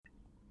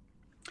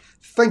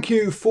Thank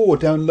you for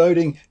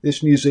downloading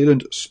this New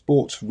Zealand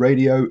Sports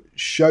Radio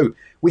show.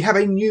 We have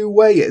a new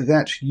way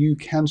that you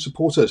can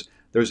support us.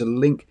 There is a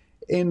link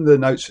in the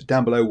notes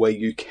down below where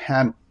you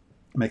can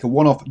make a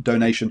one-off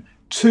donation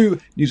to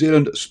New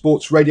Zealand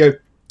Sports Radio.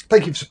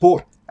 Thank you for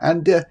support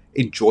and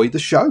enjoy the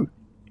show.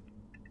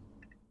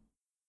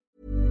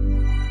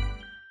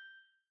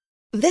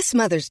 This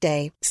Mother's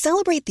Day,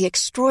 celebrate the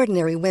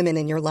extraordinary women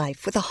in your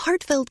life with a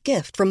heartfelt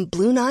gift from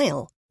Blue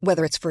Nile.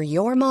 Whether it's for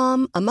your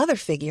mom, a mother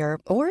figure,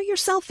 or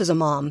yourself as a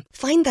mom,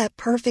 find that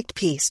perfect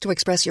piece to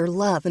express your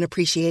love and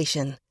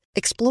appreciation.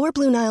 Explore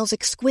Blue Nile's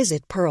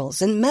exquisite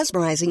pearls and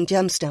mesmerizing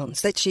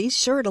gemstones that she's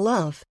sure to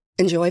love.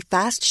 Enjoy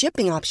fast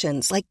shipping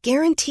options like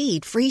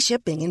guaranteed free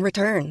shipping and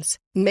returns.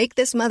 Make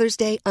this Mother's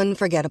Day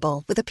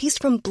unforgettable with a piece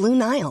from Blue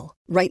Nile.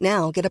 Right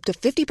now, get up to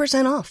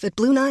 50% off at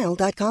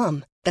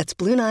BlueNile.com. That's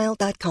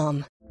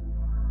BlueNile.com.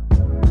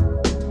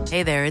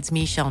 Hey there, it's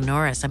Michelle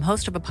Norris. I'm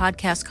host of a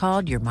podcast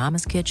called Your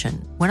Mama's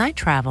Kitchen. When I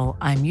travel,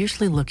 I'm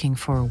usually looking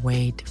for a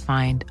way to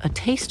find a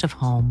taste of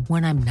home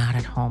when I'm not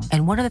at home.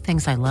 And one of the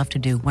things I love to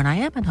do when I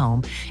am at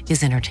home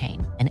is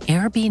entertain. And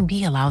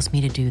Airbnb allows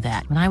me to do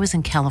that. When I was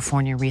in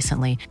California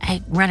recently,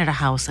 I rented a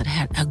house that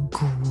had a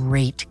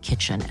great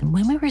kitchen. And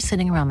when we were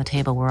sitting around the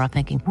table, we're all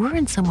thinking, we're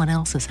in someone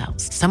else's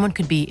house. Someone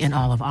could be in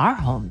all of our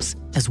homes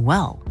as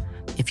well.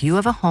 If you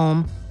have a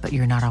home, but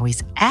you're not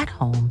always at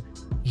home,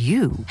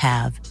 you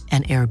have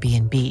an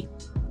Airbnb.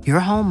 Your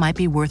home might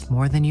be worth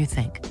more than you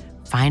think.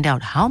 Find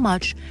out how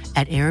much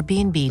at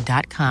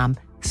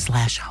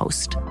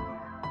airbnb.com/host.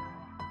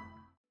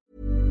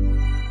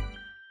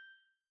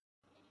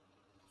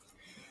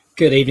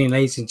 Good evening,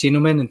 ladies and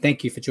gentlemen, and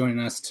thank you for joining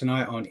us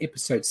tonight on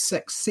episode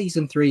 6,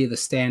 season 3 of The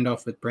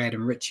Standoff with Brad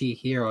and Richie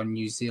here on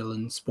New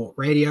Zealand Sport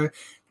Radio.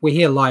 We're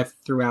here live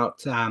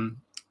throughout the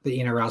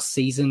NRL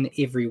season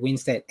every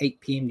Wednesday at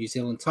 8 p.m. New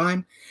Zealand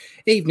time.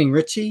 Evening,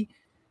 Richie.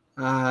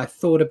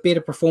 Thought a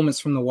better performance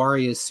from the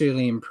Warriors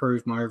certainly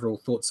improved my overall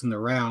thoughts on the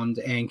round,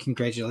 and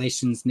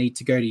congratulations need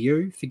to go to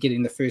you for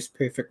getting the first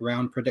perfect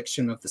round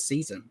prediction of the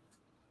season.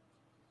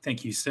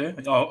 Thank you, sir.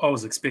 I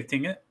was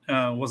expecting it.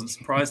 Wasn't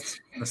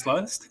surprised in the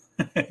slightest.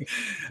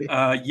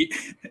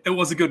 It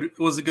was a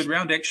good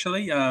round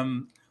actually.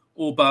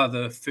 All bar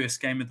the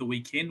first game of the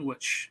weekend,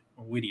 which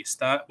where do you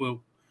start?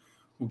 We'll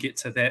get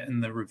to that in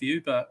the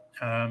review, but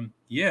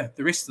the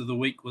rest of the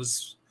week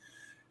was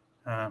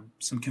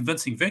some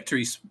convincing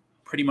victories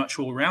pretty much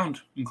all around,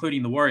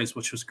 including the Warriors,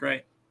 which was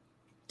great.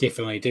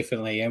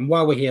 Definitely. And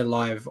while we're here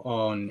live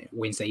on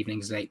Wednesday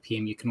evenings at 8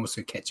 p.m, you can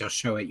also catch our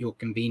show at your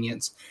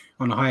convenience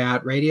on High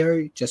Art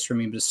Radio. Just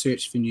remember to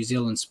search for New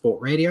Zealand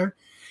Sport Radio.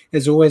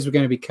 As always, we're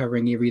going to be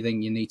covering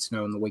everything you need to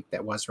know in the week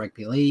that was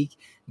rugby league,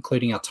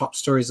 including our top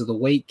stories of the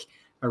week,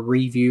 a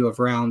review of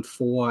round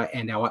 4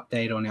 and our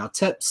update on our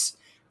tips,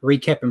 a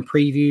recap and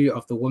preview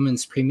of the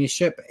Women's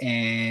Premiership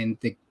and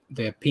the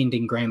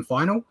pending grand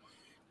final.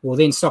 We'll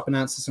then stop and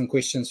answer some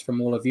questions from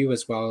all of you,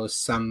 as well as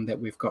some that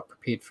we've got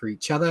prepared for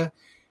each other.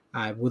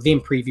 We'll then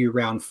preview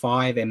round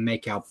 5 and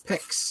make our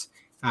picks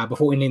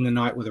before ending the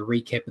night with a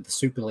recap of the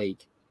Super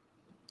League.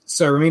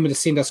 So remember to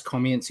send us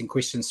comments and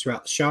questions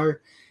throughout the show,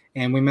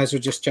 and we may as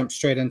well just jump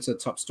straight into the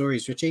top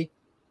stories, Richie.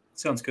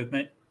 Sounds good,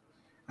 mate.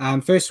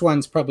 First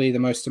one's probably the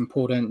most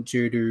important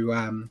due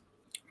to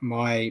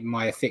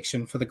my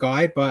affection for the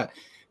guy, but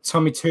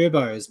Tommy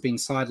Turbo has been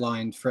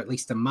sidelined for at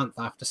least a month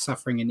after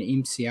suffering an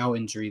MCL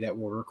injury that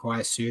will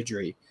require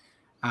surgery.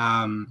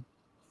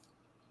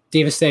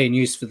 Devastating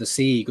news for the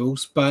Sea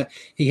Eagles, but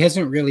he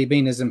hasn't really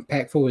been as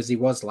impactful as he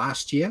was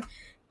last year.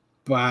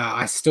 But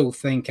I still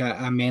think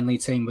a Manly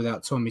team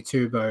without Tommy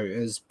Turbo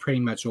is pretty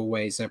much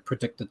always a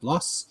predicted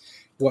loss.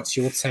 What's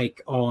your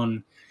take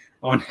on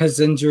his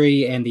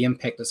injury and the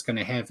impact it's going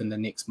to have in the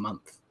next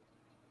month?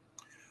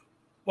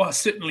 Well, I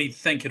certainly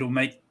think it'll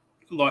make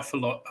life a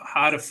lot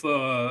harder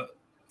for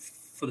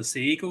the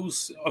Sea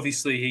Eagles.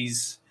 Obviously,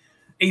 he's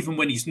even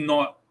when he's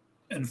not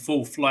in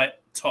full flight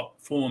top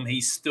form,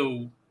 he's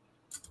still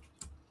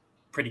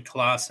pretty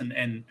class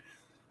and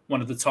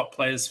one of the top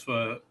players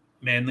for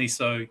Manly.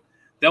 So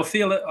they'll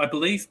feel it, I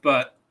believe.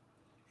 But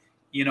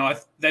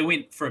they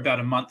went for about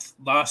a month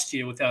last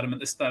year without him at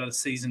the start of the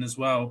season as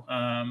well,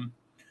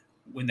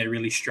 when they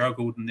really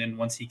struggled. And then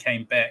once he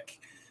came back,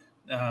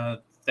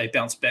 they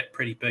bounced back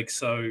pretty big.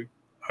 So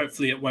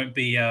hopefully it won't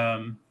be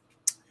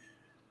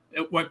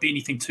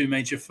anything too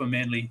major for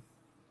Manly.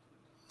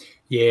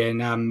 Yeah,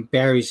 and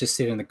Barry's just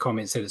said in the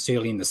comments that it's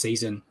early in the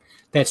season.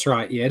 That's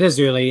right. Yeah, it is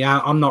early.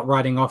 I'm not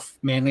writing off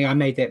Manly. I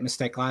made that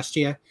mistake last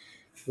year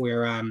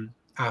where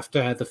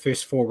after the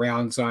first 4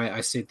 rounds,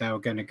 I said they were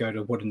going to go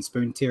to wooden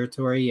spoon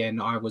territory,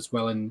 and I was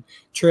well and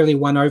truly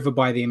won over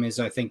by them, as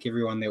I think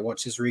everyone that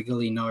watches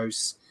regularly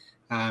knows.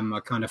 I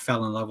kind of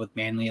fell in love with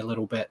Manly a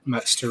little bit,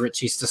 much to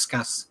Richie's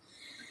disgust.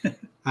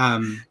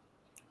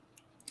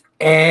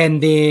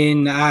 And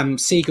then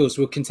Seagulls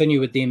will continue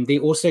with them. They're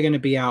also going to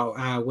be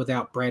out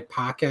without Brad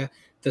Parker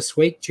this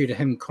week due to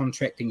him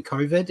contracting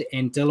COVID,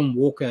 and Dylan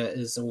Walker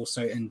is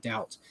also in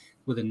doubt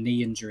with a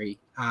knee injury.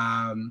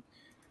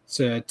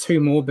 So 2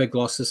 more big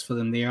losses for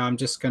them there. I'm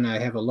just going to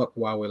have a look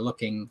while we're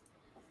looking.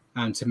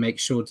 to make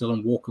sure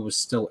Dylan Walker was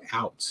still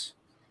out.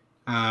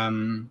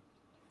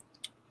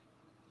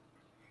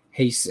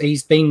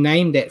 He's been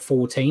named at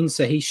 14,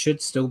 so he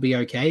should still be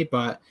okay.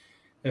 But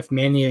if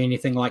Manly are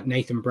anything like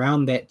Nathan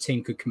Brown, that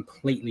team could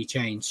completely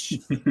change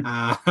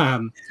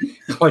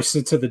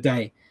closer to the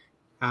day.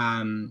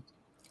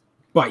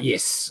 But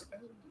yes,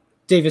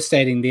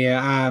 devastating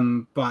there.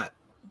 But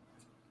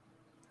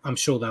I'm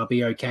sure they'll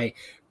be okay.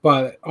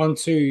 But on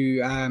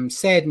to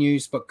sad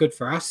news, but good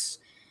for us.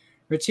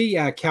 Richie,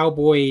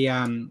 Cowboy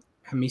Hamiso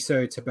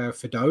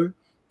Tabuai-Fidow,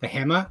 the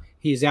Hammer,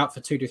 he is out for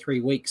 2 to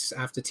 3 weeks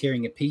after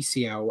tearing a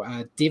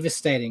PCL.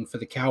 Devastating for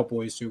the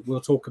Cowboys, who we'll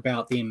talk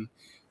about them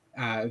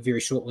very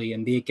shortly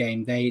in their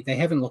game. They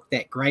haven't looked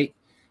that great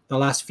the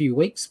last few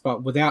weeks,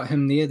 but without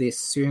him there, they're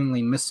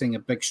certainly missing a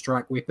big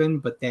strike weapon,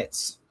 but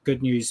that's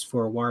good news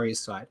for a Warriors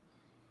side.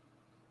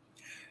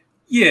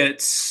 Yeah,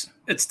 it's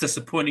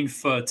disappointing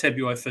for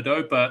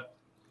Tabuai-Fidow, but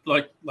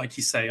like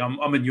you say,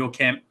 I'm in your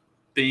camp,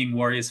 being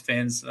Warriors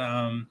fans.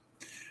 Not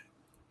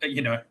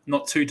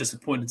too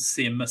disappointed to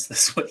see him miss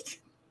this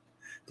week.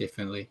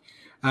 Definitely.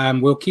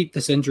 We'll keep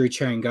this injury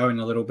chain going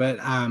a little bit.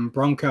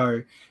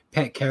 Bronco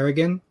Pat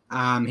Carrigan,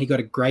 he got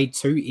a grade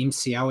 2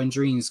 MCL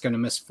injury and is going to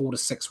miss 4 to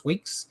 6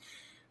 weeks.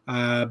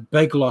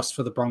 Big loss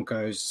for the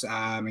Broncos.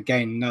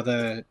 Again,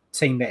 another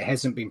team that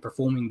hasn't been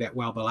performing that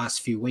well the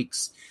last few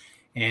weeks.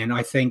 And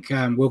I think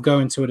we'll go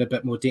into it a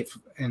bit more depth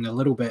in a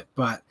little bit,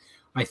 but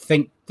I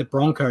think the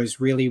Broncos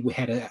really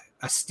had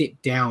a step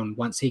down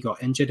once he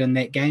got injured in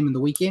that game in the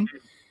weekend.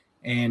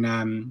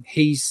 And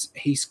he's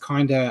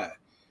kind of,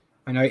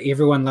 I know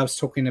everyone loves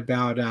talking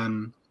about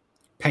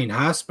Payne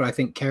Haas, but I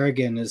think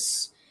Carrigan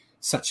is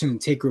such an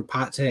integral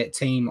part to that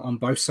team on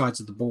both sides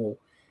of the ball.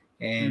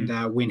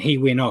 And when he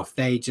went off,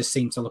 they just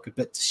seemed to look a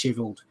bit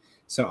disheveled.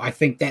 So I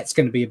think that's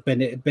going to be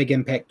a big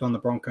impact on the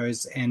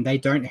Broncos, and they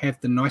don't have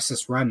the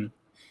nicest run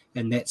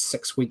in that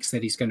 6 weeks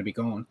that he's going to be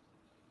gone.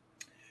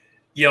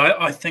 Yeah,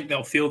 I think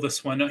they'll feel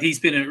this one.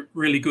 He's been a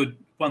really good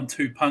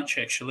 1-2 punch,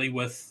 actually,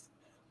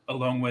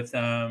 along with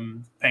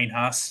Payne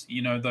Haas.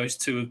 Those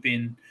two have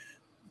been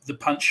the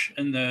punch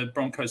in the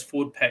Broncos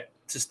forward pack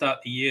to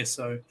start the year.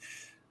 So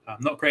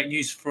not great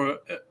news for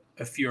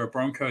if you're a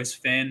Broncos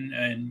fan,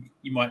 and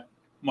you might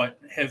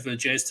have a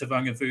Jazz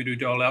Tavanga voodoo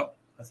doll out,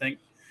 I think.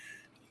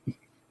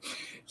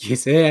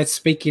 Yes,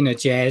 speaking of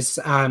Jazz,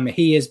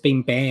 he has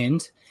been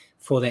banned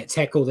for that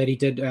tackle that he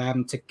did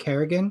to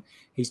Carrigan.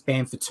 He's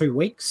banned for 2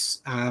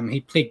 weeks.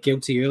 He pled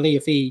guilty early.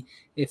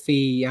 If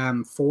he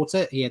fought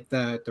it, he had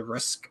the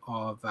risk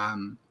of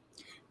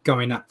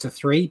going up to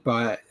 3.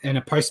 But in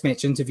a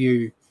post-match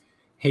interview,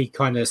 he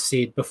kind of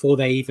said before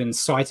they even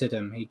cited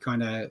him, he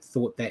kind of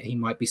thought that he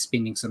might be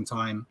spending some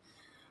time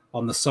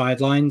on the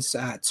sidelines.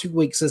 2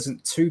 weeks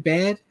isn't too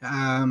bad.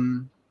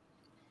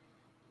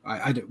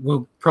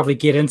 We'll probably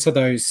get into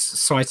those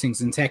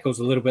sightings and tackles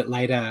a little bit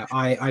later.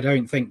 I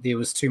don't think there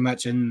was too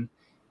much in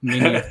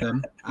many of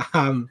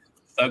them.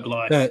 Thug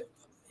life. But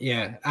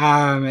yeah,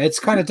 it's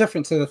kind of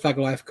different to the thug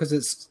life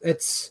because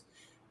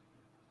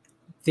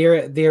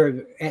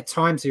they're at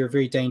times they're a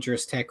very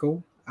dangerous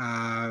tackle,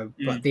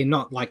 but they're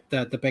not like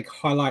the big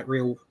highlight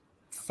reel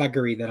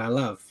thuggery that I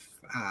love.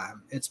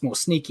 It's more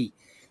sneaky.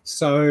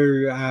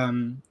 So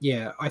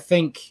I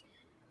think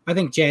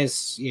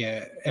Jazz,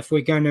 if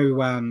we're going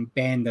to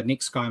ban the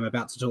next guy I'm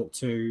about to talk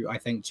to, I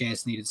think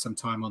Jazz needed some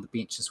time on the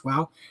bench as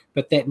well.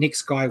 But that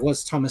next guy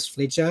was Thomas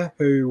Fletcher,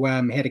 who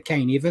had a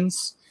Kane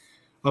Evans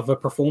of a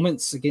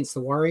performance against the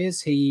Warriors.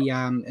 He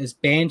is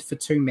banned for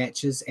 2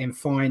 matches and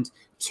fined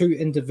 2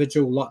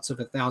 individual lots of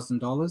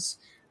 $1,000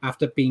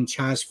 after being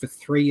charged for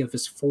 3 of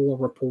his 4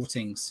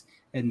 reportings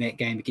in that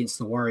game against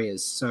the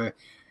Warriors. So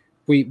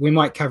we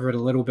might cover it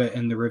a little bit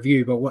in the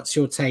review, but what's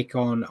your take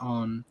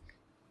on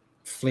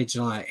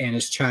Fletcher and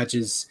his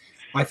charges?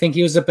 I think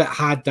he was a bit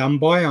hard done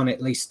by on at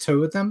least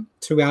 2 of them,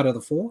 2 out of the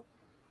 4.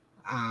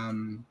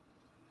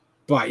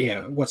 But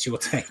yeah, what's your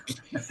take?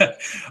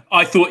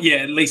 I thought,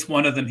 at least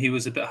one of them he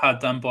was a bit hard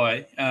done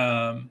by.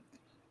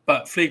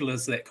 But Flegler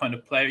is that kind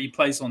of player. He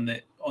plays on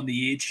the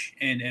edge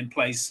and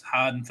plays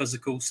hard and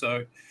physical.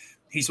 So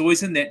he's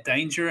always in that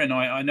danger. And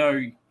I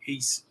know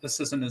this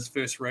isn't his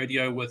first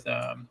rodeo with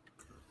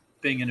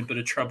being in a bit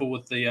of trouble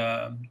with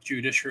the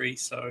judiciary.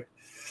 So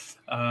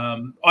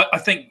I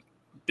think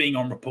being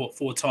on report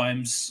 4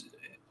 times,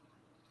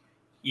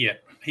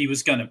 he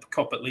was going to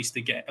cop at least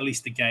a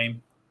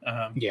game.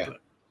 But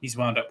he's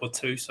wound up with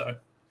 2, so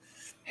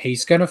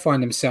he's going to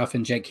find himself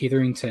in Jake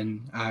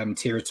Hetherington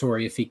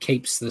territory if he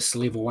keeps this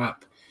level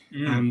up,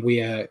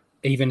 where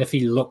even if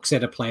he looks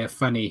at a player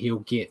funny,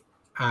 he'll get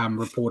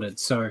reported.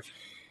 So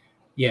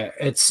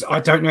I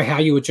don't know how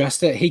you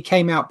adjust it. He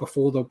came out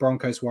before the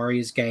Broncos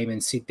Warriors game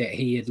and said that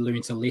he had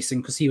learned a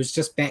lesson because he was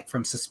just back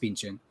from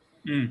suspension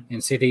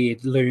and said he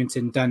had learned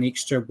and done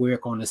extra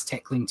work on his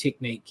tackling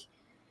technique.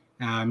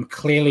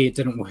 Clearly it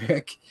didn't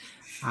work.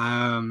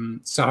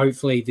 So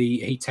hopefully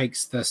he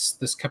takes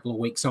this couple of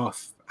weeks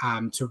off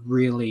to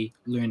really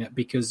learn it,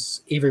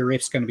 because every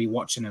ref's going to be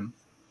watching him.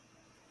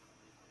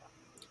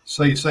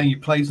 So you're saying he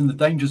plays in the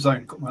danger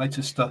zone? Got my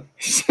latest stuff.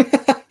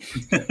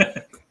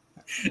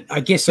 I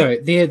guess so.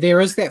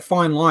 There is that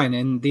fine line,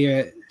 and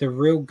the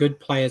real good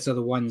players are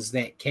the ones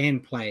that can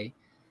play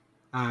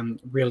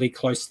really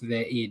close to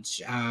that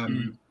edge.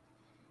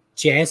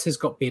 Jazz has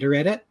got better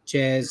at it.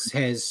 Jazz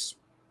has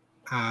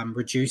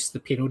reduced the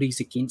penalties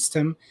against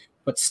him,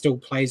 but still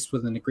plays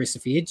with an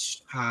aggressive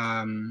edge.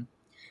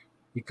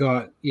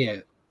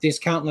 There's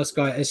countless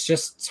guys. It's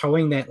just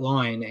towing that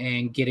line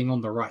and getting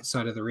on the right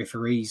side of the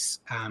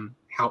referees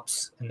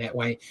helps in that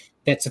way.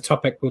 That's a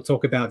topic we'll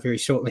talk about very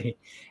shortly,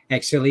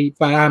 actually.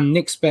 But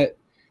next bit,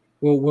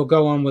 we'll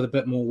go on with a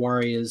bit more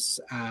Warriors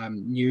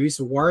news.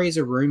 The Warriors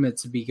are rumored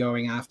to be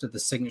going after the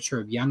signature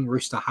of young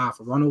Rooster half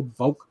Ronald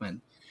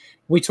Volkman.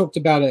 We talked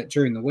about it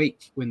during the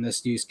week when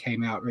this news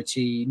came out,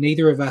 Richie.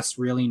 Neither of us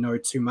really know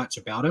too much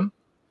about him.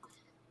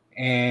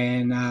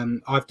 And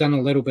I've done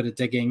a little bit of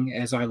digging,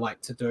 as I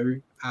like to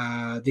do.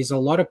 There's a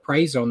lot of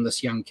praise on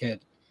this young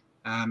kid,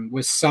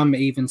 with some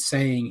even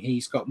saying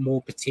he's got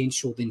more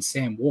potential than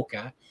Sam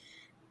Walker.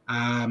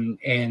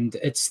 And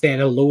it's that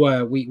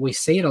allure. We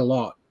see it a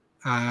lot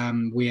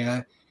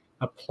where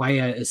a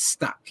player is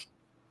stuck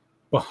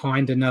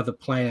behind another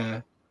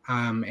player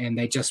and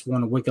they just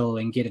want to wiggle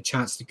and get a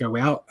chance to go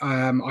out.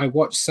 I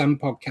watched some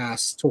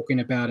podcasts talking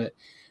about it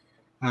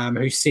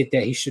who said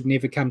that he should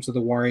never come to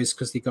the Warriors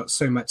because they got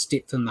so much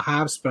depth in the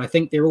halves. But I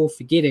think they're all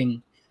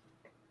forgetting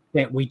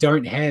that we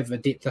don't have a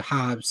depth of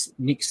halves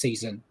next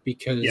season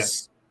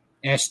because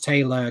Ash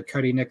Taylor,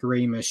 Cody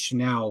Nicarima,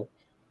 Chanel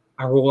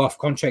are all off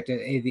contract at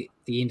the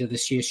end of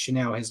this year.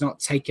 Chanel has not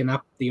taken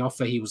up the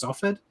offer he was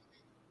offered.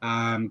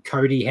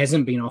 Cody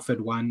hasn't been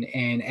offered one.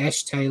 And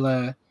Ash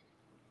Taylor,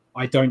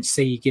 I don't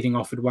see getting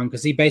offered one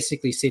because he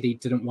basically said he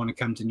didn't want to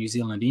come to New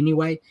Zealand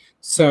anyway.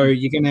 So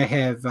you're going to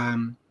have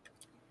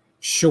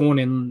Sean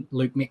and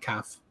Luke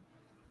Metcalf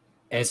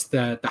as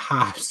the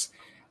halves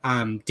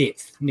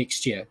depth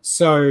next year.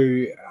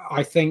 So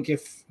I think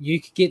if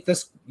you could get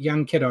this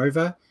young kid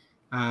over,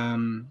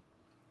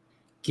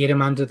 get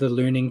him under the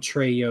learning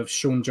tree of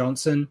Sean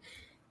Johnson,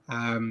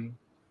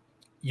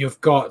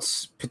 you've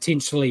got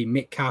potentially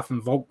Metcalf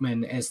and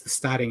Volkman as the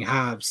starting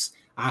halves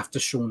after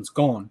Sean's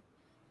gone.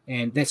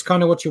 And that's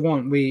kind of what you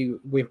want.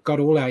 We've got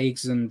all our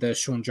eggs in the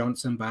Sean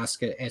Johnson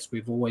basket, as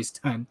we've always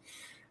done.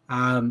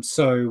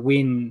 So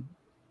when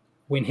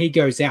he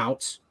goes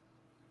out,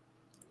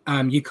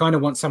 you kind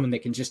of want someone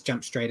that can just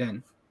jump straight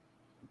in.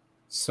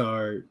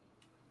 So,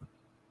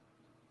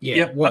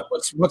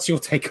 what's your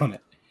take on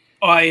it?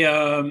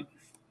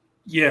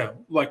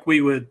 Like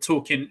we were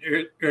talking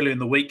earlier in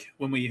the week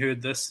when we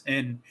heard this,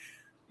 and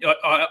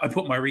I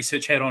put my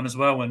research hat on as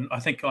well, and I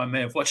think I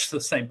may have watched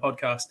the same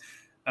podcast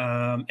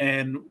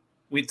and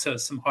went to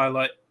some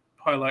highlight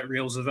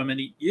reels of him, and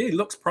he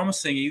looks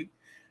promising. He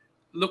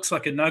looks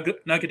like a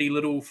nuggety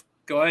little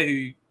guy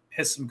who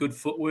has some good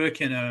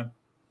footwork and a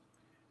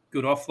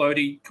good offload.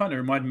 He kind of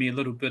reminded me a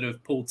little bit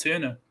of Paul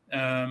Turner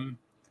in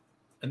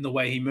the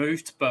way he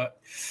moved, but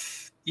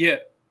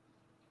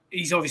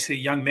he's obviously a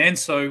young man,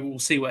 so we'll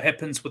see what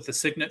happens with the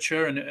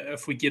signature and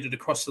if we get it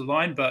across the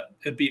line. But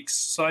it'd be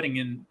exciting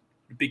and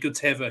it'd be good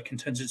to have a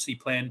contingency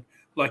plan,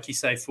 like you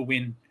say, for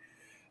when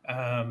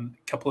a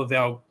couple of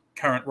our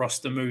current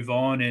roster move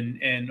on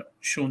and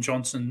Sean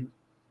Johnson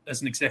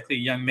isn't exactly a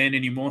young man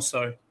anymore.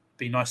 So it'd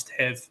be nice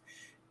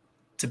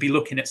to be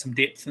looking at some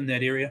depth in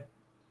that area.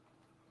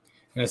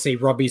 And I see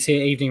Robbie's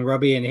here, evening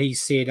Robbie, and he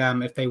said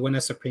if they win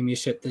us a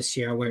premiership this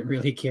year, I won't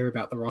really care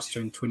about the roster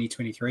in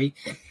 2023.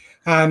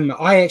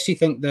 I actually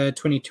think the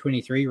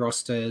 2023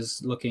 roster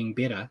is looking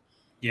better.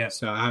 Yeah.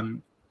 So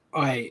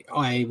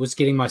I was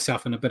getting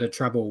myself in a bit of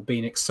trouble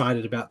being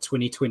excited about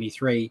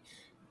 2023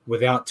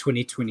 without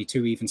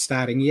 2022 even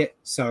starting yet.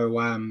 So,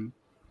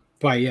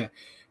 the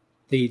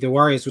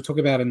Warriors we'll talk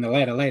about in the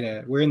ladder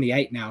later. We're in the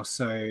 8 now,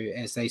 so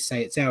as they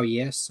say, it's our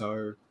year.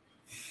 So,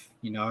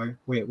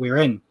 we're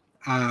in.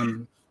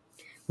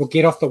 We'll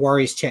get off the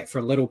Warriors chat for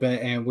a little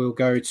bit and we'll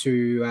go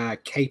to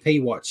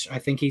KP Watch. I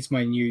think he's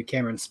my new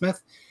Cameron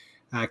Smith.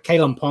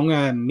 Kalen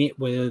Ponga met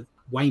with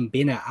Wayne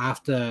Bennett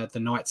after the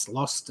Knights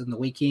lost in the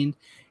weekend.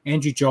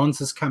 Andrew Johns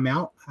has come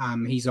out.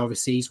 He's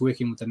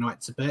working with the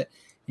Knights a bit.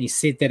 And he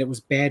said that it was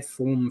bad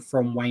form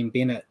from Wayne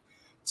Bennett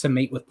to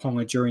meet with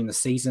Ponga during the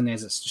season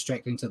as it's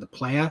distracting to the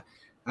player.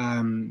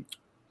 I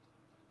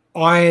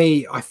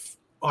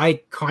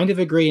kind of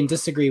agree and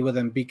disagree with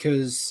him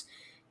because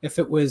if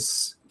it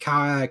was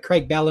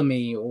Craig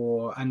Bellamy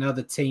or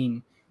another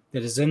team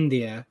that is in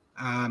there,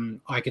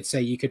 I could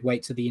say you could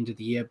wait to the end of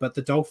the year. But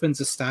the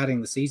Dolphins are starting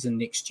the season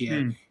next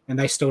year and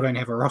they still don't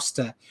have a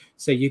roster.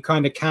 So you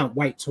kind of can't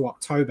wait till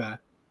October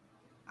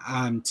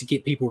to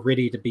get people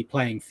ready to be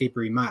playing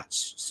February,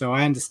 March. So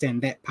I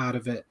understand that part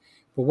of it.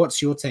 But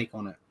what's your take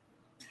on it?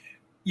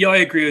 Yeah, I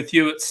agree with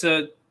you. It's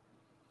the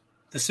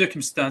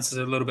circumstances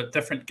are a little bit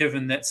different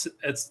given that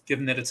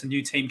it's a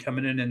new team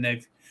coming in and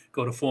they've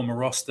got to form a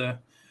roster.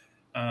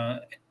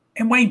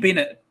 And Wayne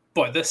Bennett,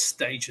 by this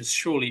stage, has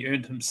surely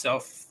earned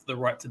himself the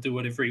right to do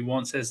whatever he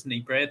wants, hasn't he,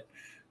 Brad?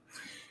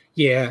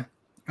 Yeah,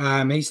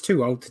 he's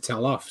too old to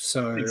tell off.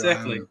 So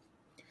exactly.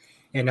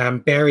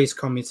 And Barry's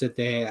commented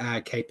there,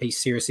 KP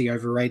seriously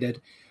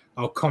overrated.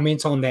 I'll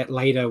comment on that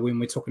later when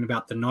we're talking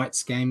about the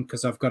Knights game,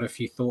 because I've got a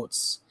few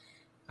thoughts.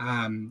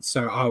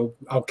 So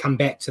I'll come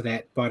back to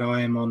that, but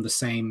I am on the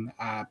same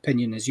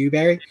opinion as you,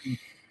 Barry.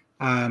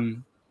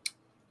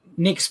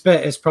 Next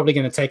bit is probably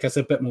going to take us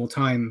a bit more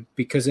time,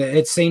 because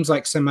it seems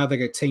like some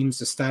other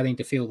teams are starting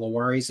to feel the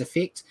Warriors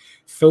effect.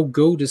 Phil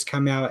Gould has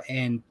come out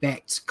and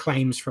backed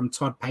claims from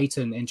Todd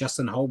Payton and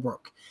Justin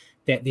Holbrook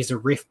that there's a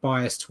ref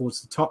bias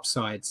towards the top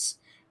sides.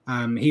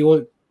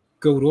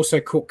 Gould also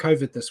caught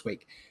COVID this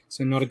week,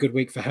 so not a good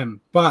week for him.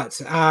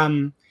 But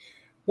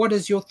what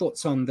is your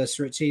thoughts on this,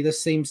 Richie?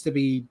 This seems to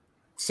be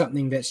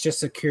something that's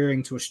just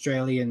occurring to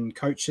Australian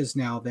coaches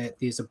now, that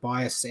there's a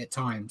bias at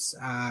times.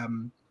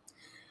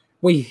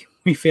 We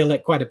feel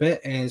it quite a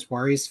bit as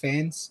Warriors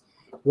fans,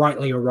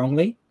 rightly or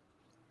wrongly.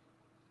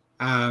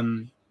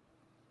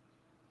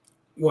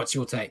 What's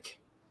your take?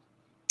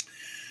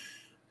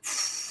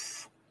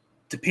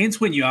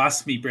 Depends when you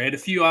ask me, Brad.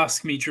 If you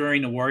ask me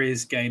during a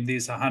Warriors game,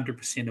 there's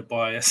 100% a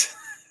bias.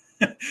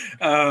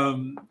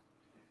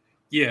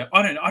 Yeah,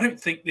 I don't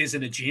think there's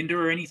an agenda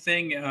or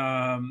anything,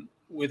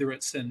 whether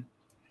it's an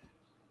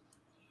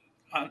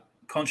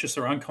conscious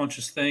or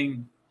unconscious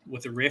thing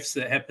with the refs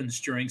that happens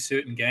during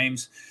certain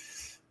games.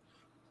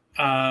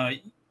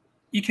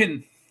 You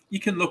can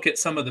look at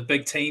some of the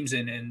big teams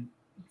and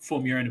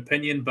form your own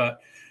opinion,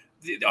 but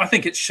I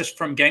think it's just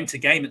from game to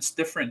game, it's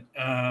different.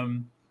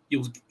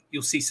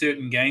 You'll see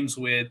certain games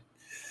where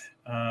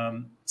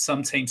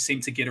some teams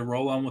seem to get a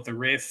roll on with the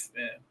ref,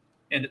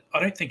 and I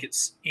don't think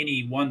it's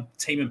any one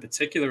team in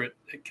particular.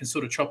 It can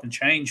sort of chop and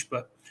change,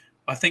 but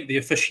I think the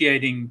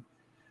officiating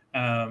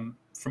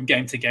from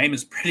game to game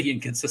is pretty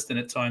inconsistent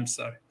at times.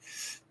 So,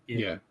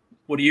 yeah.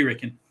 What do you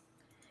reckon?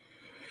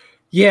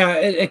 Yeah,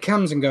 it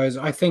comes and goes.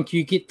 I think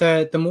you get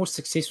the more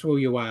successful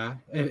you are.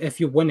 If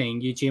you're winning,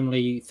 you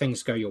generally,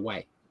 things go your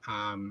way.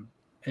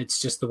 It's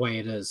just the way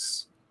it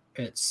is.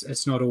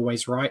 It's not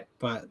always right,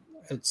 but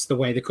it's the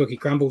way the cookie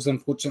crumbles,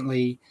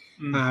 unfortunately.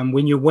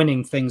 When you're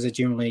winning, things are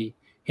generally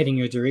heading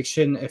your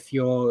direction. If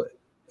you're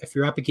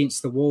up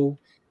against the wall,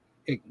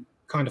 it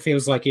kind of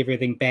feels like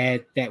everything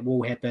bad that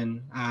will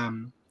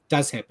happen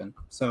does happen.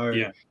 So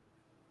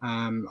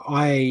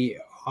I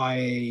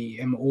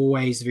am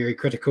always very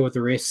critical of the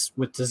refs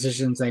with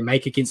decisions they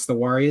make against the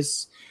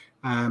Warriors.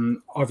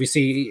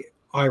 Obviously,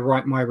 I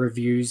write my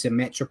reviews and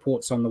match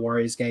reports on the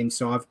Warriors game,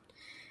 so I've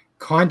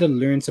kind of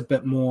learned a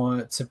bit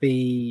more to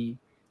be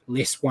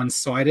less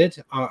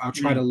one-sided. I'll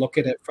try to look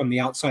at it from the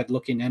outside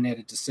looking in at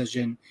a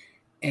decision.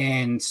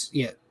 And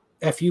yeah,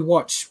 we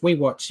watch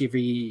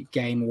every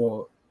game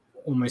or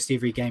almost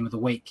every game of the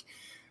week.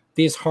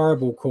 There's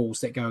horrible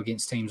calls that go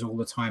against teams all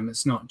the time.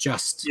 It's not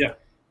just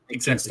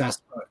against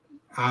us, but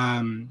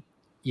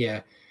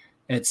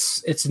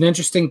it's an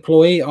interesting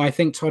ploy. I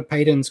think Todd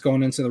Payton's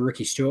gone into the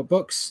Ricky Stewart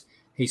books.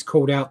 He's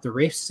called out the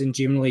refs, and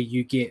generally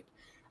you get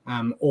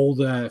all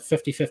the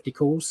 50-50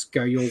 calls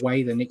go your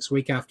way the next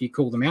week after you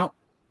call them out,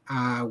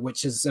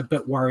 which is a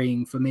bit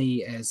worrying for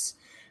me as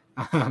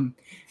a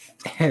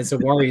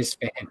Warriors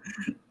fan.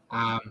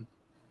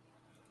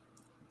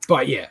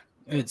 But yeah,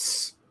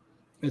 it's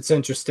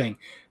interesting.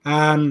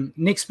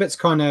 Next bit's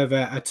kind of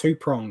a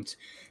two-pronged.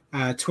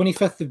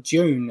 25th of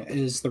June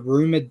is the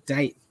rumored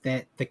date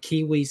that the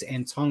Kiwis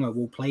and Tonga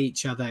will play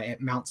each other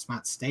at Mount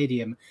Smart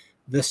Stadium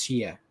this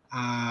year.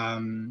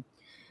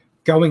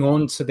 Going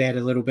on to that a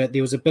little bit,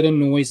 there was a bit of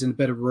noise and a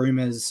bit of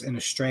rumors in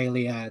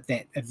Australia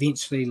that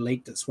eventually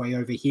leaked its way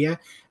over here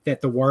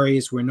that the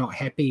Warriors were not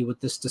happy with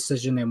this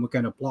decision and were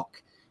going to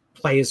block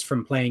players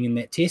from playing in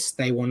that test.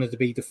 They wanted to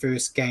be the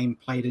first game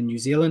played in New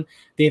Zealand.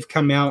 They've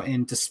come out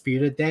and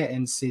disputed that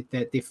and said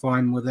that they're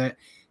fine with it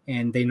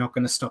and they're not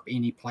going to stop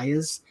any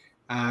players.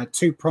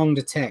 Two-pronged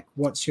attack.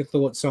 What's your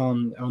thoughts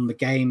on the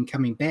game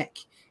coming back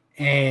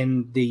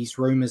and these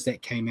rumors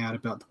that came out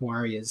about the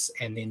Warriors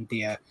and then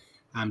their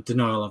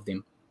denial of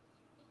them?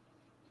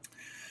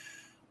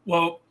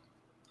 Well,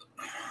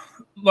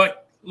 like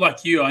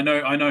you, I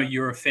know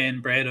you're a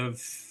fan, Brad,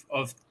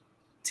 of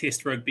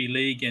Test Rugby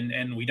League,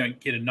 and we don't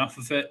get enough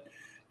of it.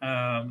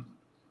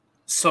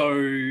 So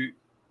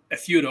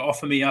if you were to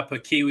offer me up a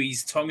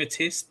Kiwis Tonga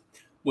test,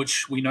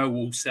 which we know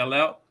will sell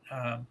out,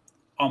 I'm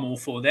all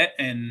for that,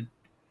 and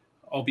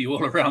I'll be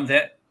all around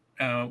that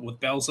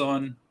with bells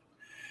on.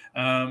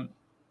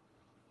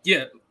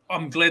 Yeah,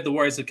 I'm glad the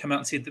Warriors have come out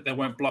and said that they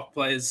won't block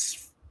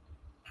players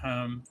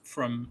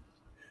from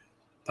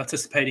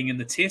participating in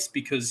the test,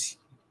 because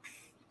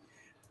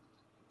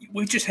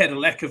we've just had a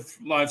lack of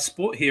live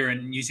sport here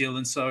in New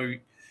Zealand. So,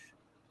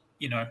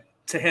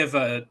 to have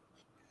a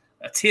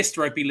test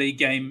rugby league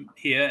game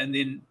here and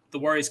then the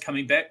Warriors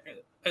coming back,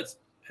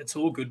 it's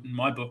all good in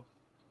my book.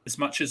 As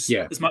much as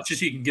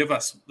you can give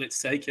us, let's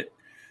take it.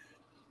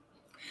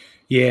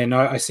 Yeah, no,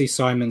 I see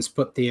Simon's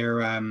put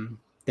there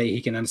that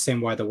he can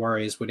understand why the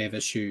Warriors would have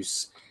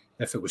issues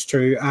if it was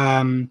true.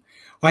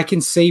 I can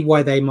see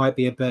why they might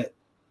be a bit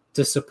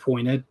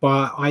disappointed,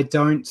 but I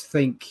don't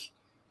think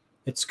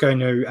it's going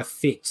to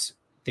affect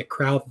the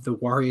crowd the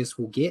Warriors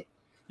will get.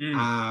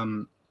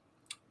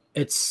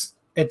 It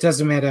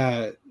doesn't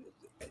matter.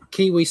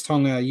 Kiwis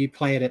Tonga, you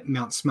play it at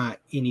Mount Smart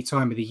any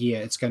time of the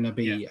year, it's going to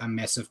be a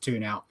massive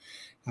turnout.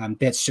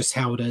 That's just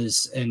how it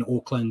is in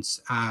Auckland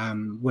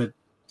with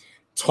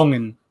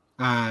Tongan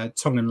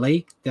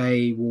League.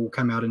 They will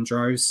come out in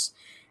droves.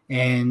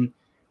 And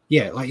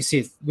yeah, like you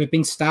said, we've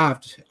been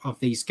starved of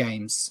these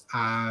games.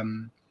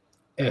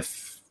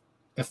 If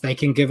they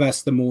can give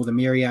us the more, the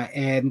merrier.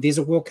 And there's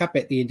a World Cup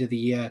at the end of the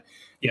year.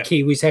 The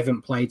Kiwis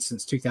haven't played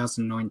since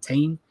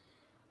 2019.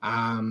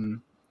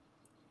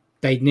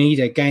 They need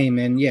a game,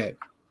 and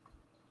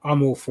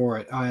I'm all for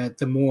it.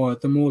 The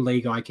more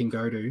league I can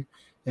go to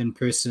in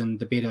person,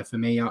 the better for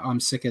me.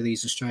 I'm sick of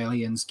these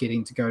Australians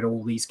getting to go to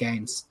all these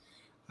games.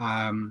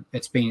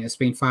 It's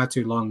been far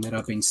too long that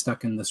I've been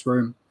stuck in this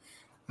room.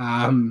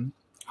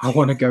 I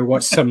want to go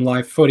watch some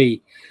live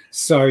footy.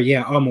 So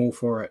yeah, I'm all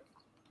for it.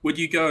 Would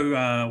you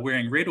go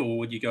wearing red, or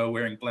would you go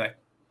wearing black?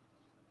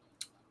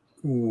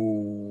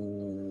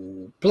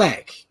 Ooh,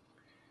 black.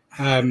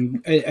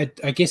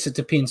 I guess it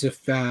depends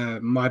if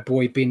my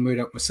boy Ben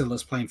Murdoch-Masila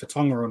is playing for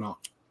Tonga or not.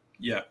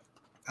 Yeah.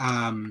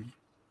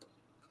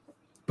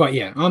 But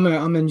yeah, I'm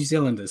a New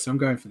Zealander, so I'm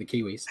going for the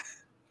Kiwis.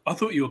 I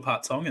thought you were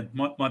part Tongan.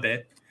 My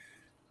bad.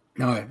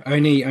 No,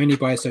 only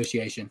by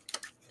association.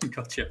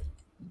 Gotcha.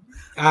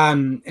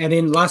 And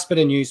then last bit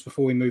of news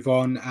before we move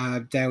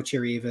on, Dale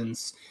Cherry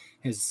Evans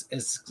is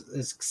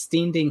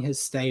extending his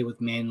stay with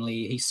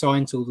Manly. He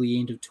signed till the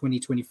end of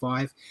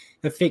 2025,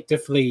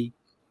 effectively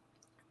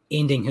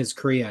ending his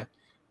career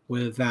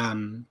with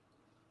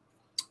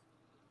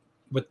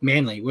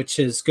Manly, which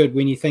is good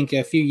when you think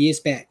a few years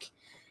back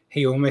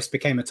he almost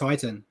became a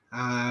Titan.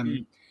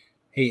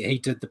 He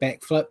did the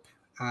backflip,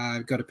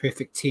 got a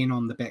perfect 10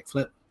 on the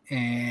backflip,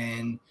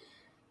 and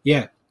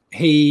yeah,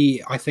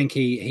 I think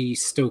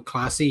he's still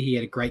classy. He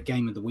had a great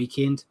game of the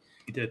weekend.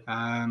 He did.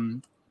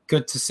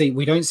 Good to see.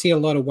 We don't see a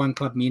lot of one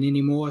club men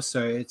anymore,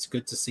 so it's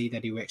good to see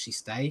that he will actually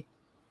stay.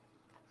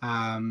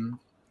 And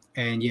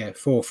yeah,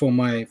 for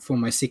my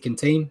second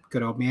team,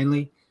 good old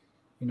Manly.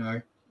 You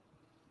know,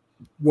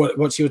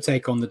 what's your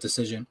take on the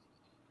decision?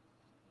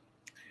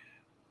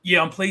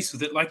 Yeah, I'm pleased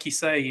with it. Like you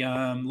say,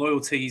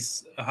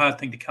 loyalty's a hard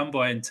thing to come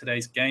by in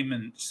today's game,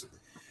 and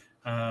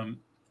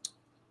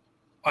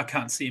I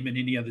can't see him in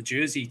any other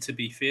jersey, to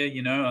be fair.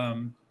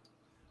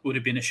 Would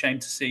have been a shame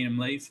to see him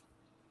leave.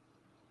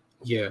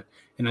 Yeah,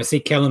 and I see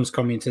Callum's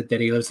commented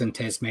that he lives in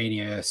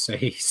Tasmania, so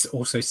he's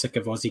also sick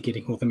of Aussie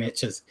getting all the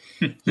matches.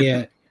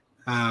 Yeah,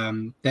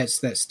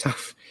 that's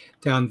tough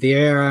down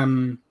there.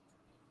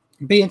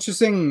 Be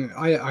interesting.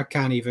 I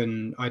can't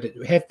even.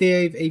 Have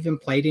they even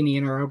played any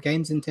NRL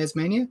games in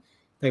Tasmania?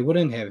 They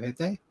wouldn't have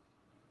they?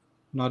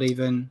 Not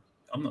even.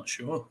 I'm not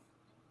sure.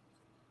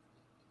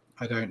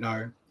 I don't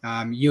know.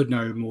 You'd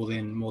know more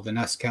than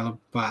us, Callum.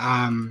 But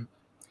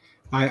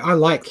I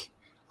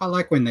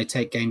like when they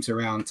take games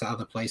around to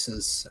other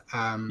places.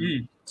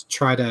 To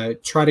try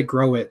to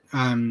grow it.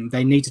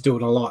 They need to do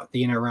it a lot.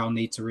 The NRL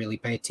need to really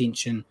pay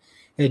attention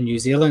in New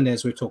Zealand,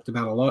 as we've talked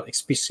about a lot,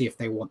 especially if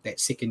they want that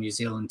second New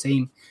Zealand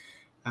team.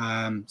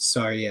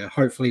 So yeah,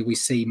 hopefully we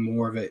see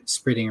more of it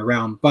spreading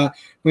around. But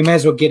we may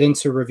as well get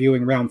into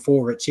reviewing round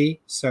 4,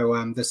 Richie.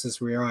 So this is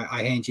where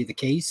I hand you the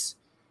keys.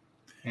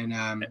 And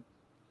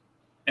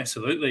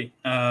absolutely.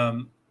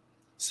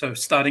 So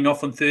starting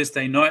off on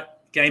Thursday night,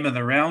 game of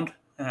the round.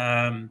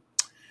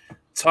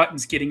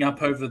 Titans getting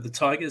up over the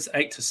Tigers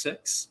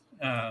 8-6.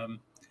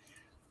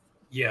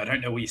 Yeah, I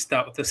don't know where you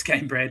start with this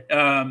game, Brad.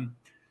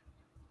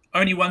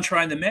 Only one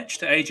try in the match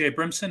to AJ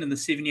Brimson in the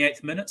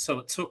 78th minute, so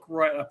it took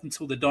right up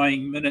until the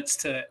dying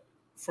minutes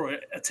for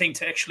a team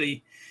to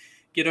actually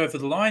get over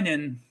the line,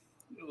 and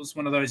it was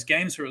one of those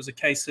games where it was a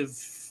case of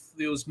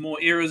there was more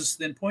errors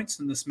than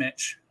points in this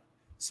match.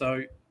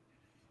 So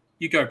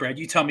you go, Brad.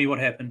 You tell me what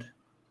happened.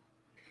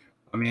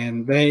 I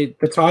mean,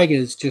 the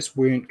Tigers just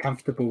weren't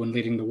comfortable in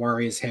letting the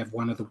Warriors have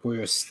one of the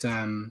worst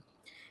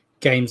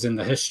games in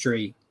the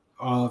history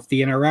of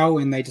the NRL,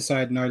 and they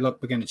decided, no,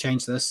 look, we're going to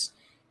change this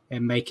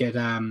and make it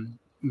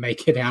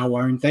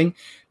our own thing.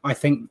 I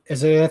think,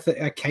 is it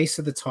a case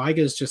of the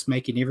Tigers just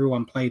making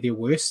everyone play their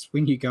worst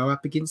when you go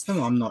up against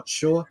them? I'm not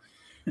sure,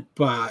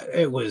 but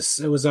it was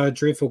a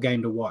dreadful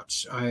game to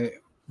watch. I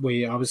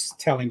was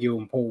telling you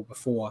and Paul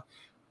before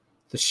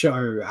the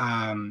show,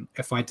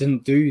 if I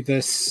didn't do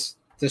this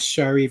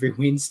show every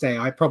Wednesday,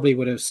 I probably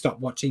would have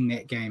stopped watching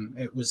that game.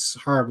 It was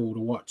horrible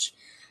to watch.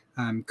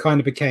 Kind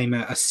of became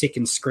a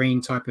second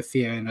screen type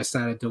affair, and I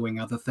started doing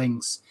other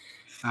things.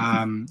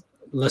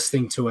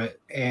 Listening to it,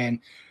 and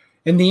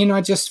in the end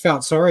I just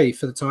felt sorry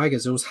for the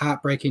Tigers. It was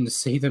heartbreaking to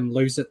see them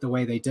lose it the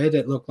way they did.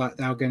 It looked like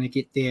they were going to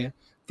get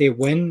their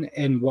win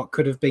in what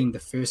could have been the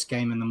first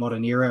game in the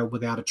modern era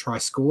without a try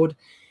scored,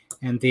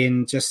 and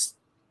then just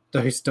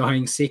those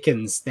dying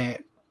seconds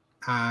that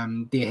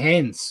their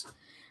hands,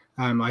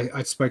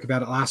 I spoke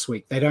about it last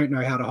week, they don't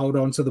know how to hold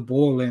on to the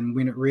ball, and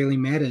when it really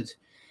mattered,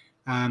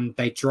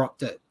 they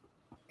dropped it.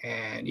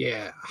 And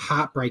yeah,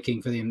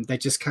 heartbreaking for them. They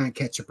just can't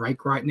catch a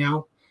break right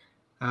now.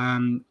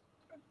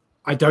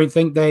 I don't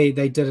think they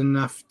did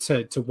enough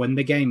to win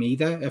the game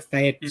either. If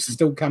they had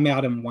still come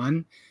out and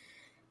won,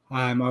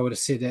 I would have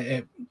said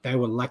that they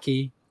were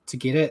lucky to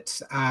get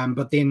it.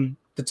 But then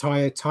the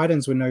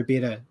Titans were no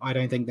better. I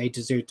don't think they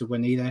deserved to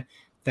win either.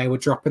 They were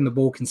dropping the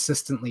ball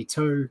consistently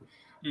too.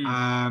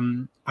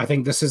 I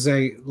think this is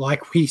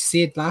like we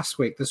said last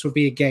week, this will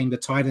be a game the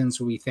Titans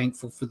will be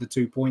thankful for the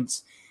 2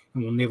 points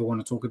and will never want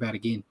to talk about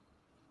again.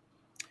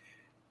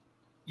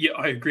 Yeah,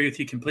 I agree with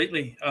you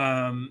completely.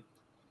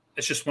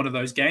 It's just one of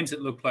those games.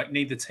 It looked like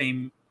neither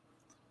team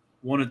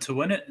wanted to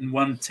win it, and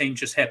one team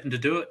just happened to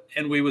do it.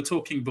 And we were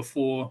talking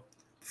before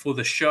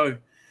the show.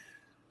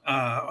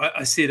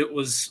 I said it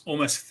was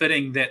almost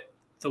fitting that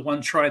the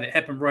one try that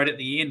happened right at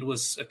the end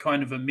was a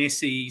kind of a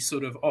messy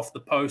sort of off the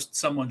post,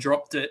 someone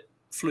dropped it,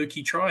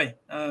 fluky try.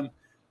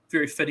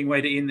 Very fitting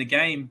way to end the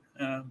game.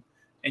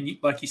 And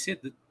like you said,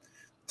 the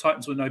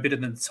Titans were no better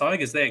than the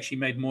Tigers. They actually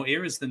made more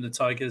errors than the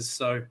Tigers.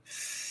 So,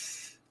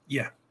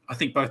 yeah, I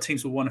think both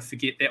teams will want to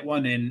forget that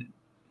one, and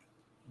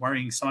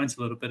worrying signs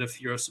a little bit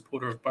if you're a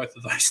supporter of both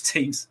of those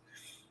teams.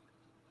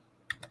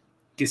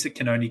 Guess it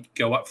can only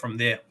go up from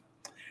there.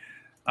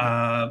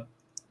 The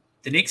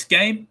next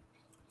game,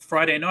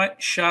 Friday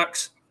night,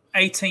 Sharks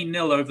 18-0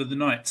 over the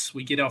Knights.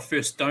 We get our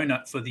first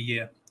donut for the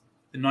year.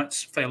 The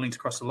Knights failing to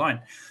cross the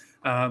line.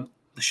 The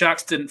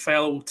Sharks didn't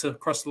fail to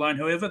cross the line,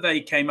 however.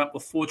 They came up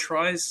with 4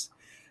 tries.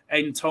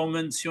 Aiden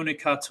Tolman, Sione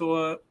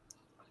Katoa,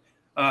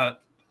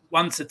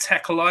 one to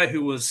Takalai,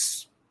 who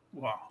was,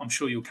 well, I'm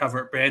sure you'll cover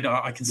it, Brad.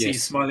 I can see you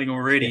smiling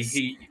already. Yes.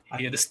 He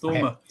had a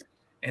stormer.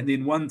 And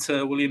then one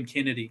to William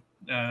Kennedy.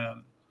 Our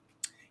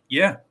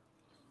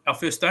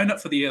first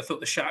donut for the year. I thought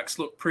the Sharks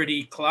looked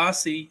pretty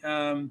classy.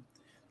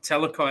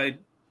 Talakai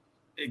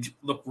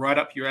looked right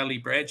up your alley,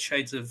 Brad.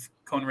 Shades of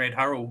Conrad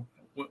Hurrell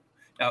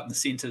out in the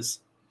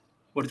centres.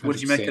 What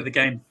did you make of the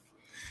game?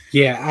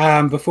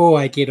 Yeah, before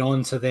I get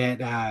on to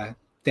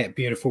that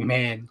beautiful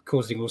man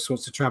causing all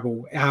sorts of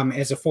trouble,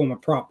 as a former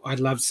prop, I'd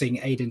love seeing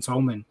Aiden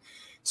Tolman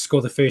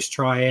score the first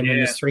try in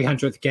his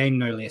 300th game,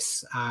 no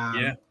less.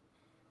 It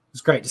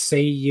was great to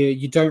see.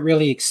 You don't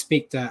really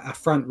expect a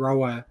front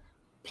rower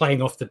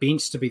playing off the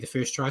bench to be the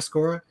first try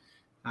scorer.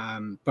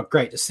 But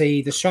great to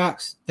see. The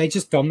Sharks, they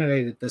just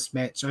dominated this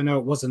match. I know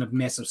it wasn't a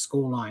massive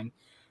scoreline,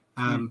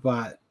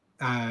 but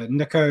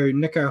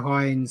Nico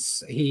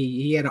Hines,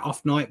 he had an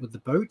off night with the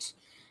boot.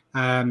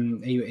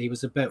 He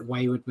was a bit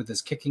wayward with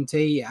his kicking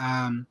tee.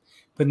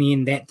 But in the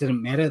end, that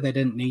didn't matter. They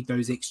didn't need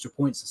those extra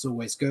points. It's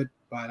always good.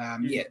 But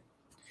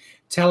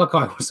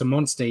Talakai was a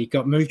monster. He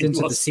got moved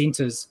into the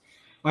centres.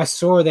 I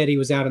saw that he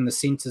was out in the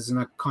centres, and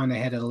I kind of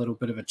had a little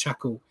bit of a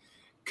chuckle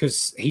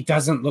because he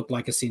doesn't look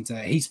like a centre.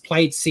 He's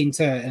played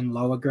centre in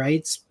lower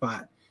grades,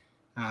 but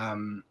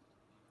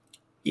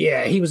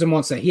he was a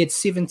monster. He had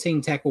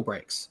 17 tackle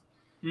breaks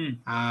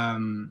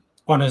on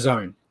his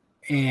own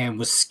and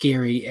was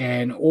scary.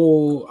 And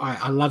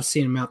I love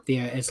seeing him out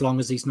there as long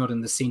as he's not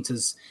in the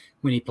centres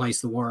when he plays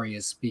the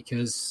Warriors,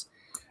 because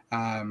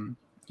our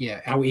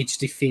edge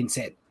defence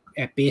at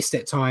best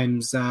at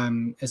times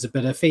is a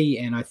bit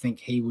iffy, and I think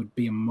he would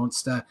be a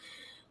monster.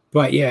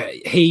 But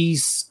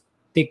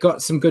they've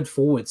got some good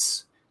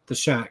forwards, the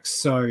Sharks,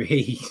 so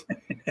they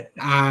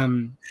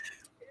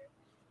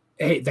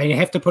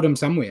have to put him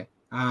somewhere.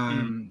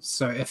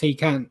 So if he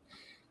can't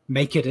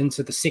make it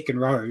into the second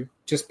row,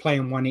 just play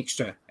him one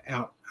extra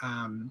out.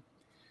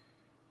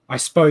 I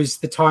suppose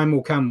the time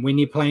will come when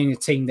you're playing a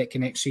team that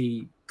can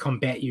actually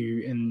combat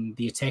you in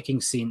the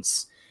attacking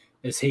sense.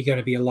 Is he going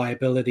to be a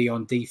liability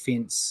on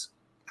defense?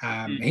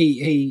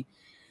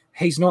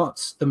 He's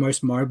not the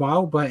most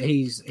mobile, but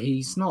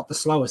he's not the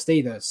slowest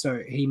either. So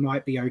he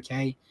might be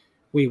okay.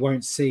 We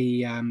won't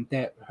see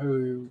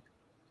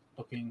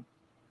looking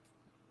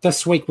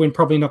this week. We're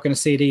probably not going to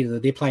see it either.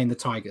 They're playing the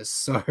Tigers.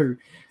 So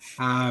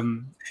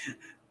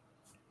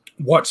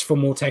watch for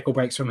more tackle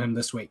breaks from him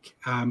this week.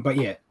 But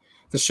yeah,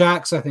 the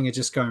Sharks, I think, are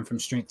just going from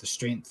strength to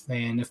strength.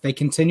 And if they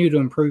continue to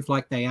improve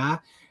like they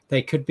are,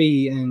 they could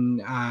be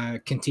in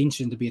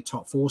contention to be a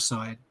top 4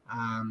 side.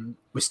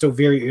 We're still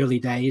very early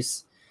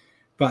days,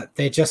 but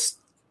they're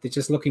just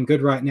looking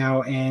good right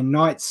now. And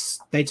Knights,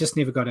 they just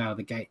never got out of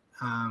the gate.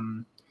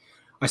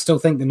 I still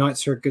think the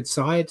Knights are a good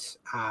side.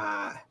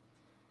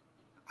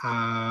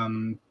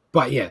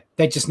 But yeah,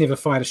 they just never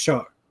fired a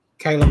shot.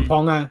 Kalen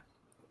Ponga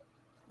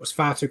was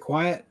far too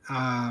quiet.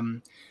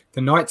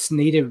 The Knights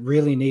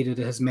really needed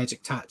his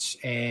magic touch,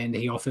 and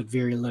he offered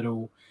very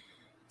little.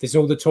 There's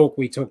all the talk,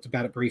 we talked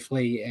about it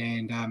briefly,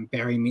 and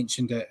Barry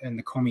mentioned it in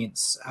the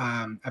comments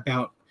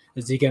about,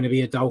 is he going to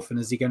be a Dolphin?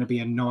 Is he going to be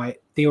a Knight?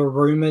 There were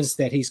rumors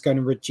that he's going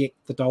to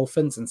reject the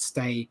Dolphins and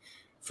stay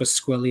for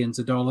squillions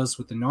of dollars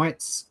with the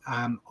Knights.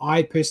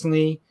 I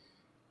personally,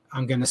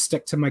 I'm going to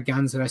stick to my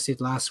guns that I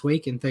said last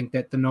week and think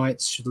that the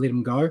Knights should let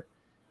him go.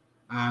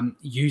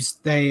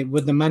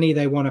 With the money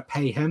they want to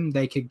pay him,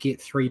 they could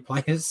get 3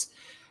 players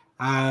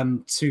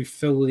to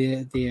fill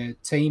their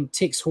team.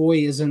 Tex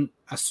Hoy isn't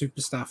a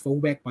superstar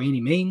fullback by any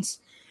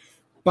means,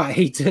 but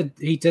he did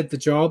the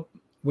job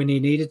when he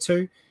needed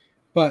to.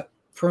 But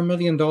for $1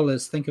 million,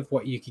 think of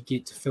what you could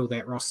get to fill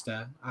that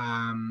roster.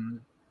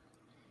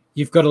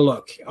 You've got to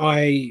look.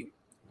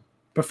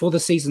 Before the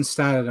season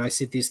started, I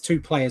said there's 2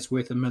 players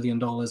worth $1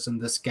 million in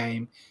this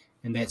game,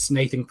 and that's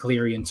Nathan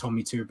Cleary and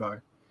Tommy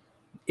Turbo.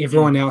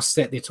 Everyone else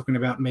that they're talking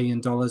about $1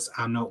 million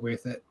are not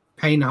worth it.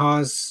 Payne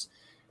Haas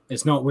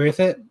is not worth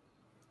it.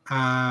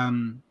 I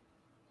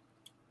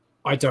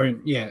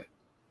don't see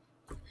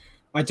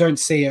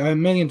it. $1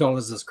 million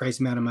is a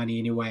crazy amount of money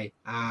anyway.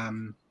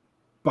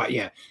 But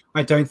yeah,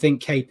 I don't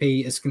think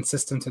KP is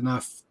consistent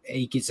enough.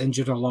 He gets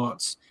injured a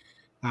lot.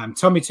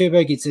 Tommy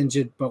Turbo gets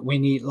injured, but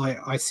when he, like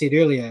I said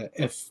earlier,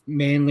 if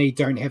Manly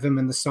don't have him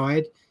in the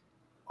side,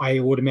 I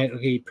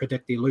automatically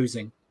predict they're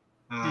losing.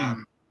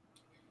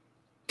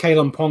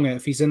 Kalen Ponga,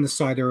 if he's in the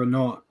side or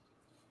not,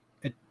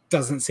 it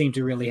doesn't seem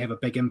to really have a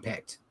big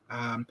impact.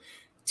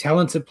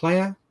 Talented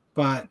player,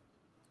 but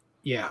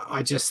yeah,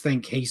 I just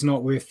think he's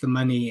not worth the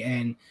money,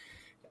 and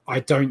I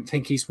don't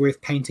think he's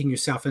worth painting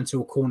yourself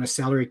into a corner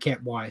salary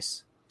cap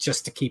wise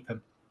just to keep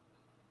him.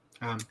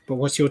 But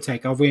what's your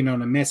take? I've went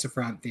on a massive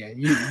rant there.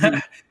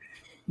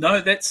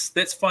 No,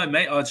 that's fine,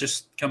 mate. I'll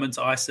just come in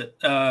to ice it.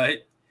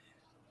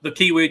 The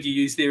key word you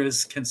use there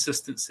is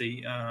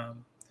consistency.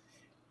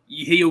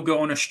 He'll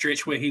go on a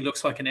stretch where he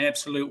looks like an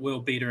absolute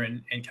world beater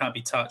and can't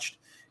be touched.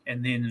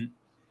 And then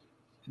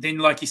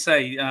like you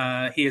say,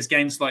 he has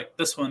games like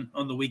this one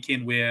on the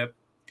weekend where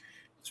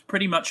it's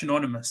pretty much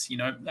anonymous.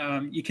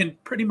 You can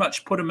pretty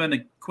much put him in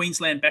a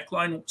Queensland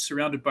backline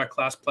surrounded by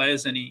class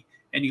players, and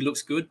he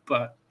looks good.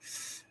 But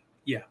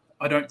yeah,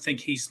 I don't think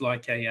he's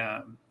like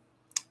a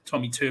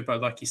Tommy Turbo,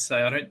 like you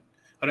say. I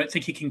don't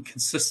think he can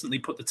consistently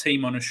put the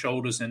team on his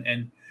shoulders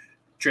and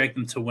drag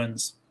them to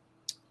wins.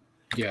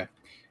 Yeah.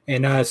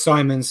 And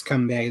Simon's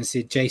come back and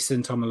said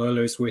Jason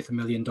Taumalolo is worth $1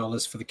 million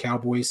for the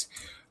Cowboys.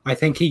 I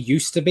think he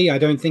used to be. I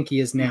don't think he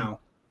is now.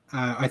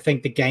 I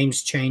think the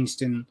game's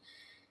changed and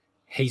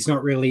he's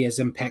not really as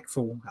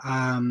impactful.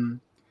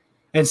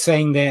 And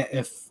saying that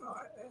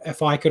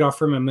if I could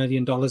offer him $1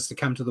 million to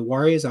come to the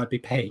Warriors, I'd be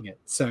paying it.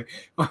 So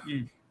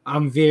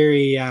I'm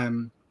very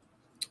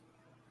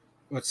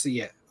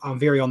I'm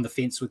very on the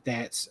fence with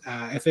that.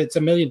 If it's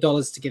 $1 million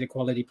to get a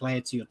quality player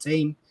to your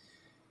team,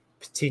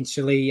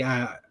 potentially,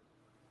 I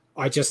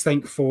just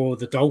think for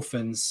the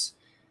Dolphins,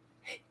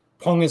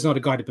 Pong is not a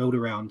guy to build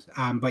around.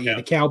 But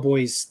the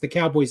Cowboys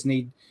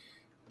need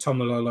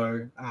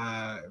Taumalolo.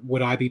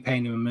 Would I be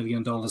paying him $1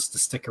 million to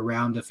stick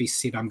around if he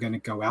said I'm going to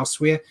go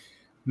elsewhere?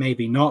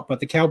 Maybe not. But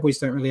the Cowboys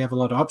don't really have a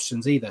lot of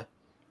options either.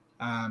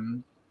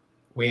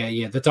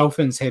 The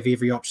Dolphins have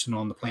every option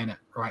on the planet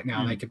right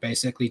now. They could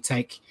basically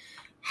take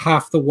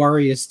half the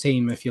Warriors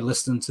team if you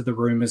listen to the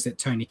rumors that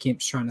Tony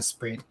Kemp's trying to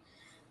spread.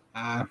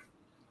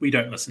 We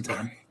don't listen to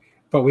him.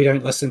 But we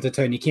don't listen to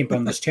Tony Kemp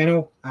on this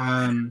channel.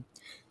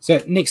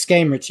 So next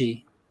game,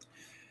 Richie.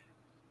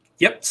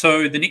 Yep.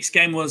 So the next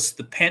game was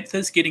the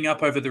Panthers getting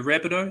up over the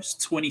Rabbitohs,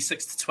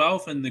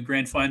 26-12 in the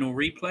grand final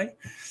replay.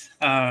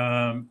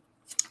 5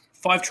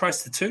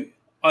 tries to 2.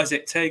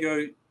 Isaac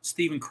Tago,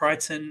 Stephen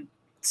Crichton,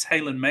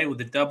 Taylor May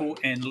with a double,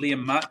 and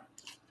Liam Mutt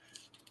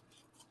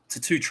to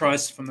 2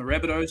 tries from the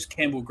Rabbitohs,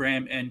 Campbell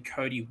Graham and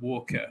Cody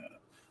Walker.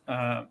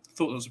 Thought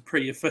it was a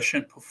pretty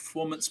efficient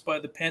performance by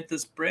the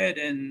Panthers, Brad,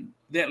 and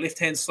that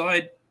left-hand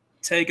side,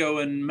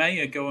 Tago and May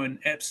are going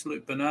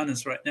absolute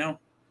bananas right now.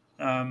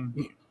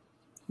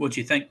 What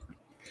do you think?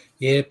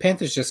 Yeah,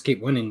 Panthers just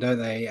keep winning, don't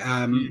they?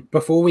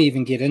 Before we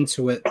even get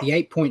into it, the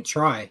 8-point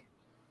try.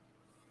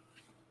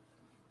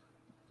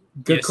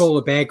 Good call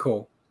or bad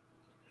call?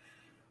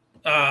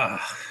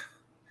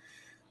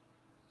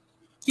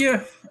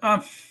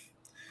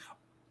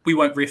 We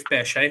won't ref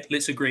bash, eh?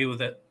 Let's agree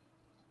with it.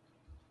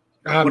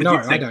 No, I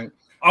don't.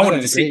 I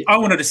wanted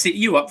to set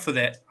you up for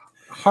that.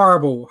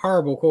 Horrible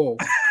call.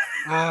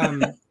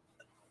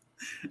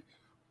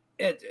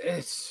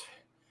 It's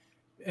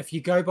if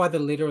you go by the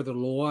letter of the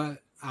law,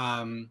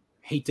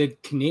 he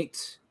did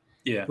connect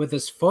with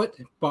his foot,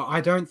 but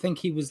I don't think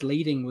he was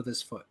leading with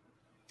his foot.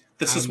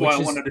 This is why I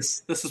wanted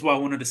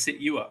to set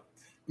you up.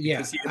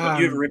 Because you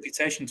have a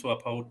reputation to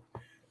uphold.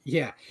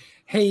 Yeah.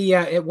 He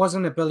it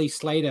wasn't a Billy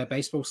Slater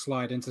baseball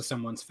slide into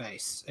someone's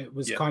face. It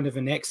was kind of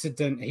an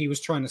accident. He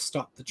was trying to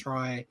stop the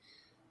try.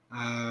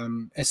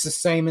 It's the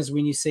same as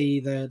when you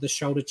see the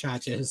shoulder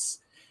charges.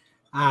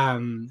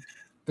 The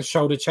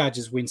shoulder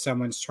charges when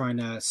someone's trying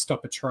to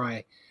stop a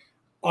try.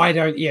 I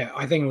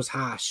think it was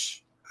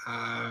harsh.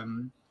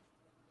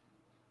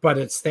 But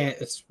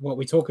it's what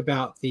we talk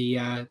about,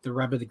 the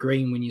rub of the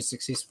green when you're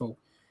successful.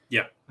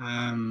 Yeah.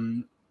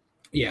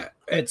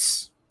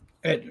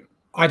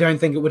 I don't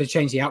think it would have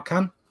changed the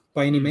outcome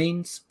by any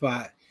means,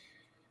 but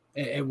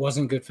it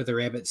wasn't good for the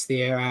Rabbits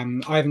there.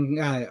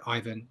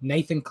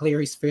 Nathan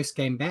Cleary's first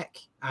game back.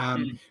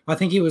 I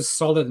think he was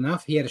solid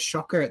enough. He had a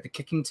shocker at the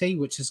kicking tee,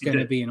 which is going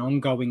to be an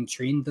ongoing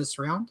trend this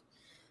round.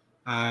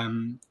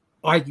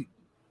 I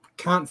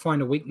can't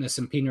find a weakness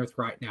in Penrith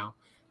right now.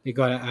 They've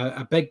got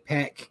a big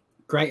pack,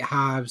 great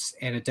halves,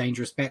 and a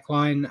dangerous back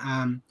line.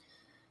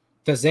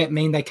 Does that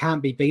mean they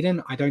can't be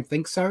beaten? I don't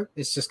think so.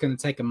 It's just going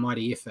to take a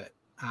mighty effort.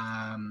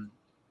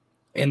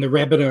 And the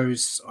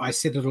Rabbitohs, I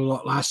said it a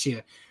lot last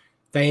year,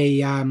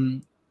 they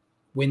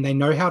when they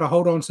know how to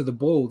hold on to the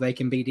ball, they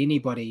can beat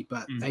anybody,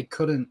 but they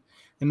couldn't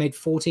They made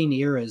 14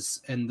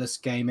 errors in this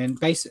game, and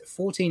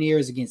 14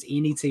 errors against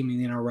any team in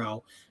the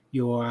NRL,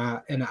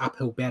 you're in an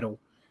uphill battle.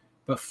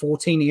 But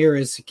 14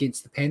 errors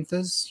against the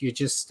Panthers, you're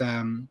just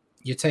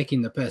you're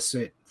taking the piss,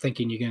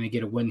 thinking you're going to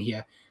get a win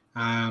here.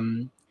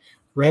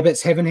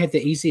 Rabbits haven't had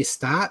the easiest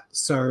start,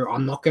 so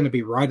I'm not going to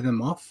be writing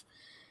them off.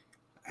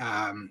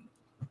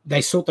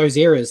 They sort those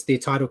errors, they're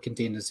title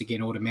contenders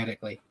again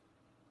automatically.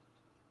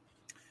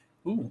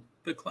 Ooh,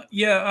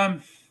 yeah.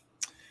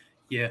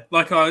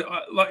 Like I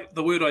like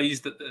the word I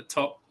used at the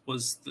top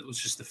was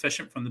just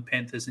efficient from the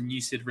Panthers, and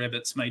you said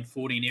Rabbits made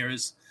 14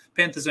 errors.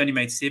 Panthers only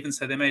made 7,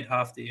 so they made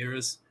half the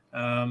errors.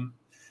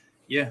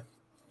 You're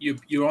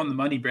on the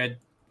money, Brad.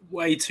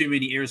 Way too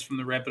many errors from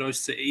the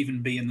Rabbitohs to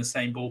even be in the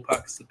same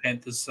ballpark as the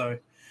Panthers, so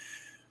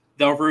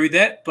they'll rue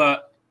that.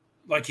 But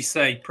like you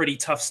say, pretty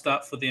tough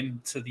start for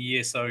them to the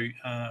year. So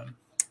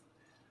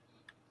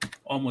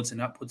onwards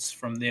and upwards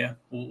from there.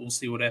 We'll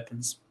see what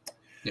happens.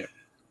 Yeah.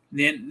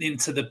 Then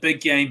to the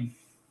big game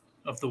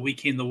of the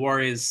weekend, the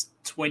Warriors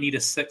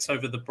 20-6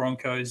 over the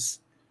Broncos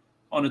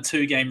on a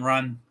 2-game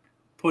run,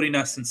 putting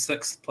us in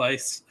 6th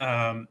place.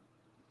 At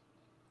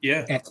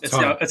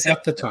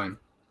the time.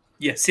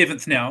 Yeah,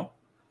 7th now.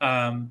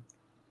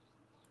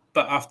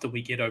 But after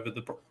we get over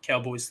the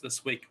Cowboys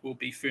this week, we'll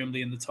be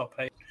firmly in the top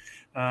 8,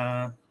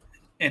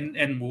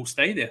 and we'll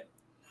stay there.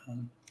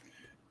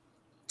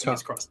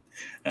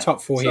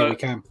 Top 4 here we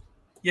come.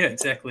 Yeah,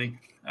 exactly.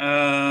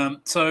 I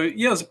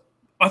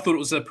thought it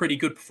was a pretty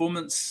good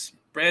performance,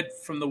 Brad,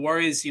 from the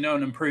Warriors. An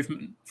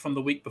improvement from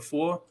the week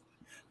before.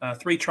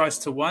 3 tries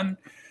to 1.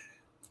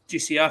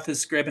 Jesse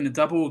Arthur's grabbing a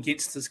double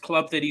against his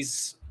club that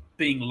he's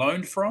being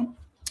loaned from,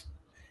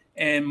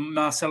 and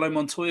Marcelo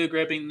Montoya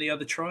grabbing the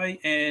other try,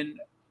 and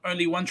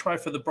only 1 try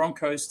for the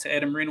Broncos to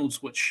Adam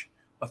Reynolds, which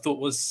I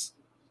thought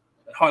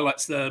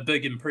highlights the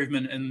big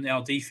improvement in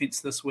our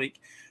defense this week.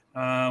 We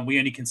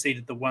only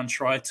conceded the 1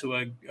 try to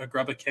a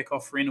grubber kick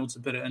off Reynolds, a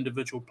bit of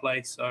individual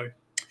play. So,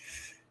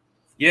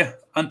 yeah,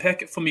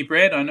 unpack it for me,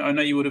 Brad. I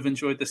know you would have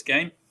enjoyed this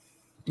game.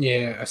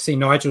 Yeah, I see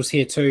Nigel's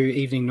here too.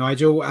 Evening,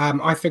 Nigel.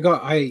 I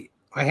forgot I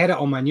had it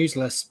on my news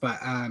list, but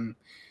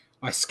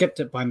I skipped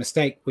it by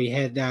mistake. We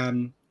had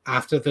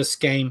after this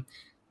game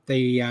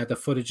the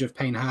footage of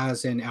Payne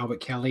Haas and Albert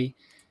Kelly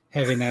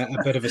having a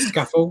bit of a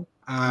scuffle.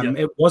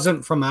 It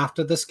wasn't from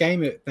after this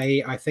game.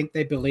 I think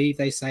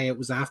they say it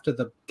was after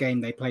the game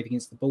they played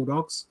against the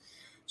Bulldogs,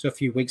 so a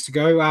few weeks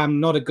ago.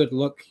 Not a good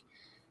look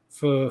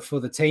for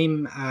the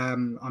team.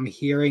 I'm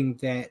hearing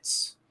that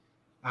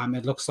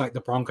it looks like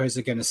the Broncos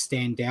are going to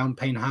stand down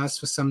Payne Haas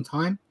for some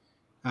time,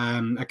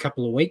 a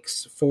couple of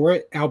weeks for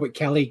it. Albert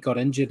Kelly got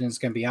injured and is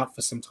going to be out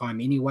for some time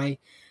anyway.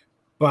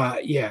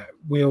 But yeah,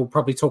 we'll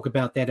probably talk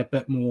about that a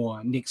bit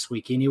more next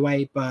week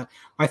anyway. But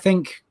I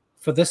think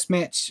for this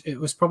match, it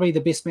was probably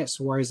the best match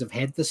the Warriors have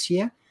had this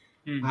year.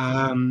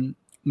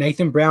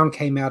 Nathan Brown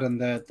came out in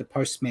the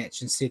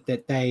post-match and said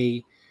that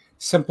they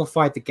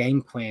simplified the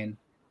game plan,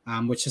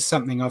 which is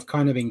something I've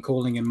kind of been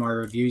calling in my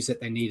reviews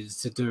that they needed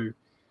to do.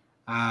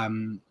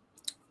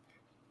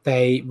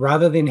 They,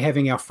 rather than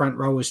having our front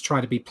rowers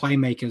try to be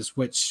playmakers,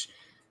 which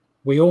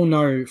we all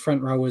know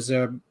front rowers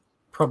are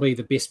probably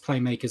the best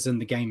playmakers in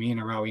the game in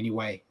NRL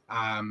anyway.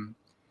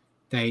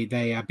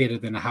 They are better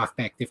than a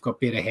halfback. They've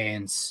got better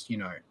hands,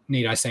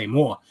 need I say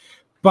more.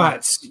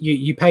 But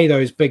you pay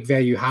those big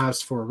value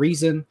halves for a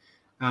reason.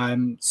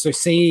 So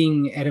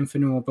seeing Adam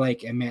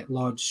Fanua-Blake and Matt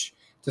Lodge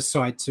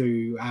decide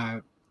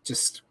to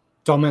just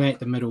dominate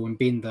the middle and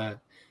bend the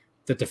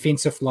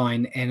defensive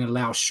line and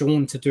allow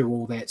Sean to do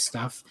all that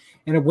stuff,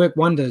 and it worked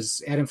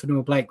wonders. Adam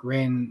Fanua-Blake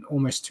ran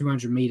almost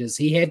 200 meters.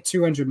 He had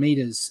 200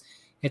 meters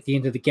at the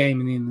end of the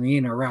game, and then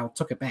the NRL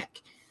took it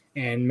back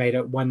and made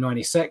it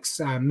 196.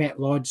 Matt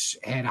Lodge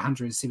had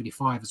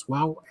 175 as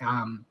well.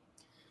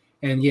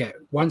 And yeah,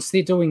 once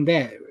they're doing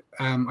that,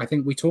 I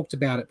think we talked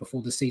about it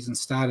before the season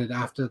started,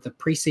 after the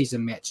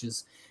preseason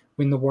matches,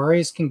 when the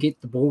Warriors can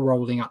get the ball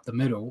rolling up the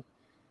middle,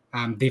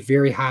 they're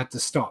very hard to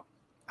stop.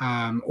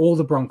 All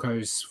the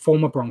Broncos,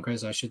 former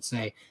Broncos, I should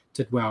say,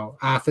 did well.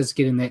 Arthur's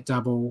getting that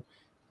double.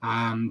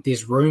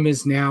 There's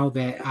rumors now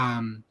that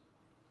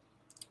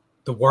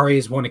the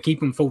Warriors want to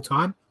keep him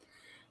full-time.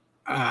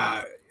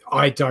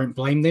 I don't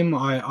blame them.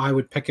 I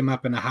would pick him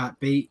up in a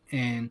heartbeat,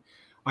 and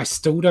I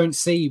still don't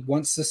see,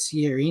 once this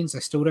year ends, I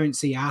still don't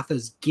see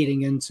Arthur's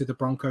getting into the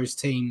Broncos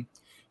team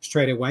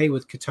straight away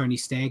with Katoni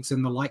Staggs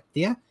and the like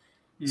there.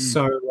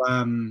 So,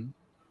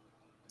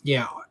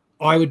 yeah,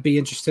 I would be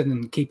interested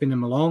in keeping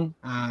him along.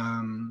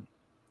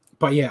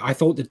 But yeah, I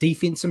thought the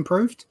defense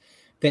improved.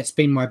 That's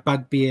been my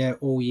bugbear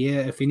all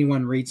year. If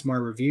anyone reads my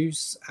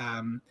reviews,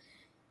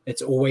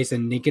 it's always a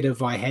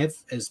negative I have,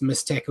 is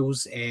missed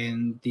tackles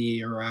and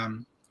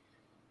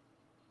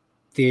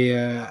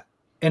their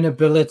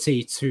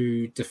inability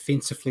to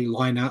defensively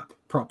line up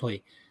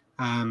properly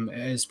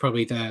is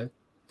probably the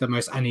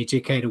most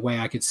uneducated way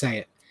I could say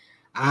it.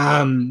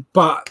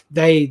 But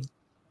they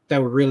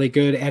were really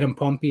good. Adam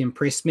Pompey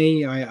impressed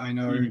me. I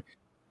know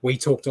we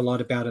talked a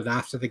lot about it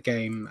after the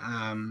game,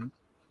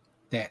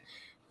 that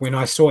when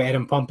I saw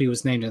Adam Pompey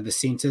was named in the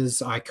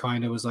centers, I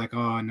kind of was like,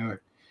 oh no,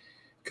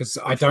 because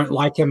I don't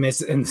like him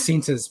as in the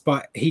centres,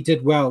 but he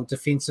did well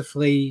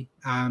defensively.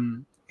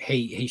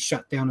 He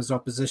shut down his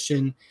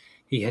opposition.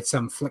 He had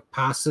some flick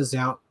passes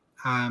out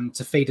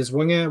to feed his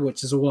winger,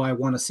 which is all I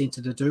want a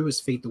centre to do, is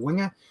feed the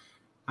winger.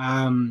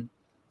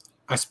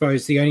 I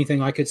suppose the only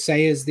thing I could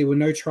say is there were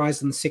no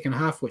tries in the second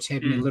half, which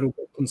had me a little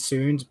bit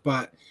concerned,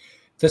 but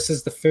this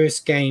is the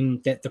first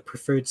game that the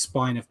preferred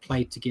spine have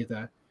played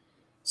together.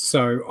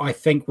 So I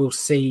think we'll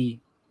see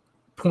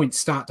points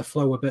start to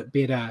flow a bit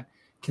better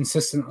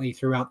consistently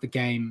throughout the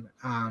game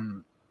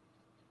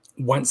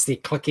once they're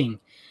clicking.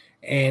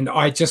 And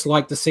I just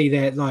like to see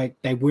that like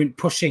they weren't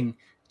pushing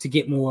to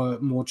get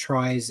more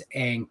tries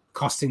and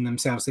costing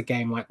themselves the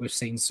game like we've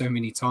seen so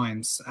many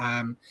times.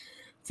 I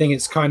think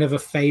it's kind of a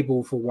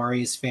fable for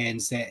Warriors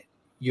fans that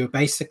you're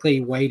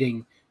basically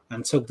waiting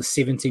until the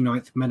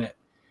 79th minute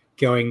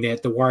going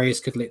that the Warriors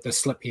could let this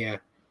slip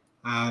here.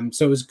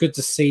 So it was good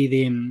to see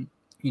them,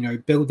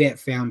 build that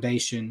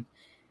foundation.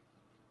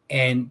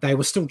 And they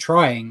were still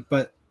trying,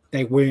 but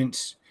they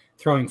weren't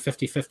throwing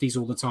 50-50s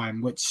all the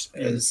time, which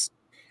is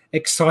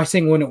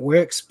exciting when it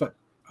works, but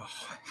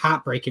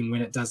heartbreaking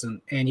when it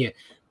doesn't. And yeah,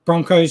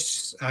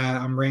 Broncos,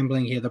 I'm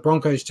rambling here. The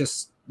Broncos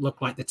just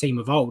look like the team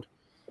of old.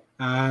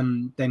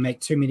 They make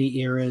too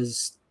many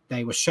errors.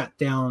 They were shut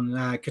down.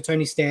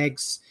 Katoni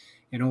Staggs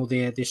and all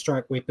their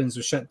strike weapons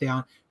were shut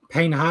down.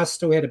 Payne Haas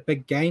still had a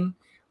big game,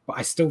 but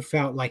I still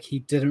felt like he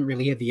didn't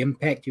really have the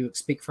impact you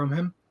expect from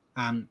him.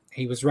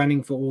 He was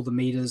running for all the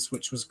meters,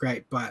 which was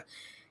great, but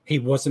he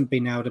wasn't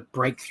being able to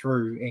break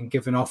through and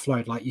give an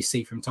offload like you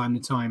see from time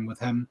to time with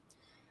him.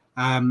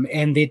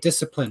 And their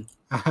discipline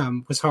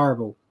was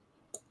horrible.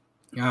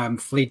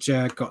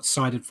 Fletcher got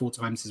cited 4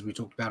 times, as we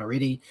talked about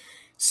already.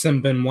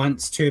 Simbin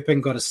once. Turpin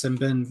got a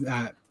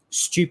Simbin.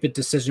 Stupid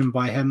decision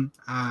by him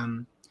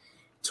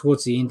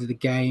towards the end of the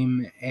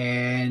game.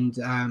 And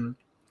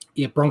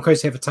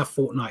Broncos have a tough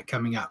fortnight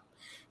coming up.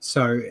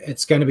 So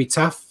it's going to be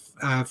tough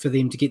for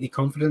them to get their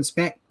confidence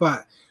back. But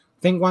I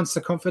think once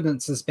the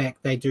confidence is back,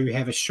 they do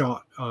have a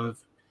shot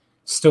of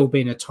still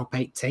being a top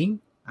 8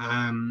 team.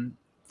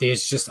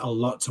 There's just a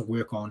lot to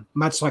work on.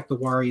 Much like the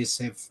Warriors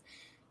have,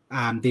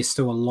 there's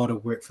still a lot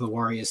of work for the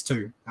Warriors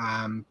too.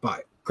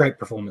 But great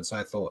performance,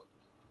 I thought.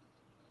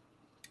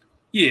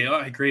 Yeah,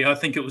 I agree. I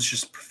think it was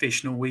just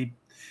professional. We,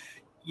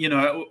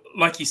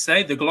 like you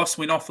say, the gloss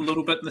went off a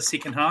little bit in the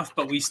second half,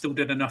 but we still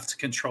did enough to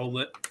control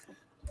it.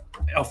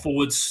 Our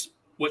forwards,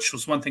 which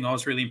was one thing I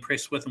was really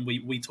impressed with, and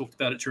we talked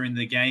about it during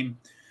the game,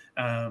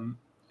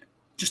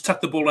 just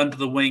tucked the ball under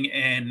the wing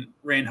and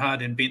ran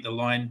hard and bent the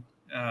line,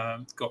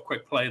 got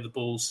quick play of the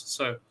balls.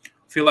 So I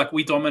feel like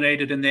we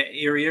dominated in that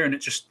area, and it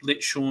just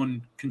let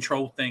Sean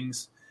control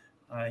things.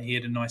 He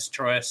had a nice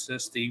try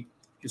assist. He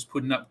was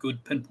putting up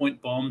good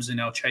pinpoint bombs, and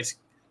our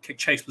kick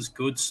chase was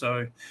good.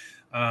 So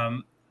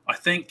I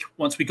think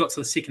once we got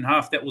to the second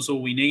half, that was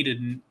all we needed,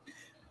 and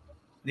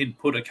then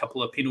put a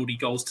couple of penalty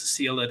goals to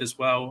seal it as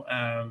well.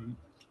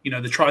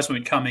 The tries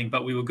weren't coming,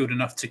 but we were good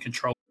enough to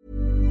control.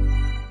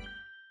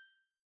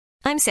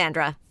 I'm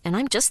Sandra, and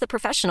I'm just the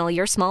professional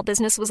your small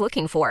business was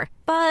looking for.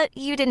 But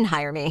you didn't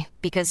hire me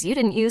because you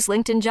didn't use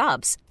LinkedIn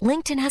Jobs.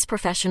 LinkedIn has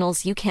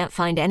professionals you can't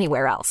find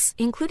anywhere else,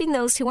 including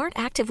those who aren't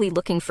actively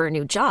looking for a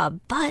new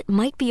job, but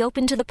might be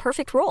open to the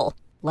perfect role,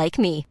 like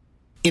me.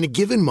 In a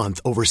given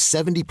month, over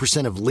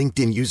 70% of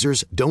LinkedIn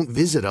users don't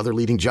visit other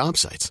leading job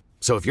sites.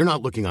 So if you're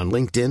not looking on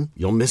LinkedIn,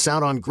 you'll miss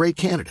out on great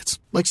candidates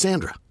like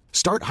Sandra.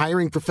 Start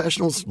hiring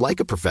professionals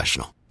like a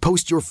professional.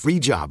 Post your free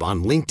job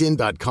on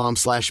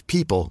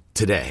linkedin.com/people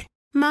today.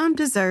 Mom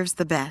deserves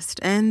the best,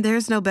 and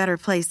there's no better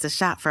place to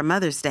shop for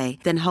Mother's Day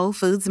than Whole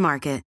Foods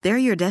Market. They're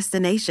your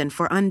destination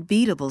for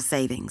unbeatable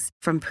savings,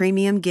 from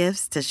premium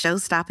gifts to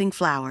show-stopping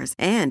flowers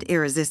and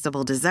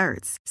irresistible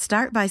desserts.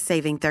 Start by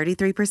saving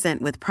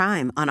 33% with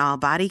Prime on all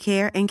body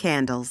care and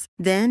candles.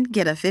 Then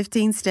get a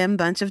 15-stem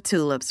bunch of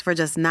tulips for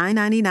just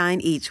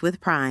 $9.99 each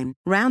with Prime.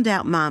 Round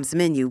out Mom's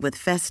menu with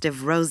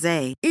festive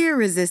rosé,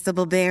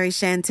 irresistible berry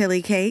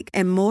chantilly cake,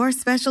 and more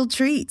special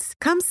treats.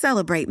 Come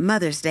celebrate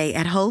Mother's Day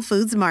at Whole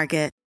Foods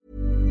Market.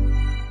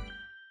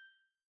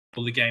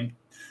 The game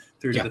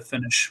through to the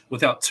finish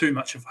without too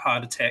much of a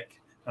heart attack.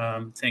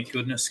 Thank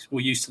goodness.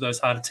 We're used to those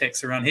heart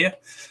attacks around here.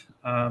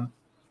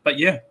 But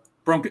yeah,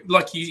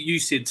 like you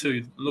said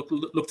too,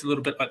 looked a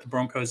little bit like the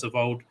Broncos of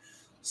old.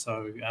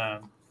 So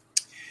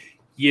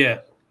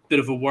bit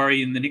of a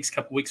worry in the next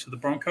couple of weeks for the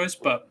Broncos,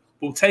 but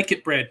we'll take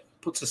it. Brad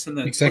puts us in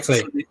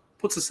the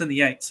puts us in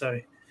the 8.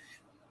 So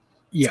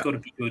it's got to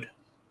be good.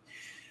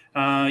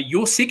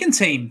 Your second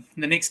team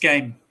in the next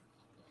game,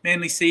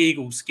 Manly Sea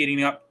Eagles,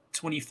 getting up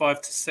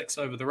 25-6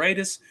 over the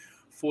Raiders,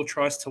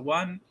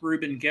 4-1.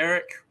 Ruben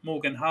Garrick,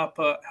 Morgan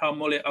Harper,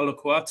 Haumole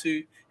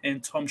Alakuatu,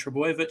 and Tom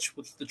Trebojevic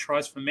with the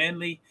tries for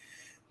Manly,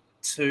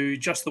 to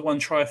just the 1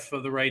 try for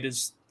the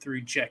Raiders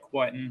through Jack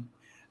Whiten.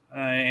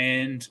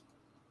 And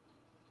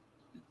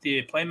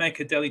their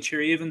playmaker, Daly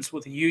Cherry Evans,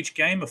 with a huge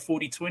game, a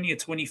 40-20, a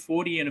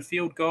 20-40, and a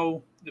field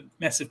goal, the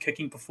massive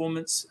kicking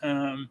performance.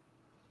 Go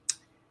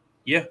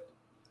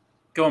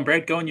on,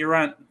 Brad. Go on your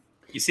rant.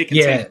 Your second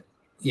team.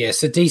 Yeah,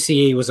 so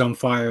DCE was on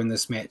fire in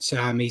this match.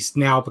 He's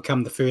now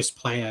become the first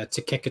player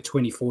to kick a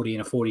 20-40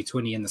 and a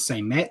 40-20 in the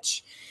same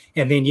match.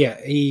 And then,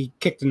 he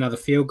kicked another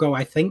field goal,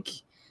 I think.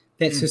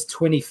 That's his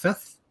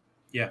 25th.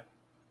 Yeah.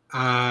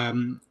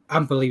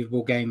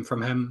 Unbelievable game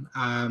from him.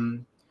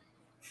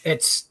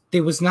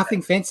 There was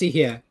nothing fancy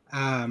here.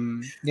 I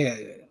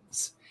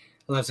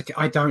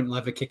don't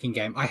love a kicking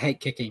game. I hate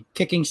kicking.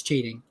 Kicking's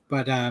cheating,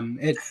 but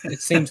it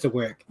seems to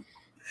work.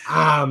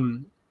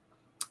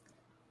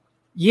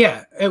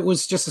 It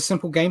was just a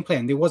simple game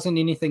plan. There wasn't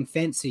anything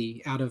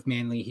fancy out of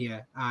Manly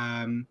here.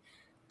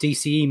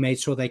 DCE made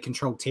sure they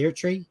controlled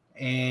territory,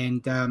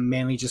 and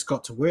Manly just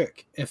got to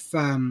work.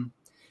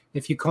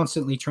 If you're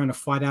constantly trying to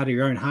fight out of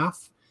your own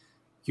half,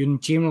 you're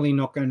generally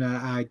not going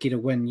to get a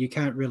win. You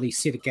can't really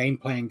set a game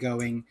plan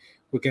going,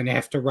 we're going to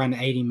have to run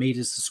 80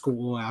 meters to score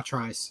all our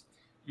tries.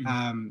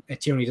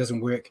 It generally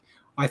doesn't work.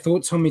 I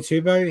thought Tommy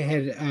Turbo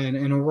had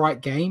an all right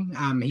game.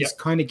 He's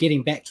kind of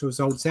getting back to his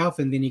old self,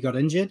 and then he got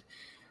injured.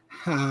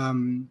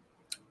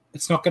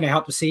 It's not going to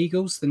help the Sea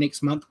Eagles the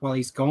next month while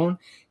he's gone,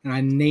 and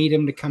I need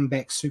him to come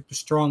back super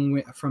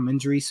strong from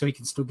injury so he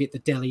can still get the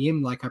Dally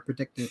M like I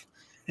predicted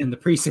in the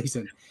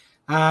preseason.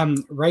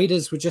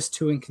 Raiders were just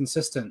too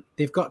inconsistent.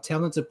 They've got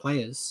talented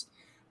players.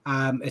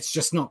 It's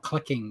just not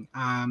clicking.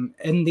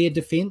 In their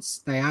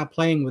defense, they are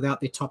playing without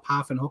their top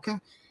half and hooker,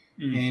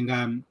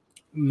 and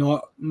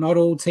not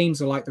all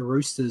teams are like the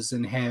Roosters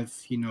and have,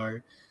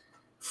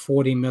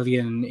 $40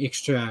 million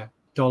extra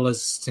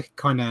dollars to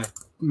kind of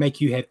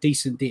make you have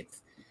decent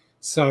depth.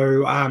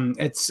 So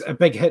it's a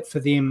big hit for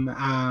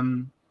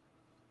them.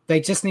 They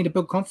just need to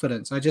build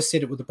confidence. I just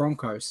said it with the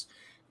Broncos.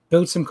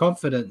 Build some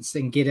confidence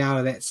and get out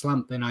of that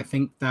slump, and I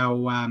think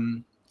they'll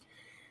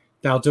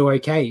do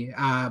okay.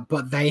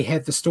 But they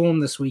have the Storm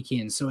this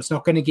weekend, so it's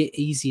not going to get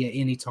easier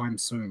anytime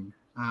soon.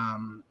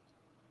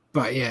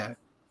 But yeah,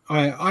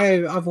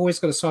 I've always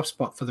got a soft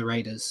spot for the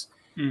Raiders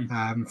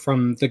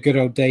from the good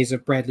old days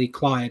of Bradley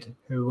Clyde,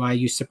 who I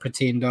used to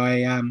pretend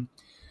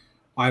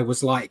I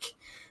was like.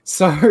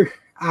 So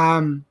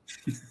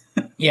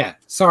yeah,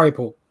 sorry,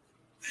 Paul.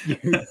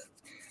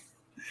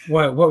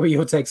 What were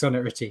your takes on it,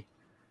 Richie?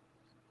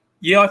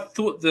 Yeah, I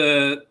thought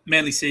the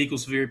Manly Sea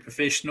Eagles were very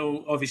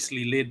professional,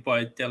 obviously led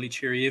by Daly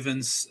Cherry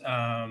Evans,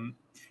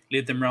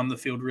 led them around the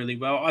field really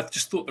well. I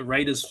just thought the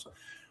Raiders,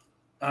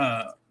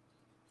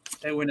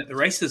 they weren't at the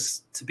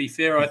races, to be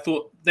fair. I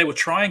thought they were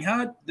trying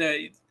hard.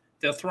 They're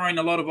throwing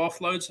a lot of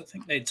offloads. I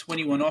think they had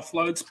 21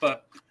 offloads,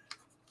 but,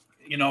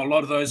 a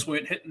lot of those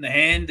weren't hitting the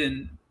hand,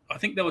 and I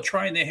think they were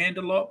trying their hand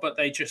a lot, but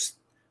they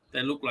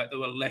looked like they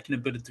were lacking a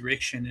bit of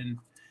direction. And,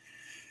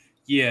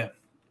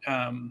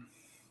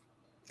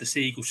 the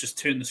Sea Eagles just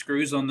turned the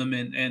screws on them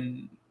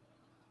and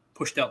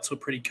pushed out to a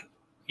pretty,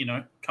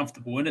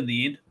 comfortable win in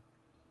the end.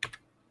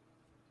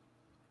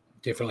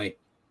 Definitely.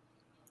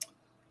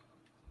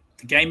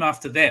 The game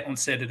after that on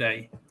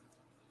Saturday,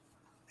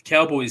 the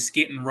Cowboys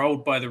getting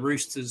rolled by the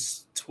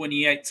Roosters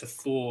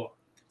 28-4.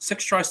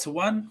 6 tries to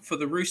 1 for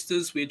the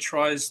Roosters. We had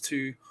tries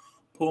to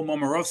Paul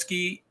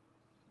Momirovski,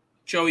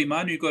 Joey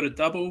Manu got a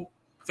double,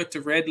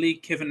 Victor Radley,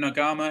 Kevin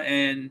Nagama,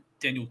 and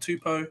Daniel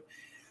Tupou.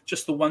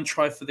 Just the 1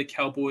 try for the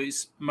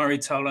Cowboys, Murray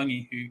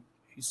Taulangi,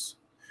 who's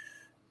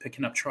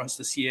picking up tries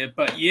this year.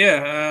 But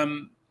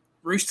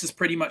Roosters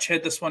pretty much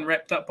had this one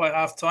wrapped up by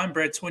halftime.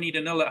 Brad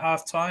 20-0 at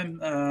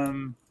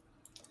halftime.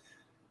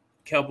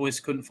 Cowboys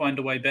couldn't find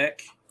a way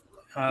back.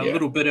 A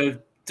little bit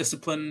of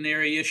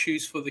disciplinary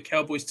issues for the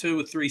Cowboys too,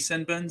 with 3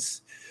 sin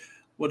bins.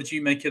 What did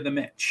you make of the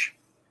match?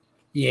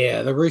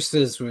 Yeah, the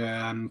Roosters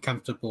were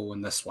comfortable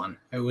in this one.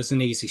 It was an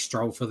easy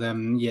stroll for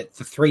them, yet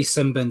the 3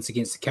 sin bins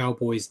against the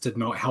Cowboys did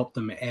not help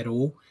them at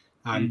all.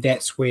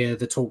 That's where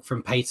the talk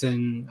from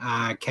Peyton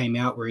came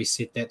out, where he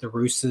said that the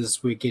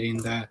Roosters were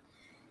getting the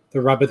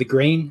rub of the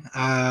green.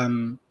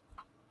 I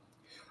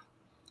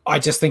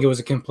just think it was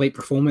a complete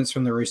performance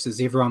from the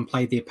Roosters. Everyone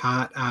played their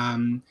part.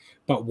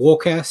 But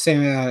Walker,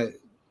 Sam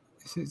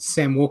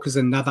Walker's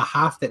another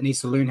half that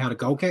needs to learn how to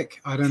goal kick.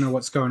 I don't know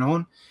what's going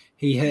on.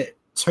 He hit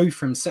 2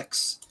 from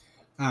 6.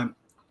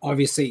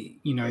 Obviously,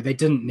 they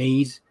didn't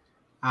need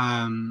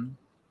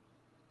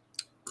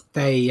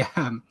they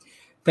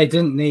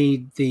didn't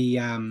need the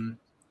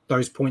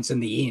those points in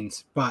the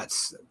end, but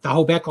the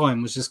whole back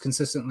line was just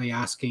consistently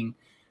asking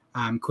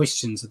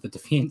questions of the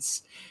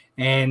defense,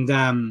 and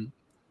I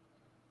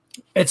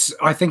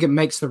think it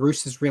makes the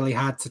Roosters really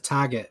hard to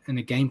target in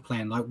a game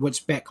plan, like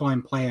which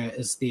backline player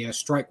is their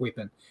strike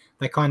weapon.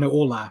 They kind of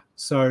all are.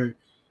 So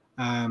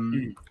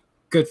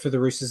good for the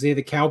Roosters there.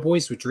 The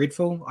Cowboys were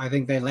dreadful. I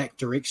think they lacked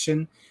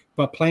direction,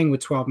 but playing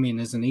with 12 men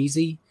isn't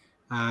easy.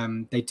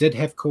 They did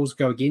have calls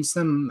go against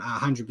them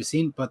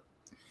 100%, but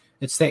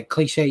it's that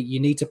cliche, you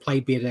need to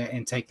play better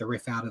and take the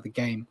ref out of the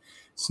game.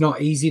 It's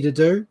not easy to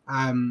do,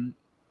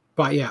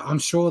 but yeah, I'm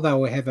sure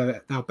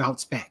they'll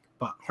bounce back,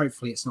 but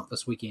hopefully it's not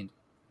this weekend.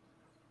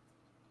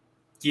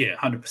 Yeah,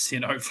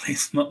 100%. Hopefully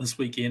it's not this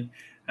weekend.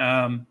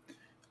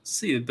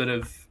 See a bit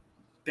of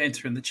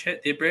banter in the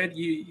chat there, Brad.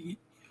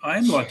 I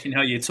am liking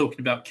how you're talking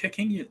about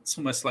kicking. It's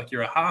almost like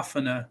you're a half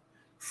in a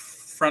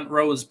front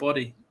rower's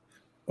body.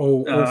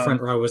 All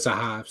front rowers are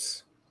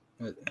halves.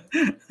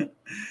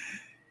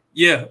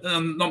 Yeah,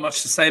 not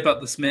much to say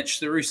about this match.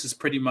 The Roosters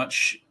pretty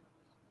much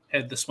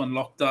had this one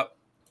locked up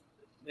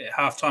at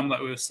halftime,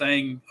 like we were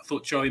saying. I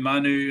thought Joey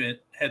Manu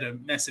had a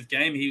massive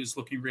game. He was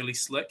looking really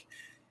slick.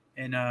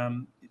 And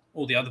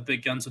all the other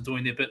big guns are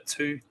doing their bit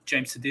too.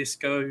 James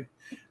Tedesco,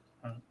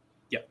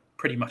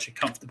 pretty much a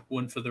comfortable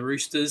win for the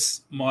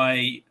Roosters.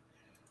 My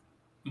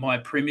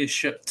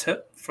premiership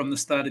tip from the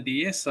start of the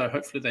year, so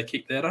hopefully they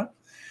keep that up.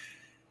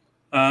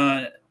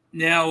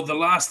 Now, the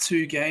last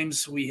two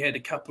games, we had a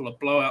couple of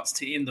blowouts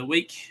to end the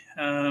week.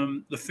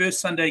 The first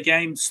Sunday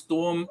game,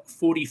 Storm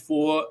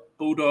 44,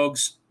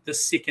 Bulldogs, the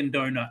second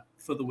donut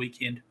for the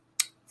weekend,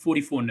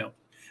 44-0.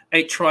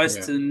 8 tries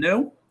to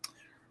 0.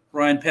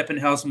 Ryan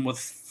Pappenhausen with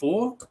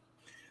 4.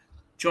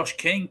 Josh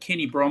King,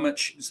 Kenny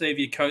Bromwich,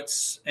 Xavier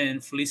Coates,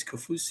 and Felice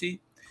Kaufusi.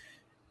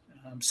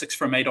 6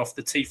 from 8 off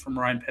the tee from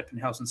Ryan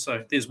Pappenhausen.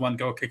 So there's one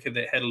goal kicker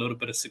that had a little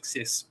bit of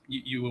success.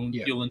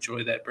 You'll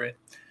enjoy that, Brad.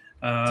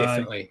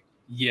 Definitely.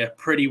 Yeah,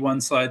 pretty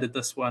one-sided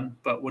this one.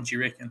 But what do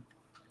you reckon?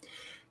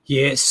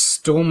 Yeah,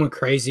 Storm were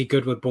crazy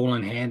good with ball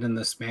in hand in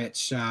this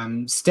match.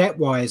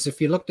 Stat-wise,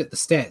 if you looked at the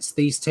stats,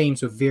 these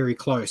teams were very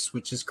close,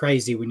 which is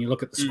crazy when you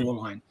look at the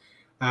scoreline.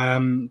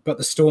 But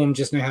the Storm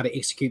just know how to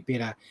execute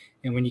better.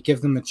 And when you give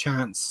them a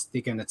chance,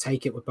 they're going to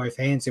take it with both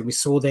hands. And we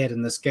saw that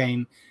in this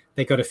game.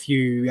 They got a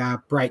few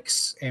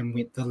breaks and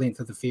went the length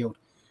of the field.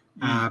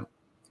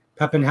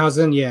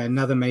 Pappenhausen,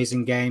 another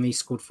amazing game. He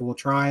scored 4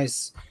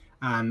 tries,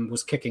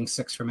 was kicking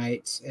 6 from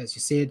 8, as you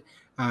said.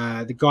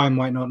 The guy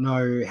might not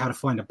know how to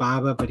find a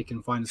barber, but he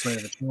can find his way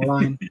to the try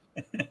line.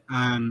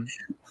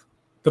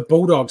 The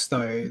Bulldogs,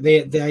 though,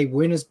 they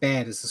weren't as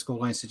bad as the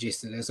scoreline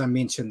suggested. As I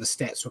mentioned, the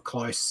stats were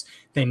close.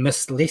 They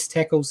missed less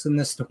tackles than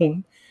the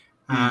Storm,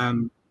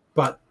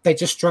 but they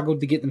just struggled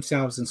to get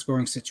themselves in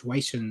scoring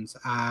situations.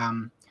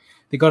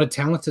 They got a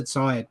talented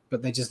side,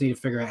 but they just need to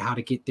figure out how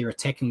to get their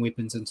attacking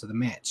weapons into the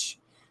match.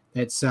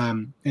 It's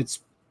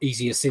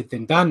easier said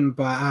than done,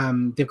 but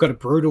they've got a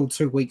brutal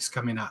 2 weeks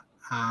coming up.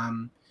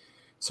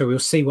 So we'll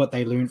see what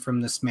they learn from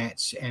this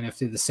match and if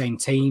they're the same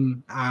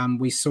team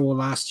we saw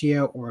last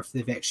year or if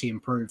they've actually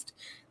improved.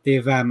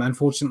 They've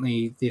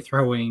unfortunately, they're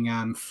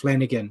throwing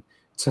Flanagan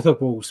to the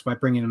Bulls by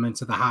bringing him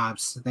into the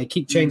halves. They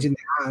keep changing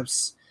the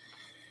halves.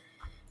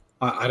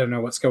 I don't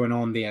know what's going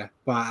on there,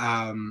 but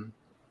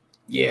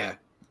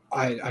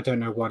I don't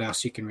know what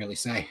else you can really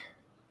say.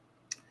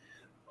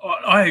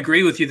 I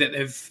agree with you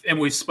that and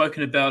we've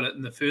spoken about it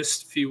in the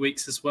first few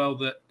weeks as well,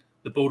 that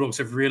the Bulldogs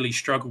have really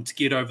struggled to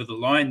get over the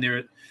line.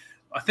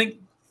 I think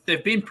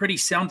they've been pretty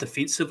sound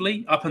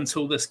defensively up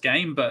until this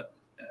game, but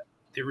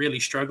they're really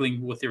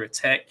struggling with their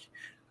attack.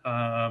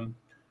 I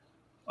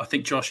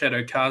think Josh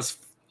Addo-Carr's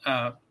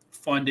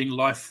finding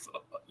life,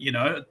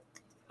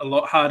 a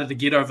lot harder to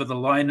get over the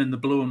line in the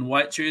blue and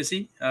white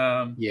jersey.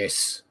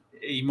 Yes.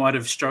 He might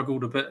have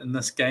struggled a bit in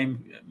this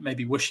game,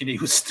 maybe wishing he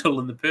was still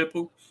in the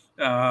purple.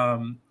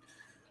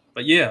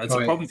 But yeah, it's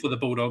a problem for the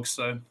Bulldogs,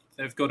 so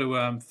they've got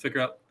to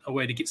figure out a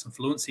way to get some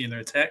fluency in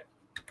their attack.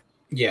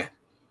 Yeah.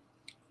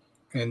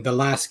 And the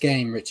last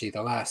game, Richie,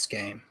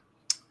 the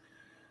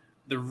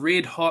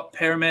red-hot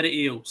Parramatta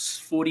Eels,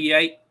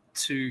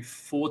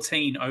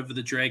 48-14 over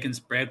the Dragons.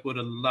 Brad would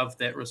have loved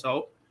that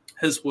result.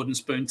 His wooden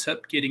spoon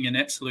tip getting an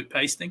absolute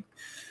pasting.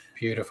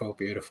 Beautiful,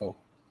 beautiful.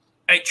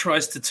 8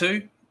 tries to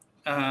 2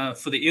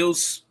 for the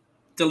Eels.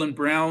 Dylan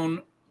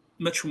Brown,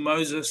 Mitchell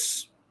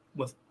Moses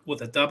with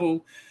a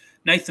double.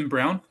 Nathan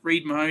Brown,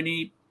 Reid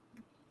Mahoney,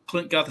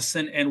 Clint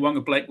Gutherson, and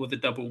Wanga Blake with a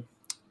double.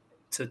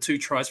 To 2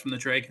 tries from the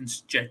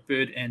Dragons, Jack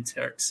Bird and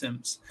Tarek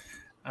Sims.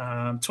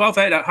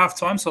 12-8 at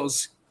halftime, so it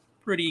was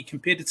pretty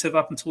competitive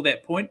up until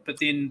that point, but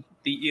then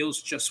the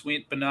Eels just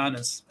went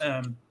bananas.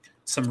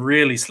 Some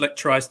really slick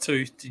tries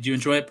too. Did you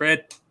enjoy it,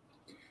 Brad?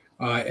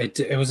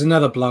 It was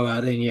another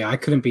blowout, and I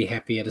couldn't be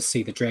happier to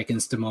see the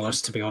Dragons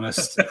demolished, to be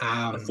honest.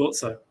 I thought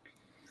so.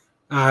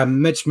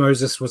 Mitch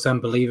Moses was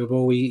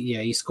unbelievable.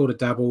 He scored a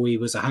double. He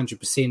was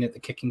 100% at the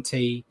kicking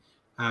tee.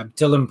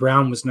 Dylan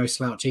Brown was no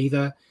slouch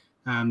either.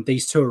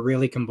 These two are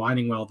really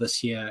combining well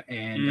this year,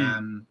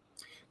 and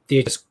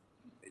they're just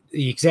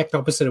the exact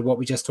opposite of what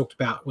we just talked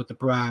about with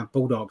the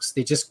Bulldogs.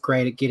 They're just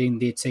great at getting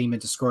their team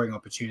into scoring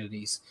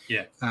opportunities.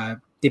 Yeah,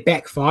 their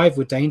back 5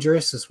 were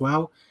dangerous as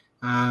well,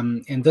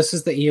 and this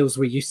is the Eels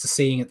we're used to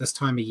seeing at this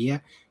time of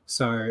year.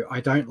 So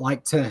I don't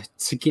like to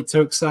get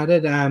too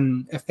excited.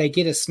 If they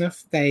get a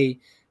sniff, they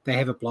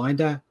have a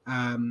blinder.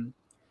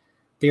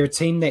 They're a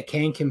team that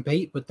can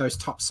compete with those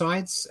top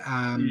sides.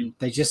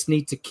 They just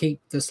need to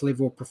keep this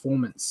level of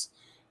performance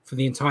for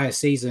the entire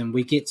season.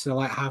 We get to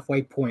like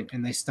halfway point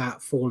and they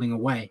start falling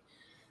away.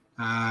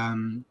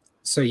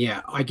 So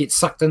I get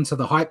sucked into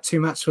the hype too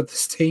much with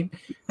this team.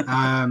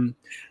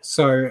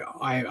 So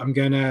I'm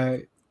going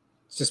to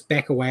just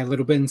back away a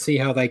little bit and see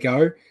how they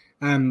go.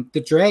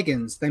 The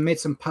Dragons, they made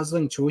some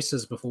puzzling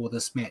choices before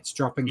this match,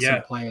 dropping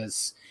some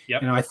players.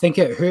 Yep. And I think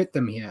it hurt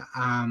them here.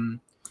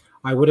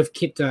 I would have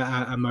kept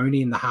a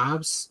Moni in the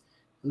halves,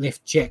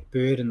 left Jack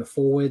Bird in the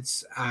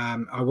forwards.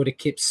 I would have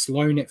kept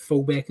Sloan at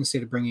fullback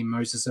instead of bringing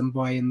Moses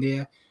Imbai in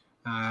there.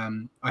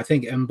 I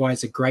think Mbai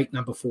is a great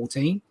number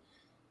 14.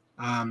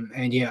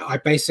 And yeah, I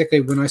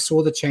basically, when I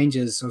saw the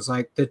changes, I was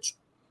like, the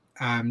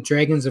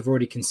Dragons have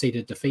already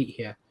conceded defeat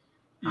here.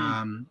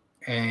 I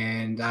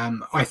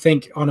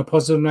think on a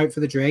positive note for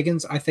the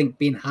Dragons, I think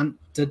Ben Hunt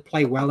did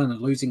play well in a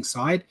losing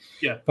side,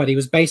 but he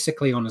was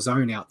basically on his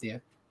own out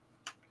there.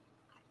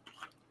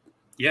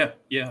 Yeah,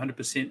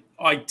 100%.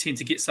 I tend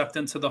to get sucked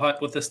into the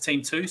hype with this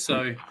team too.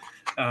 So,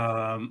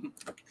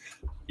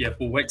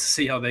 we'll wait to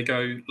see how they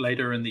go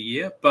later in the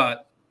year.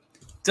 But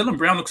Dylan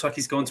Brown looks like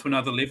he's gone to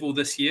another level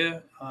this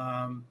year.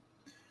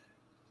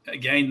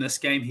 Again, this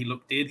game, he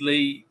looked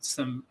deadly.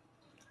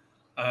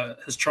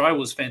 His try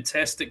was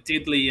fantastic.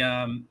 Deadly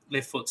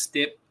left foot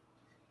step.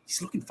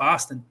 He's looking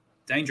fast and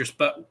dangerous.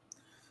 But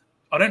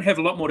I don't have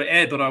a lot more to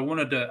add, but I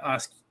wanted to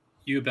ask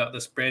you about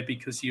this, Brad,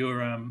 because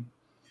you're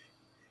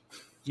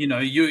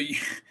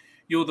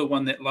you're the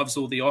one that loves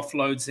all the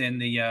offloads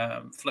and the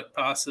flick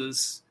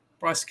passes.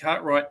 Bryce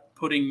Cartwright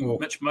putting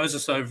Mitch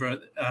Moses over in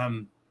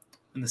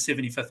the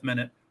 75th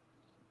minute.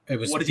 It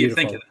was. What did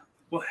beautiful. you think of it?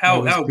 Well,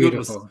 how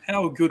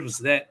good was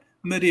that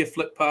mid-air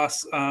flick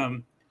pass?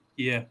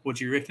 What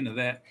do you reckon of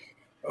that?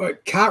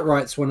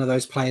 Cartwright's one of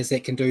those players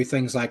that can do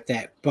things like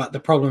that, but the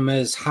problem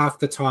is half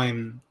the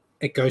time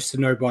it goes to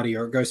nobody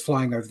or it goes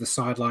flying over the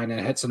sideline and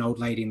it hits an old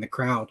lady in the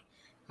crowd.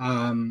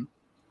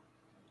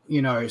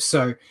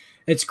 So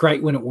it's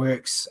great when it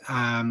works.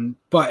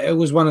 But it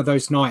was one of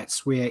those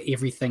nights where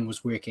everything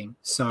was working.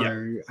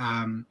 So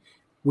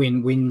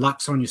when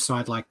luck's on your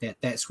side like that,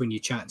 that's when you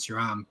chance your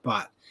arm.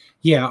 But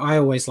yeah, I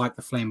always like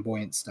the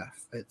flamboyant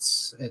stuff.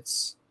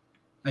 It's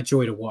a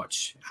joy to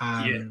watch.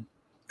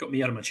 Got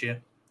me out of my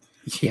chair.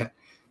 Yeah.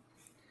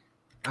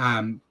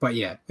 But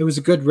yeah, it was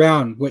a good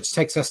round, which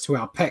takes us to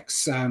our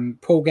picks.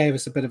 Paul gave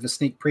us a bit of a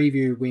sneak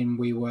preview when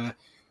we were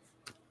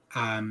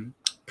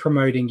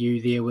promoting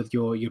you there with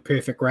your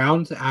perfect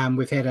round.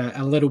 We've had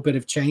a little bit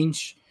of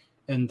change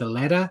in the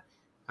ladder.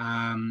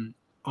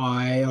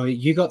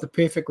 You got the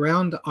perfect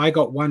round. I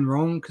got one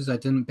wrong because I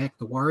didn't back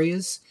the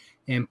Warriors.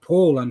 And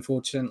Paul,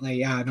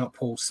 unfortunately,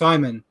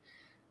 Simon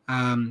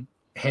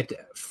had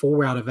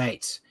 4 out of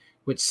 8,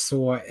 which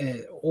saw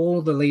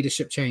all the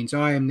leadership change.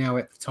 I am now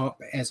at the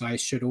top, as I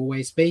should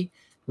always be,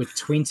 with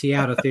 20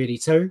 out of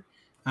 32.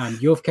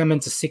 You've come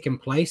into second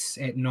place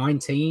at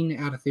 19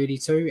 out of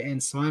 32,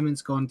 and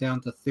Simon's gone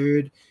down to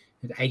third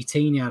at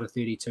 18 out of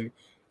 32.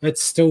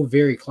 It's still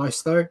very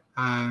close, though.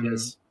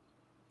 Yes.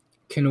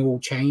 Can all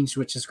change,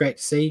 which is great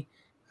to see.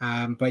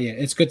 But yeah,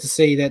 it's good to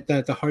see that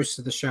the hosts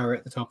of the show are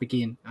at the top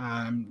again.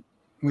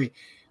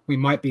 We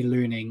might be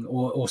learning,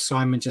 or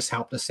Simon just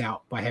helped us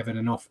out by having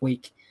an off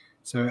week.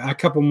 So a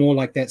couple more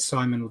like that,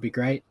 Simon, would be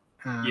great.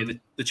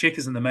 The check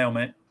is in the mail,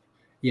 mate.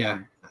 Yeah.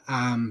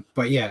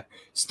 But yeah,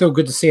 still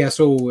good to see us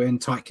all in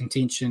tight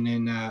contention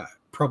and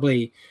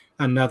probably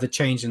another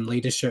change in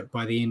leadership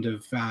by the end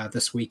of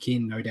this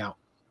weekend, no doubt.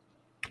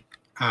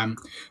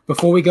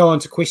 Before we go on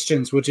to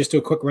questions, we'll just do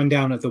a quick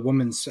rundown of the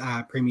women's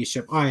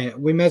premiership.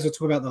 We may as well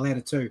talk about the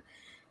ladder too,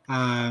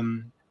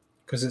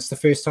 because it's the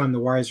first time the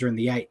Warriors are in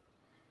the 8.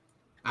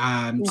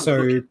 So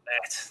look at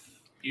that.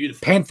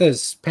 Beautiful.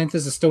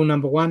 Panthers are still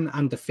number 1,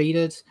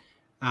 undefeated.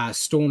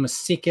 Storm is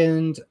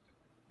second.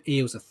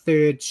 Eels are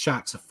third.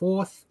 Sharks are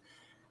fourth.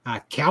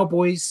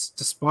 Cowboys,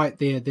 despite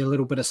their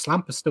little bit of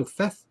slump, are still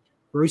fifth.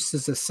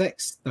 Roosters are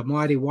sixth. The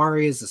Mighty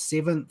Warriors are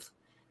seventh.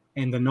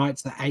 And the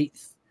Knights are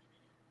eighth.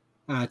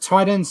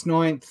 Titans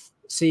 9th.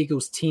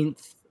 Seagulls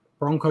 10th.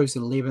 Broncos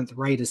 11th.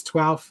 Raiders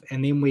 12th.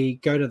 And then we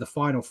go to the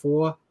final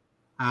 4.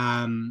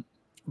 Rabbitohs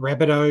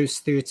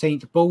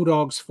 13th.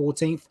 Bulldogs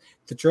 14th.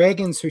 The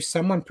Dragons, who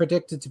someone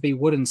predicted to be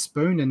wooden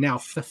spoon, are now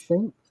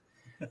 15th.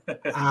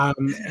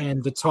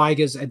 And the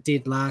Tigers are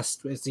dead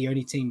last as the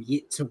only team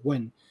yet to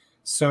win.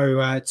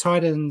 So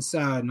Tigers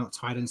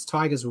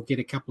will get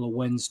a couple of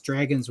wins.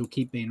 Dragons will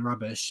keep being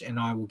rubbish, and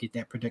I will get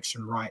that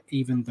prediction right,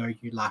 even though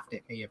you laughed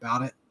at me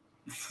about it.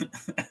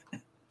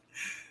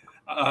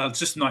 It's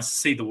just nice to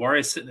see the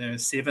Warriors sitting there in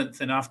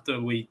 7th, and after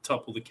we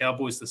topple the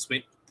Cowboys this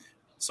week.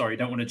 Sorry,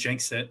 don't want to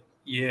jinx it.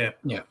 Yeah.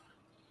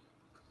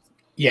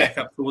 Back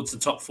up towards the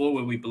top 4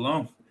 where we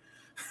belong.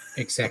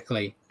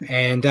 Exactly.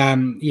 And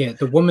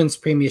the women's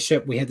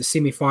premiership, we had the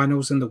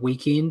semi-finals in the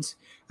weekend.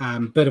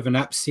 Bit of an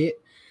upset.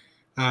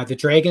 The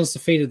Dragons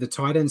defeated the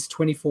Titans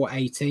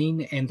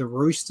 24-18, and the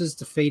Roosters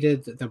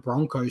defeated the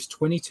Broncos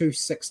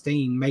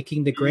 22-16,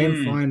 making the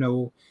grand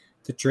final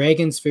the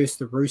Dragons versus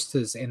the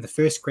Roosters and the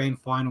first grand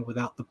final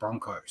without the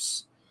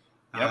Broncos.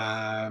 Yep.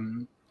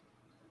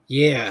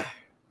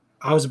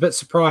 I was a bit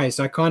surprised.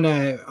 I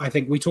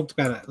think we talked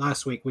about it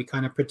last week. We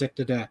kind of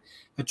predicted a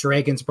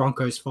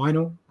Dragons-Broncos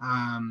final.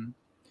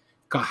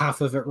 Got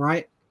half of it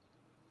right.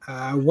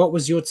 What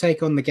was your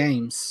take on the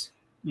games?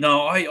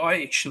 No,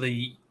 I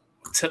actually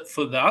tipped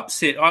for the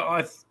upset.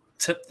 I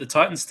tipped the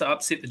Titans to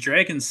upset the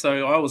Dragons,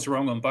 so I was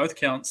wrong on both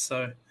counts.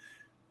 So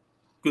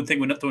good thing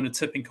we're not doing a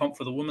tipping comp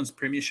for the women's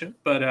premiership.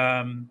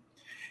 But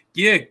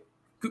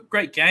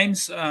great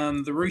games.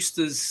 The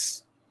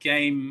Roosters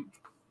game,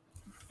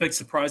 big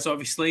surprise,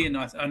 obviously, and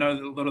I know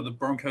that a lot of the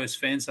Broncos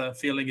fans are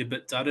feeling a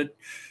bit dudded.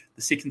 The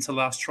the second to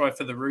last try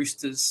for the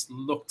Roosters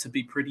looked to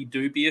be pretty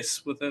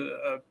dubious with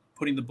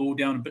putting the ball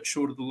down a bit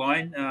short of the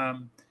line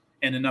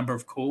and a number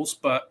of calls.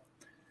 But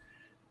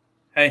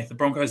hey, the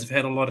Broncos have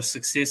had a lot of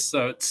success,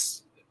 so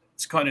it's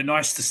kind of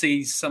nice to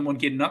see someone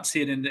getting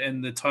upset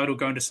and the title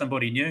going to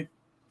somebody new.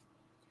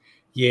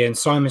 Yeah, and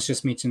Simon's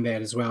just mentioned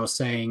that as well,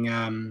 saying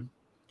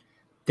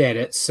that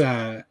it's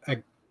a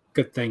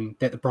good thing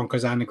that the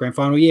Broncos are in the grand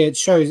final. Yeah, it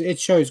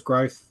shows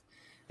growth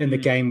in the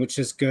game, which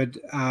is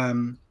good.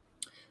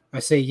 I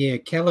see,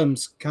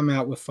 Callum's come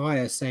out with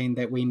fire saying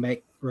that we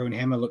make Ruin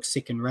Hammer look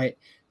second rate.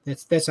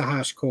 That's a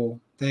harsh call.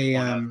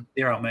 They're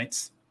our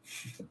mates.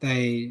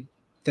 They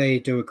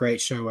do a great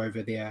show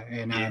over there,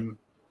 and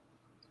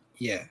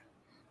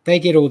they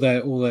get all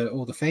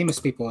the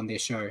famous people on their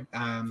show.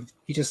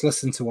 You just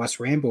listen to us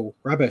ramble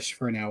rubbish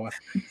for an hour.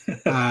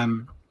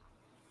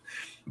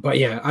 But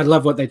yeah, I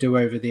love what they do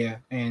over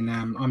there, and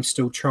I'm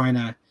still trying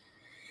to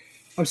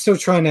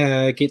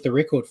get the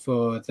record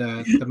for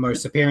the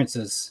most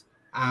appearances.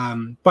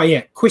 But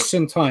yeah,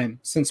 question time,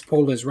 since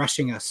Paul is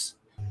rushing us.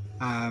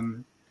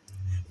 You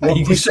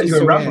just said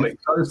you were rambling.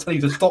 I was telling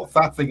you to stop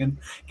faffing and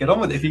get on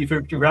with it if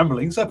you're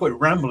rambling. So I put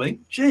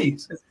rambling.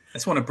 Jeez.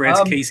 That's one of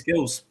Brad's key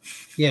skills.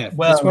 Yeah,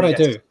 that's what I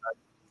do.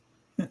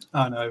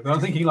 I know, but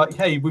I'm thinking like,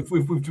 hey,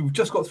 we've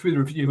just got through the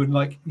review and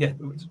like, yeah,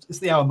 it's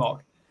the hour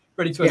mark.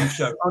 Ready to end the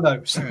show. Oh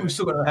no, so we've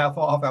still got a half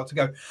hour to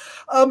go.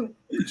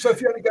 So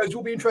Fiona goes,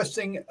 will be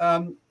interesting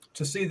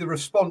to see the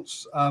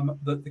response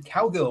that the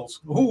Cowgirls,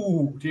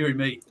 dearie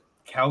me,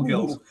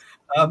 Cowgirls,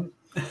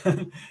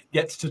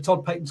 get to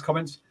Todd Payten's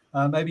comments.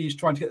 Maybe he's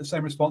trying to get the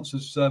same response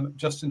as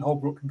Justin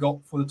Holbrook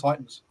got for the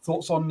Titans.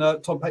 Thoughts on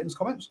Todd Payten's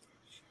comments?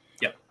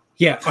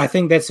 Yeah, I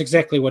think that's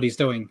exactly what he's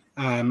doing.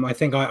 I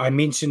think I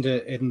mentioned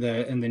it in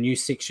the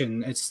news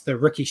section. It's the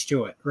Ricky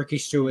Stewart. Ricky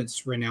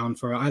Stewart's renowned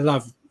for it.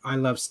 I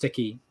love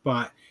Sticky,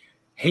 but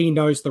he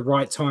knows the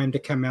right time to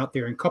come out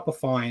there and cop a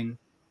fine,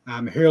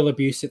 hurl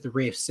abuse at the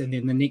refs, and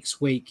then the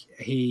next week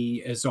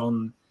he is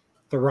on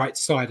the right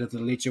side of the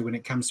ledger when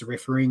it comes to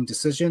refereeing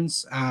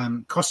decisions.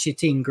 Costs you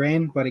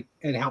 $10,000, but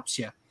it helps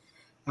you.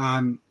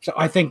 So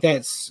I think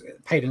that's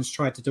Payten's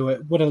tried to do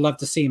it. Would have loved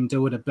to see him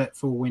do it a bit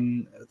for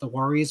when the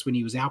Warriors, when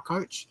he was our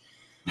coach,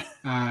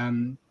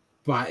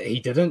 but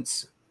he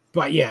didn't.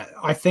 But yeah,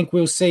 I think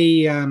we'll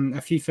see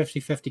a few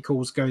 50-50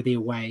 calls go their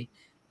way.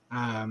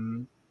 But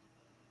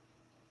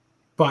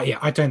yeah,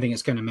 I don't think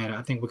it's going to matter.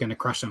 I think we're going to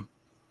crush them.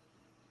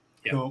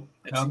 Yeah, cool.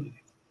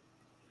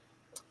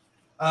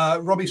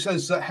 Robbie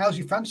says, how's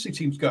your fantasy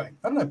teams going?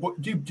 I don't know,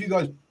 but do you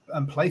guys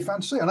play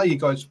fantasy? I know you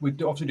guys, we're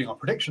obviously doing our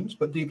predictions,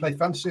 but do you play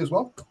fantasy as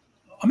well?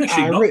 I'm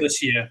actually not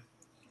this year.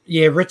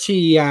 Yeah,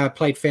 Richie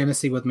played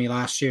fantasy with me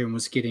last year and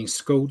was getting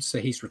schooled, so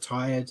he's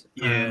retired.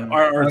 Yeah,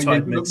 I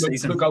retired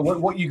mid-season. Look,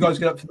 what you guys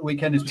get up to the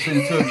weekend is between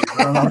the two of you.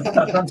 I'm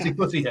fantasy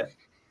footy here.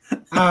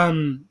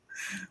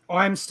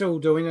 I'm still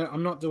doing it.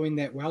 I'm not doing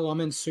that well. I'm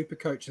in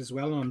Supercoach as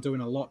well, and I'm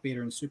doing a lot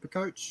better in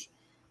Supercoach.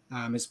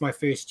 It's my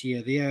first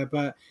year there,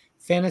 but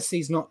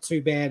fantasy's not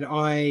too bad.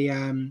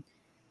 I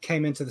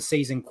came into the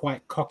season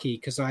quite cocky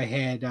because I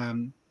had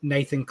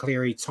Nathan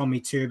Cleary, Tommy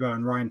Turbo,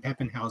 and Ryan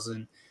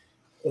Pappenhausen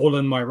all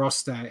in my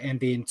roster, and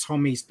then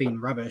Tommy's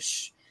been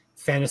rubbish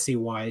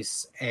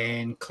fantasy-wise,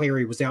 and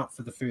Cleary was out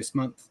for the first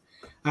month.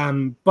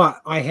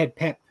 But I had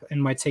Pep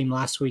in my team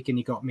last week, and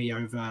he got me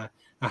over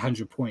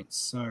 100 points.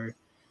 So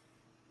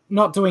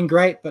not doing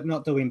great, but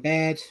not doing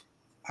bad.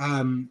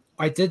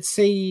 I did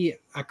see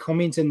a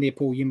comment in there,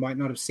 Paul, you might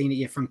not have seen it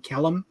yet, from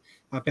Callum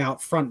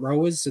about front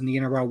rowers in the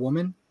NRL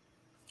women.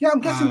 Yeah, I'm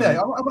getting there.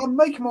 I'm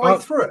making my way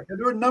through it.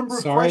 There are a number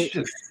of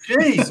questions.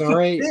 Jeez,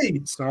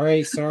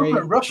 sorry. You're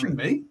not rushing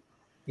me.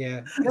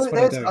 Yeah,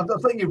 I'm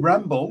letting you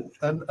ramble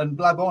and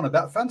blab on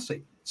about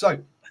fantasy. So,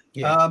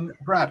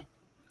 Brad,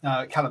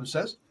 Callum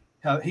says,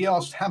 he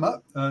asked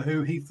Hammer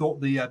who he thought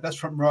the best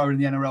front rower in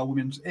the NRL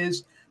women's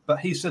is, but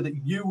he said that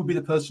you would be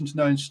the person to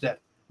know instead.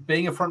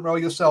 Being a front rower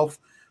yourself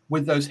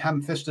with those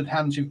ham-fisted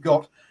hands you've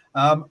got,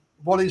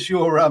 what is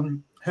your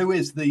who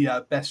is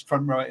the best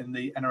front rower in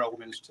the NRL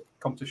women's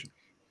competition?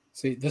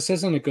 See, this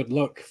isn't a good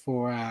look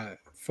for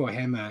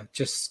Hammer,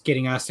 just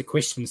getting asked a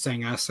question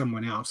saying ask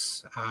someone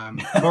else.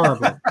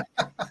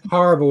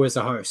 Horrible as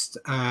a host.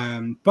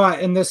 But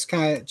in this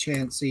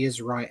chance, he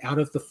is right. Out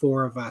of the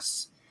four of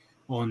us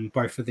on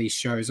both of these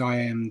shows,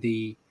 I am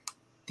the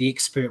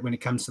expert when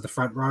it comes to the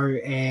front row,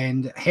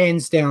 and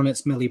hands down,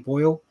 it's Millie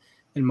Boyle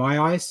in my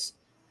eyes.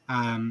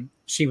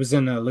 She was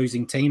in a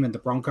losing team in the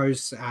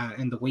Broncos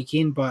in the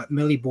weekend, but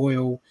Millie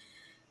Boyle,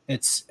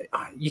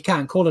 you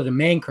can't call it a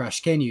man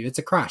crush, can you? It's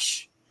a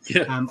crush.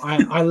 Yeah.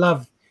 I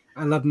love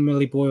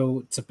Millie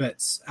Boyle to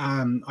bits.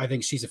 I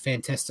think she's a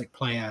fantastic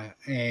player,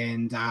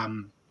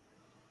 and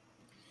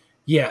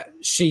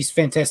she's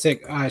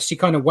fantastic. She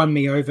kind of won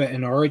me over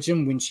in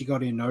Origin when she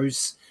got her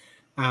nose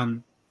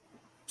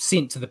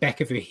sent to the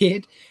back of her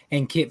head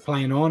and kept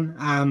playing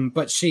on.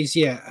 But she's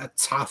a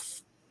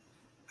tough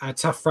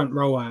front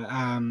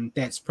rower.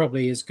 That's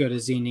probably as good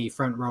as any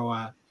front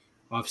rower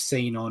I've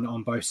seen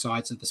on both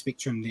sides of the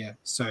spectrum there.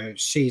 So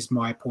she's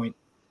my point.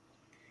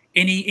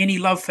 Any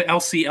love for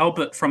Elsie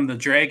Albert from the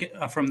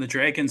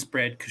Dragons,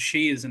 Brad? Because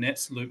she is an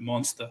absolute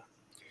monster.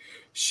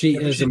 She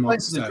is a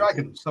monster. The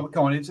Dragons. So,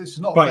 come on, it's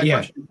not But a fair yeah,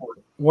 question for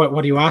it.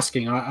 what are you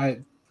asking?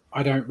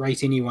 I don't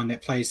rate anyone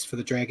that plays for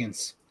the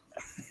Dragons.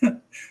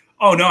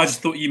 Oh no, I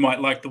just thought you might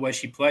like the way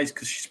she plays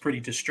because she's pretty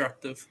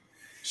destructive.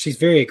 She's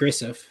very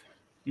aggressive.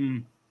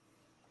 Mm.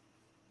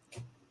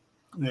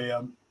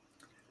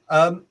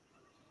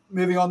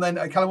 Moving on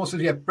then, Callum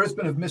says,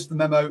 Brisbane have missed the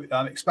memo.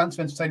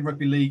 Expansive Entertainment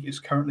Rugby League is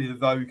currently the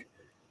vogue.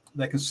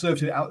 Their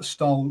conservative out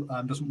style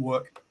doesn't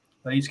work.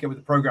 They need to get with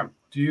the program.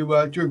 Do you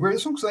agree with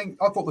this one? Because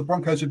I thought the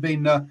Broncos have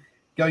been going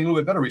a little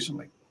bit better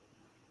recently.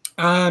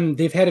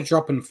 They've had a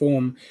drop in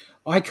form.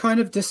 I kind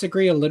of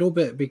disagree a little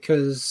bit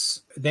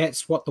because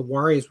that's what the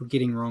Warriors were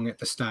getting wrong at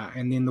the start,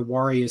 and then the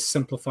Warriors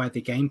simplified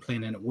their game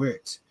plan and it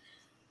worked.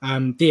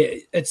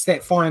 It's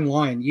that fine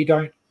line.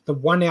 The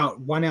one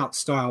out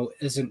style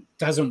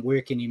doesn't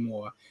work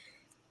anymore.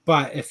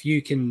 But if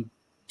you can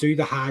do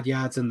the hard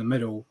yards in the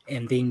middle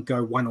and then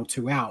go 1 or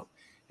 2 out,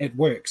 it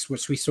works,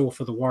 which we saw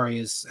for the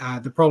Warriors.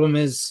 The problem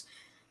is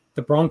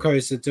the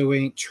Broncos are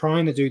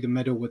trying to do the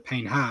middle with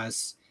Payne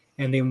Haas,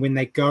 and then when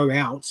they go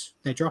out,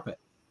 they drop it.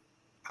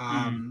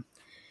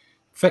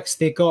 Fix,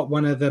 they got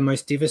one of the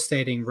most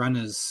devastating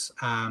runners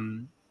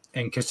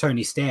in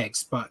Tony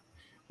Staggs, but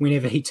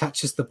whenever he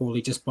touches the ball,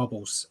 he just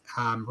bobbles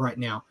right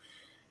now.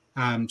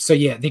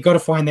 They got to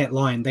find that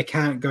line. They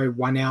can't go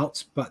 1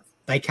 out, but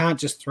they can't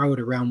just throw it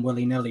around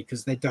willy-nilly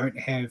because they don't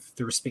have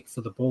the respect for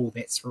the ball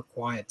that's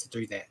required to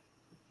do that.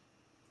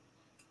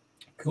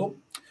 Cool.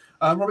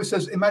 Robbie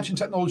says, imagine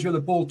technology where the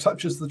ball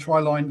touches the try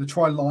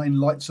line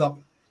lights up.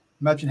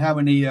 Imagine how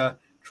many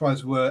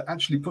tries were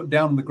actually put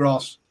down on the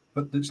grass,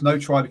 but it's no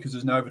try because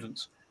there's no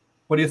evidence.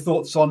 What are your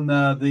thoughts on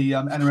the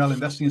NRL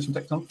investing in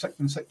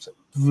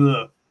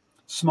some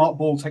smart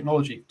ball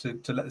technology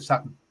to let this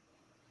happen?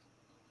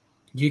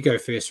 You go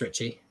first,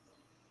 Richie.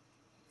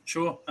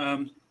 Sure.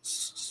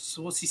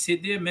 So what's he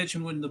said there?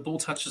 Imagine when the ball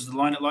touches the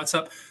line, it lights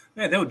up.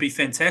 Yeah, that would be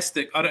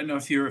fantastic. I don't know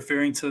if you're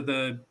referring to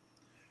the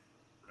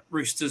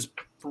Roosters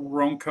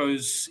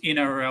Broncos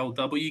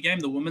NRLW game,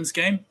 the women's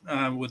game,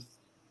 with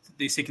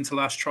the second to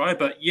last try.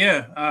 But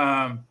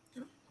yeah,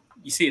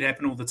 you see it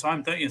happen all the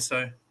time, don't you?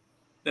 So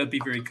that'd be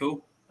very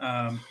cool.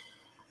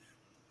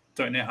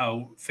 Don't know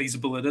how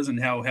feasible it is and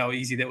how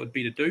easy that would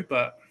be to do,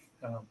 but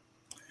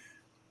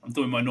I'm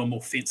doing my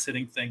normal fence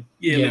sitting thing.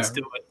 Yeah, let's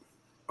do it.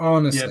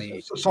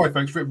 Honestly. Sorry,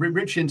 folks.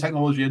 Richie and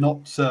technology are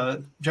not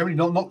generally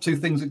not two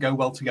things that go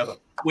well together.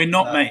 We're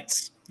not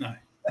mates. No.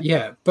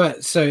 Yeah,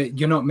 but so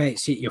you're not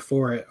mates yet you're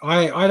for it.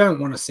 I don't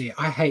want to see it.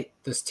 I hate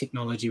this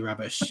technology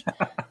rubbish.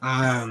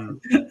 I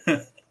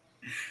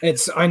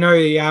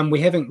know we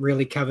haven't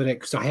really covered it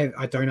because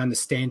I don't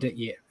understand it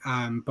yet.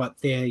 But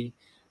they're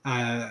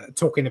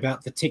talking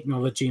about the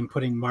technology and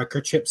putting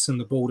microchips in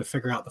the ball to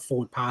figure out the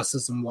forward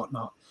passes and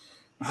whatnot.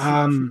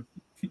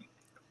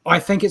 I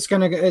think it's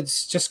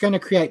just gonna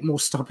create more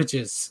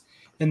stoppages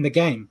in the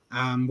game,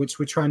 which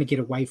we're trying to get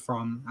away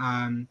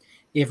from.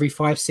 Every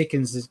 5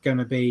 seconds is going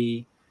to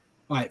be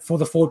like for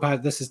the forward pass.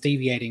 This is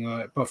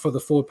deviating, but for the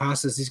forward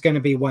passes, there's going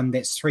to be one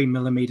that's 3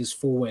 millimeters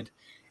forward,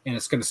 and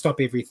it's going to stop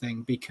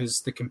everything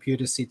because the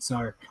computer said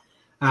so.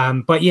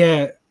 But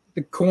yeah,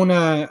 the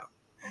corner.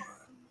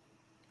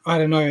 I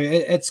don't know.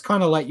 It's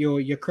kind of like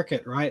your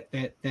cricket, right?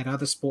 That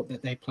other sport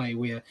that they play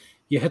where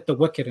you hit the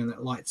wicket and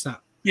it lights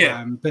up.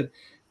 Yeah. But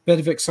bit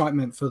of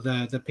excitement for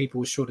the people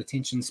with short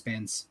attention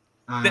spans.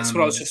 That's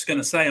what I was just going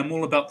to say. I'm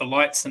all about the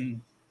lights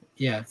and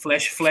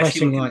flashy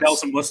looking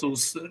bells and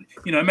whistles.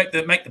 Make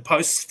the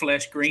posts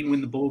flash green when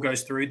the ball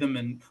goes through them,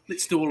 and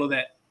let's do all of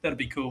that. That'd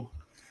be cool.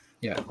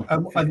 Yeah.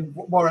 And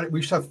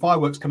we should have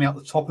fireworks coming out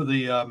the top of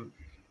the out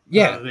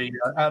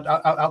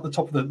the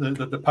top of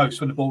the post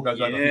when the ball goes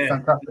over. That'd be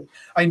fantastic.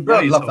 I mean,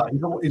 Brad love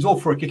that. He's all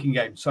for a kicking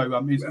game,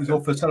 so he's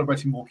all for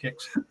celebrating more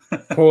kicks.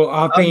 Well,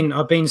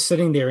 I've been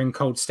sitting there in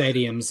cold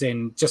stadiums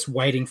and just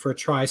waiting for a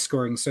try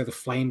scoring, so the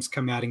flames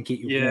come out and get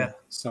you. Warm.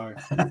 So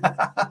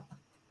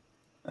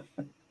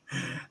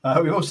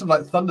we also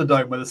like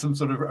Thunderdome, where there's some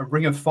sort of a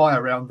ring of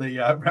fire around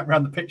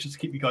the pitches to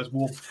keep you guys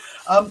warm.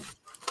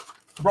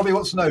 Robbie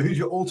wants to know who's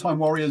your all-time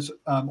Warriors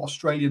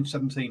Australian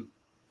 17.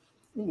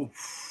 Ooh.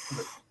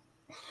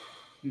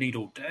 Need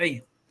all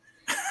day.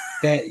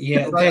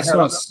 That's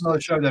not another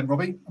show then,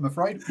 Robbie. I'm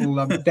afraid we'll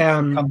come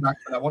back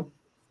to that one.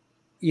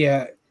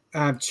 Yeah,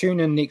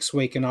 tune in next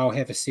week and I'll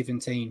have a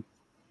 17.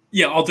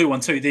 Yeah, I'll do one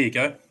too. There you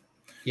go.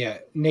 Yeah,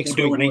 next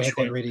week we'll have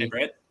that ready.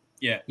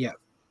 Yeah.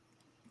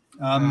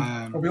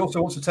 Robbie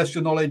also wants to test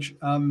your knowledge.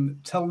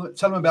 Tell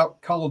them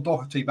about Carl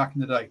Doherty back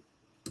in the day.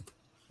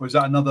 Or is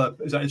that another?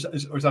 Is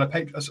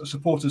that a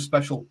supporters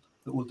special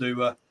that we'll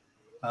do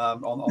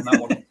on that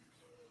one?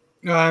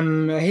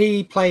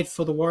 He played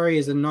for the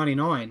Warriors in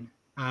 '99.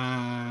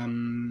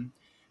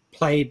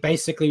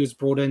 Was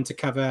brought in to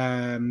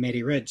cover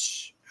Matty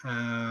Ridge.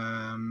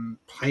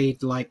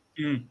 Played like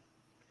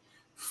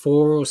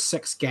 4 or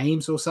 6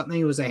 games or something.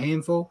 It was a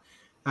handful.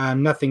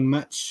 Nothing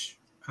much.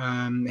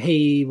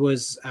 He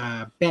was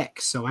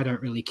back, so I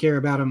don't really care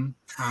about him.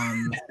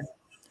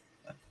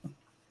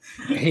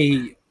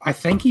 I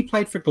think he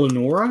played for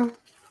Glenora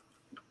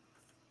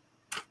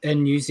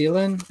in New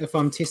Zealand, if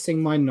I'm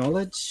testing my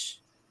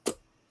knowledge.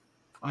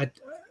 I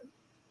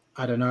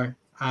don't know.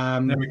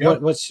 There we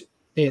go.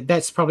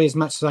 That's probably as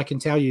much as I can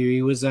tell you.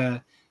 He was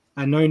a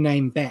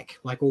no-name back,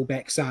 like all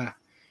backs are.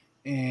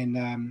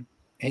 And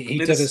he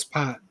did his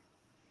part.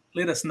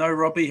 Let us know,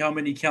 Robbie, how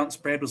many counts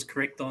Brad was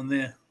correct on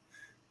there.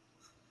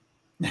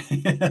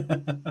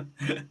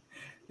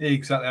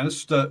 Exactly. I'm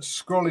just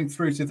scrolling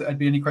through to see if there'd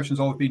be any questions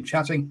while we've been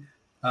chatting.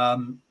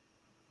 Any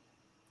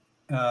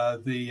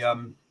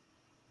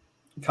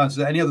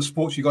other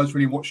sports you guys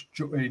really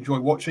enjoy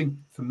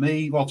watching? For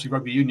me, well, obviously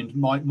rugby union is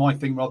my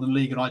thing rather than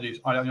league, and I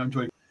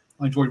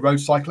enjoy road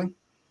cycling.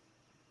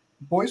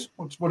 Boys,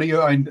 what are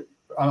you?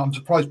 I'm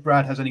surprised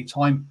Brad has any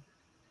time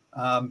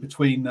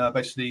between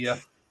basically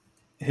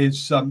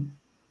his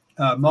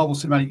Marvel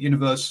Cinematic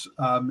Universe,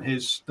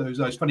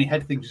 those funny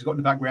head things he's got in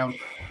the background,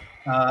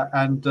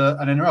 and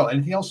NRL.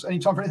 Anything else? Any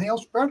time for anything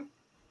else, Brad?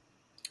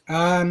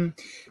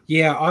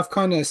 Yeah, I've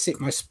kind of set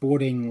my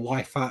sporting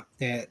life up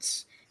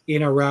that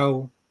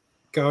NRL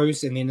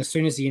goes, and then as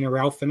soon as the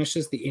NRL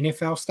finishes, the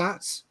NFL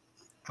starts.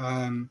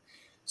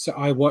 So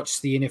I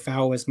watch the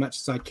NFL as much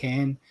as I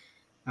can.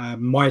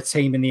 My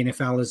team in the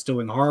NFL is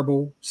doing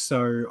horrible,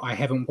 so I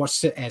haven't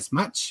watched it as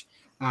much.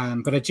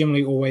 But I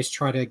generally always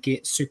try to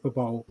get Super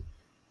Bowl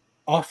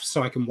off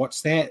so I can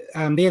watch that.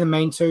 They're the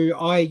main two.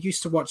 I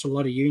used to watch a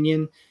lot of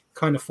Union,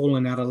 kind of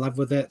fallen out of love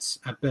with it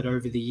a bit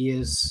over the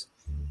years.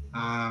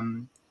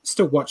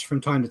 Still watch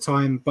from time to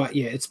time, but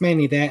yeah, it's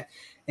mainly that.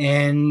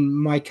 And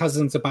my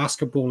cousin's a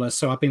basketballer,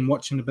 so I've been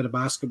watching a bit of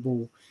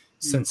basketball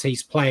since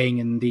he's playing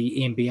in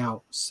the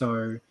NBL.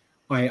 So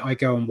I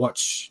go and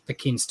watch the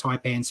Kens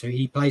Taipans who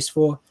he plays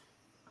for.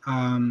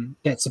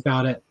 That's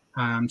about it.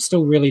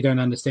 Still really don't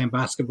understand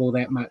basketball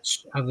that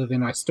much, other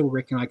than I still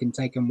reckon I can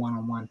take him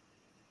one-on-one.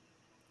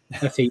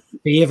 If he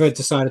ever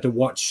decided to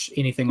watch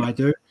anything I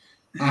do,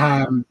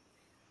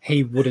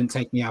 he wouldn't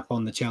take me up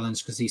on the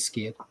challenge because he's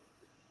scared.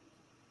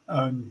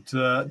 And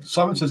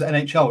Simon says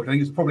NHL, which I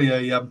think it's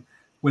probably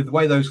with the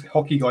way those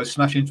hockey guys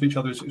smash into each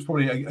other, it's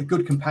probably a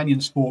good companion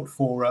sport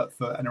for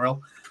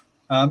NRL.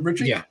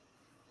 Richie?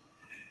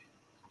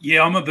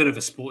 Yeah, I'm a bit of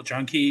a sport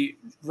junkie.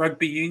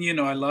 Rugby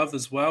union I love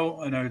as well.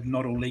 I know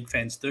not all league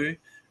fans do.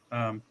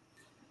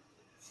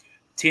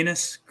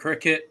 Tennis,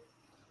 cricket,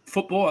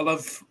 football. I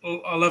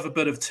love a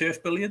bit of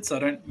turf billiards. I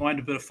don't mind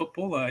a bit of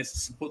football. I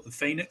support the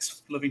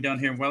Phoenix, living down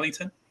here in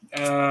Wellington.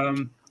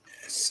 And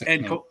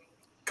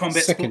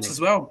combat sports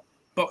as well.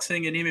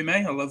 Boxing and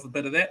MMA. I love a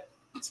bit of that.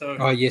 So.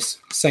 Oh yes,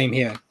 same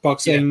here.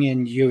 Boxing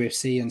and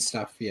UFC and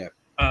stuff. Yeah.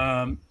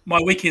 My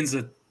weekends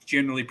are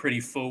generally pretty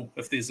full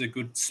if there's a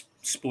good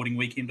sporting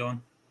weekend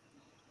on.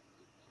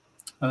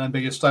 And then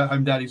being a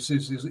stay-at-home dad,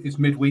 his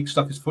midweek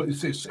stuff is full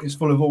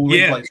of all the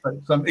replays.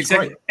 So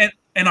exactly.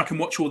 And I can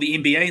watch all the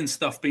NBA and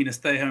stuff being a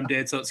stay-at-home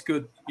dad, so it's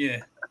good.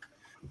 Yeah.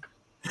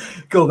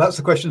 Cool. That's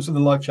the questions from the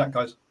live chat,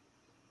 guys.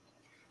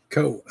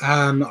 Cool.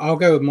 I'll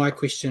go with my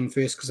question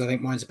first because I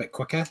think mine's a bit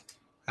quicker.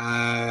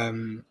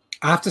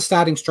 After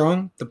starting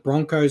strong, the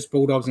Broncos,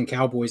 Bulldogs, and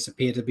Cowboys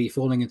appear to be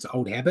falling into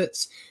old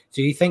habits.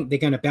 Do you think they're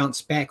going to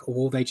bounce back, or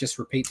will they just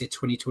repeat their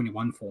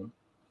 2021 form?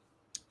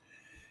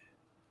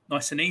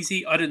 Nice and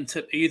easy. I didn't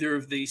tip either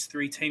of these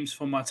three teams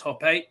for my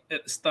top 8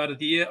 at the start of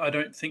the year. I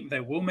don't think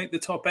they will make the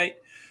top 8.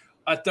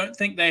 I don't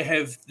think they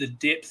have the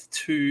depth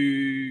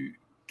to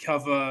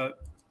cover a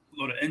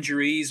lot of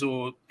injuries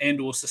or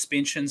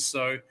suspensions.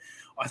 So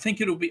I think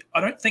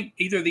I don't think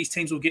either of these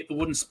teams will get the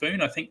wooden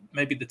spoon. I think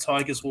maybe the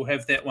Tigers will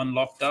have that one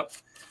locked up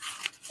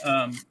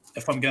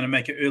if I'm going to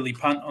make an early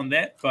punt on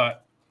that.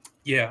 But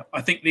yeah, I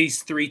think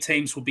these three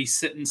teams will be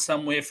sitting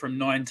somewhere from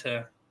 9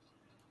 to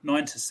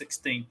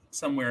 16,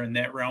 somewhere in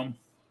that realm,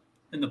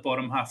 in the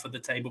bottom half of the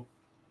table.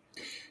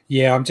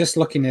 Yeah, I'm just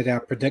looking at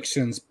our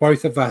predictions.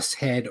 Both of us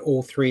had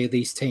all three of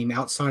these teams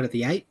outside of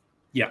the 8.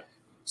 Yeah.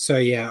 So,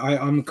 yeah,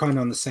 I'm kind of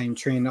on the same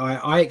trend.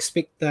 I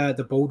expect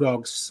the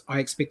Bulldogs, I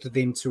expected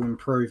them to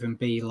improve and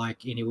be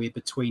like anywhere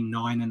between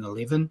 9 and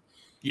 11.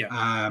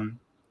 Yeah.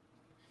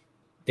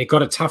 They've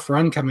got a tough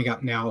run coming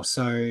up now,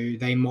 so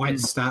they might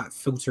start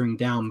filtering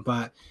down,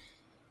 but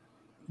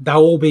they'll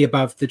all be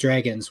above the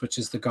Dragons, which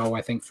is the goal,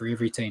 I think, for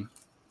every team.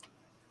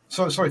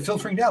 Sorry,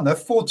 filtering down. They're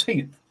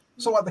 14th.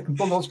 It's not like the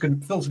Bulldogs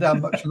can filter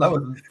down much lower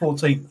than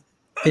 14th.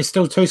 There's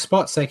still 2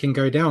 spots they can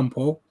go down,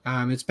 Paul.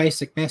 It's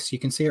basic maths. You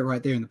can see it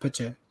right there in the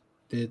picture.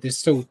 There's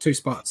still 2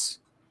 spots.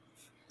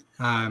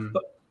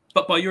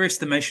 But by your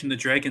estimation, the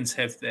Dragons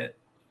have that.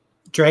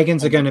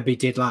 Dragons are going to be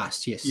dead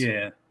last, yes.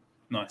 Yeah,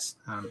 nice.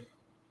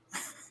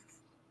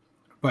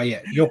 But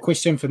yeah, your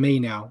question for me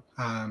now.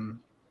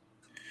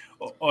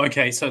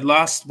 Okay, so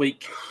last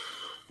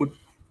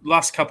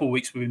couple of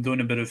weeks, we've been doing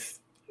a bit of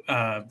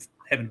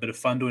having a bit of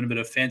fun, doing a bit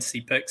of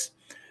fantasy picks.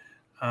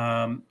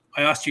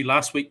 I asked you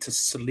last week to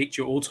select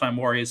your all-time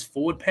Warriors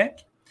forward pack.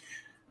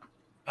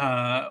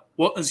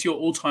 What is your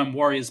all-time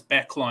Warriors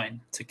backline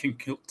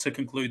to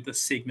conclude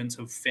this segment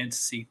of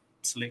fantasy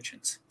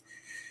selections?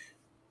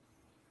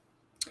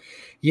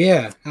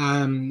 Yeah,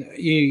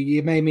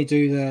 you made me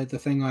do the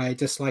thing I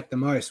dislike the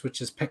most,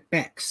 which is pick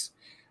backs.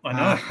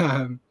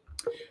 I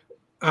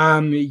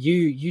know.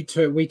 You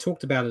two, we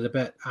talked about it a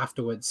bit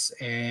afterwards,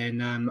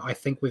 and I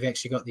think we've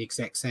actually got the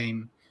exact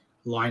same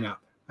lineup.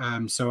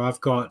 So I've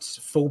got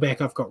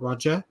fullback, I've got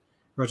Roger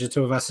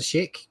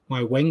Tuivasa-Sheck.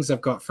 My wings,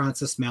 I've got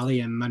Francis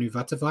Malley and Manu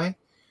Vatuvei.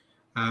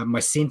 My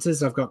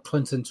centers, I've got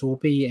Clinton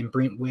Torpey and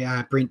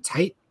Brent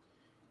Tate.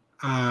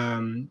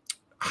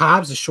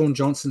 Halves are Sean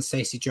Johnson,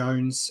 Stacey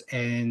Jones,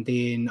 and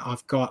then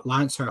I've got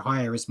Lance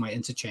O'Hire as my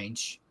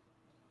interchange.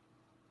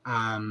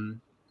 I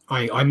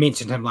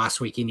mentioned him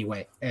last week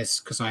anyway, as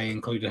because I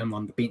included him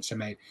on the bench I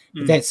made.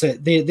 But that's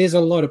it. There's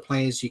a lot of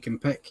players you can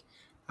pick.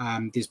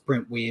 There's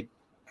Brent Webb,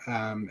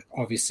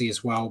 obviously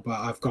as well, but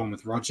I've gone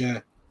with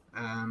Roger.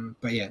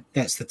 But yeah,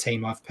 that's the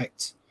team I've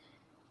picked.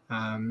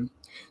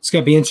 It's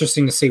going to be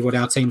interesting to see what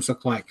our teams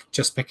look like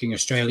just picking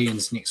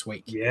Australians next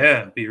week.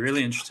 Yeah, it'd be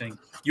really interesting.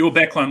 Your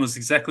backline was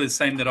exactly the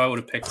same that I would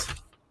have picked.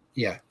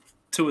 Yeah.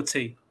 To a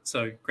T.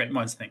 So great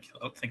minds think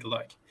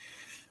alike.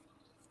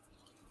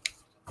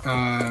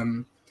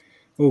 So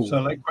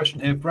late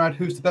question here, Brad,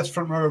 who's the best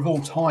front rower of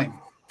all time?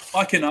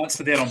 I can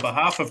answer that on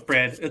behalf of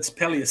Brad. It's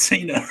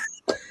Paliasina.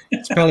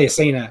 It's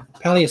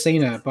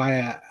Paliasina by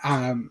a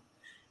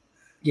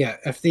yeah,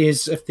 if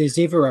there's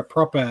ever a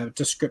proper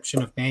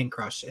description of man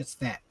crush, it's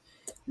that.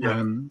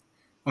 Yeah.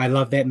 I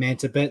love that man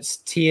to bits.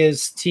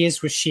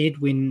 Tears were shed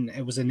when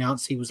it was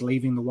announced he was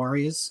leaving the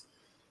Warriors.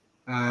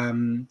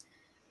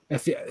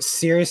 If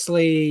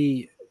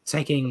seriously,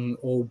 taking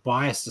all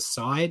bias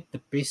aside,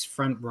 the best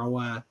front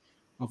rower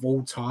of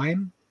all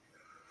time,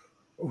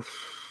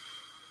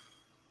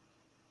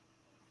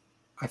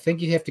 I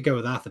think you'd have to go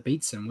with Arthur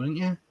Beetson, wouldn't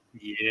you?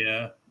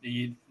 Yeah,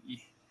 he'd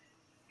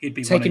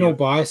be taking all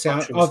bias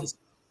out of.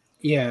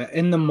 Yeah,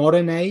 in the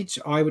modern age,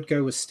 I would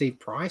go with Steve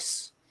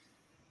Price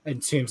in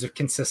terms of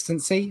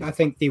consistency. I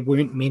think there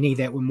weren't many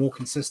that were more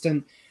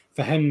consistent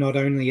for him, not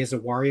only as a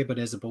Warrior, but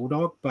as a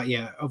Bulldog. But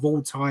yeah, of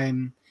all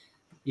time,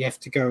 you have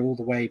to go all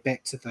the way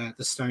back to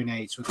the Stone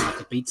Age with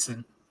Arthur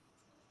Beetson.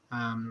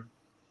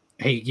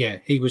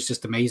 He was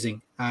just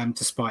amazing,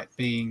 despite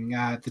being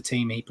the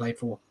team he played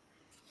for.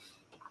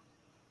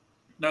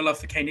 No love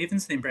for Kane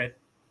Evans then, Brad?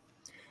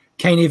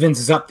 Kane Evans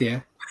is up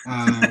there.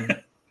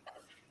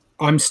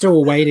 I'm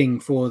still waiting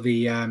for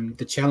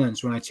the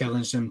challenge when I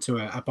challenged him to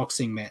a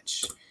boxing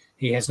match.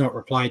 He has not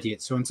replied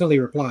yet. So until he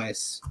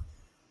replies,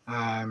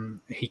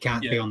 he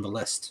can't be on the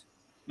list.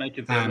 Make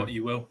of that what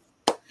you will.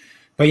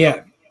 But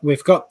yeah,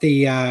 we've got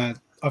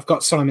I've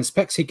got Simon's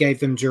picks. He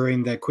gave them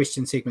during the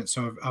question segment,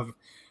 so I've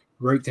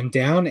wrote them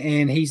down,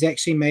 and he's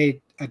actually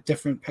made a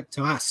different pick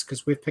to us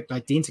because we've picked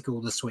identical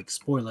this week.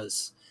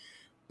 Spoilers.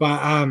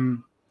 But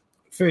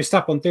first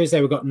up on Thursday,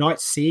 we've got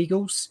Knights Sea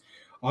Eagles.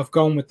 I've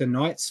gone with the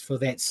Knights for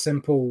that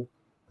simple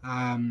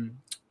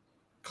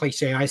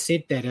cliche I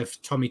said that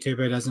if Tommy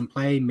Turbo doesn't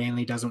play,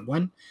 Manly doesn't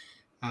win.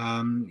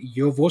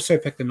 You've also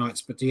picked the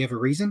Knights, but do you have a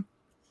reason?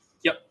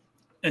 Yep.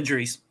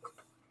 Injuries.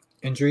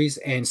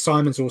 And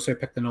Simon's also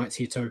picked the Knights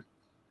here too.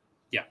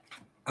 Yeah.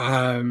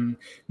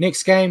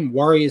 Next game,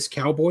 Warriors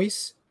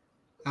Cowboys.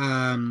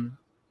 I've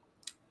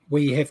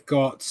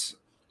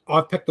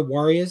picked the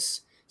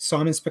Warriors.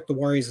 Simon's picked the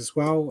Warriors as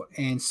well,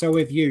 and so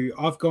have you.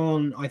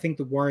 I think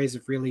the Warriors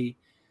have really,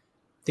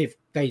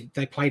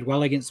 they played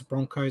well against the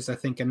Broncos. I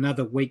think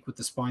another week with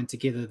the spine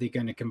together, they're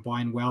going to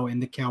combine well,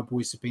 and the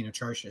Cowboys have been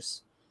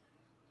atrocious.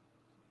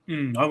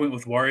 I went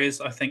with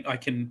Warriors. I think I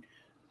can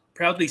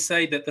proudly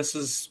say that this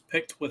is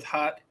picked with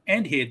heart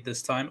and head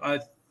this time. I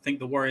think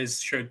the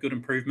Warriors showed good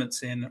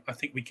improvements, and I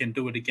think we can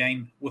do it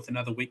again with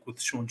another week with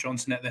Sean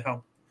Johnson at the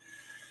helm.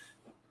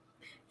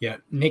 Yeah,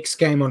 next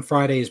game on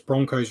Friday is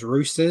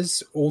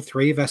Broncos-Roosters. All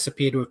three of us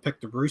appear to have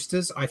picked the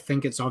Roosters. I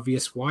think it's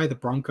obvious why. The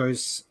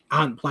Broncos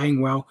aren't playing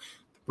well.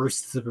 The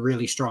Roosters are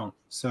really strong.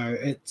 So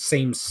it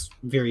seems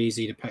very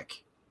easy to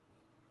pick.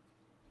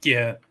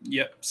 Yeah,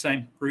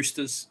 same.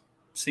 Roosters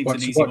seems an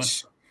easy one.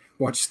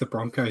 Watch the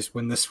Broncos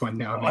win this one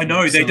now. I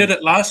know, they did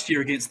it last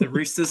year against the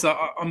Roosters.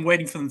 I'm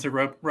waiting for them to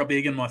rub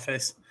egg in my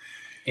face.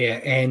 Yeah,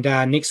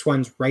 and next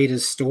one's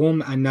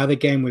Raiders-Storm. Another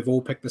game we've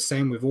all picked the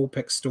same. We've all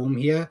picked Storm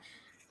here.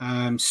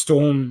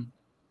 Storm,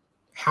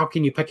 how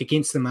can you pick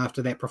against them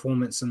after that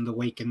performance in the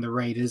week? And the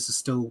Raiders are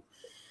still,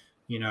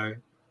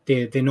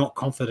 they're not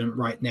confident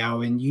right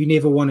now, and you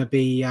never want to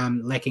be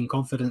lacking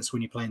confidence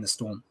when you're playing the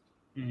Storm.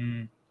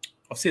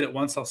 I've said it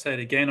once, I'll say it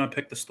again. I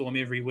pick the Storm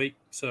every week,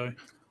 so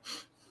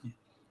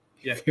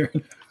yeah.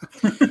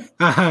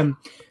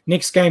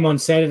 Next game on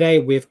Saturday,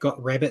 we've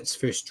got Rabbits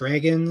versus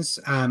Dragons.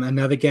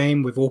 Another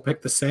game we've all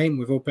picked the same.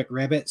 We've all picked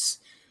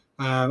Rabbits.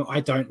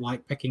 I don't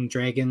like picking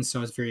Dragons, so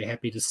I was very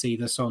happy to see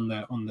this on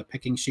the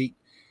picking sheet.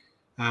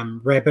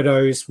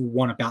 Rabbitohs will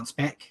want to bounce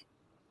back.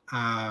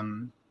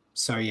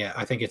 So, yeah,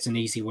 I think it's an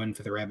easy win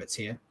for the Rabbits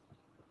here.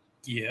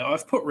 Yeah,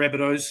 I've put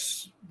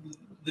Rabbitohs.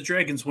 The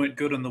Dragons weren't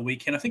good on the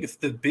weekend. I think if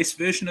the best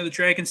version of the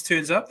Dragons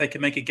turns up, they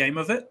can make a game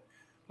of it,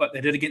 like they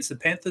did against the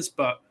Panthers.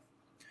 But,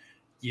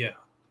 yeah,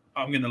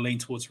 I'm going to lean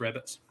towards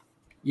Rabbits.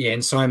 Yeah,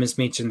 and Simon's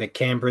mentioned that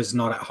Canberra's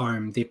not at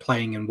home. They're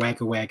playing in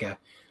Wagga Wagga.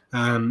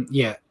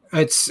 Yeah,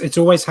 it's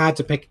always hard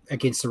to pick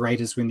against the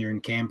Raiders when they're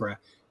in Canberra.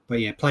 But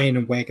yeah, playing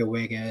in Wagga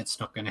Wagga, it's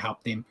not going to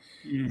help them.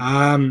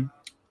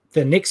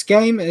 The next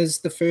game is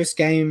the first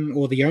game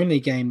or the only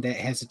game that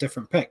has a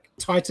different pick.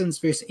 Titans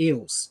versus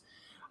Eels.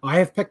 I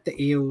have picked the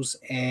Eels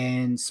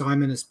and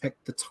Simon has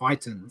picked the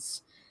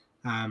Titans.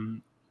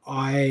 If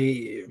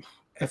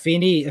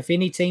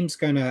any team's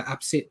going to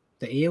upset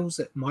the Eels,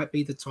 it might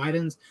be the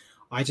Titans.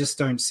 I just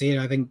don't see it.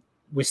 I think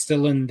we're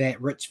still in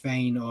that rich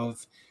vein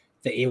of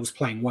the Eels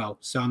playing well.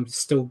 So I'm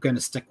still going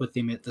to stick with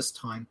them at this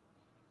time.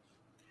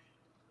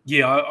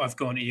 Yeah, I've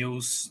gone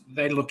Eels.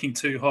 They're looking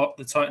too hot.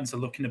 The Titans are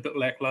looking a bit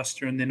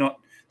lackluster, and they're not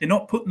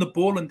putting the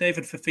ball in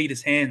David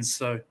Fifita's hands.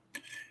 So,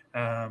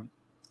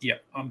 yeah,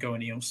 I'm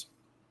going Eels.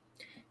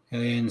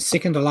 And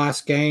second to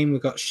last game,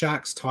 we've got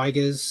Sharks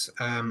Tigers.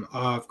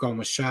 I've gone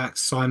with Sharks.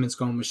 Simon's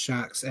gone with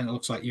Sharks, and it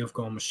looks like you've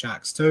gone with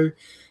Sharks too.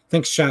 I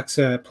think Sharks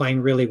are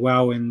playing really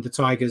well, and the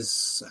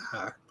Tigers.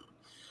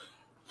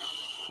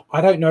 I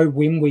don't know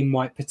when we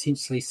might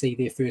potentially see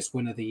their first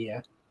win of the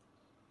year.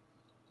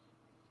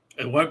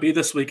 It won't be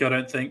this week, I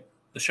don't think.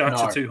 The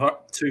Sharks are too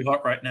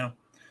hot right now.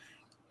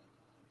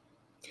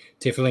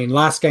 Definitely. And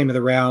last game of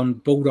the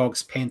round,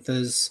 Bulldogs,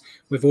 Panthers.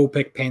 We've all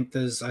picked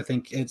Panthers. I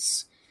think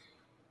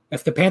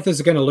if the Panthers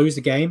are going to lose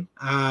the game,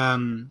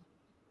 I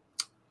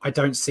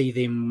don't see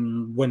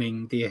them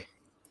winning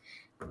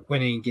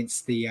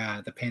against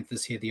the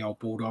Panthers here, the old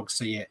Bulldogs.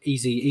 So yeah,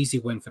 easy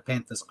win for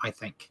Panthers, I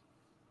think.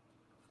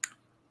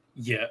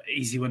 Yeah,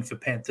 easy win for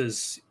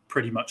Panthers.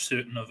 Pretty much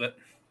certain of it.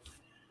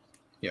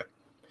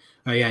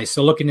 Okay,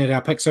 so looking at our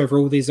picks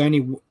overall,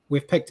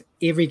 we've picked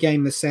every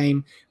game the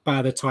same,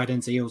 bar the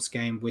Titans Eels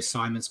game where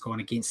Simon's gone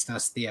against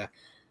us there.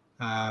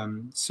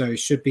 So it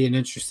should be an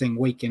interesting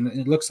week, and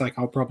it looks like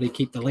I'll probably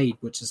keep the lead,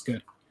 which is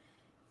good.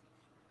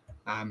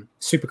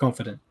 Super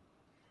confident.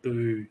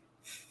 Boo.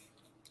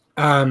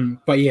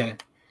 But yeah,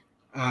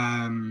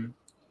 Simon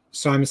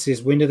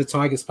says, when do the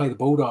Tigers play the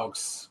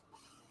Bulldogs?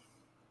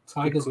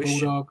 Tigers,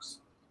 Bulldogs?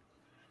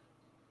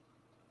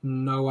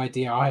 No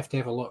idea. I have to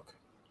have a look.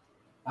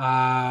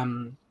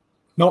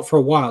 Not for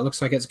a while. It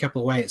looks like it's a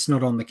couple away. It's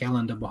not on the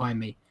calendar behind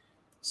me.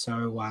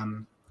 So,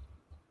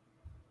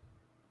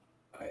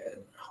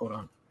 hold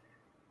on.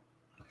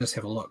 Let's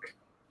have a look.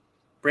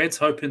 Brad's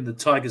hoping the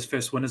Tigers'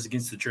 first win is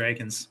against the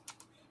Dragons.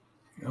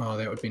 Oh,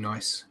 that would be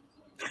nice.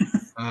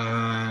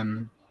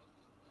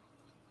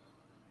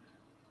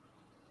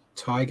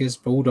 Tigers,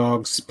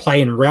 Bulldogs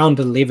play in round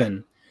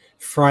 11,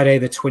 Friday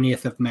the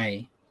 20th of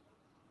May.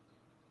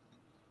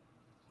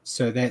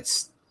 So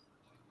that's,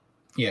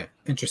 yeah,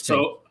 interesting.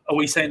 So are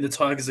we saying the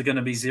Tigers are going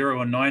to be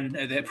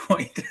 0-9 at that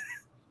point?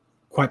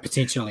 Quite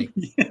potentially.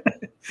 Yeah.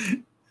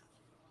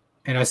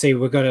 And I see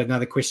we've got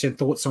another question.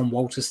 Thoughts on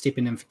Walter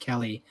stepping in for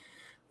Kelly?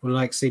 Would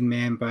like to see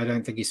man, but I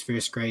don't think he's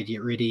first grade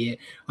yet ready yet.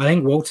 I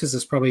think Walters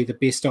is probably the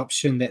best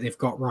option that they've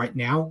got right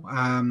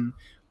now.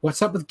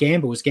 What's up with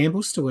Gamble? Is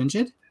Gamble still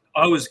injured?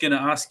 I was going to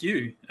ask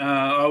you.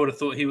 I would have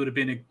thought he would have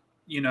been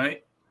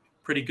a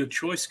pretty good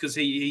choice because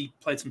he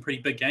played some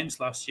pretty big games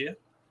last year.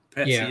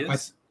 Perhaps he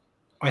is.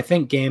 I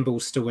think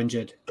Gamble's still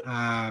injured.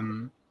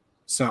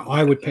 So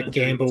I would pick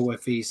Gamble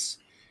if he's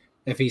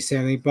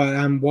certainly.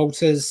 But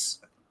Walters,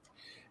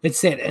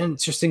 it's that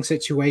interesting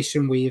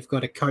situation where you've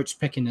got a coach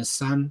picking his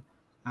son.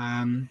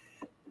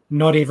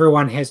 Not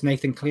everyone has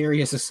Nathan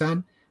Cleary as a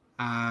son.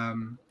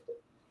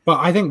 But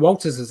I think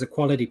Walters is a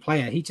quality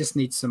player. He just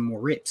needs some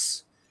more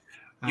reps.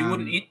 You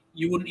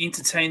wouldn't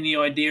entertain the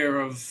idea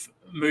of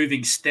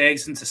moving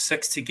Staggs into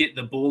 6 to get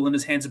the ball in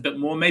his hands a bit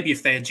more. Maybe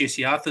if they had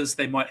Jesse Arthurs,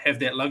 they might have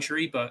that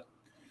luxury, but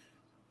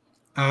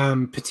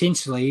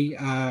potentially,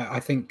 I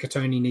think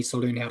Katoni needs to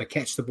learn how to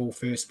catch the ball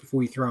first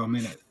before you throw him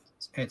in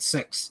at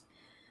 6.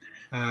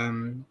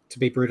 To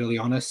be brutally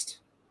honest.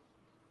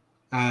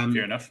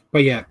 Fair enough.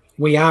 But yeah,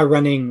 we are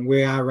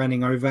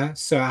running over.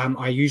 So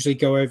I usually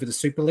go over the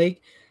Super League.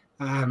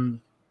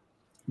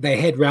 They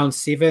had round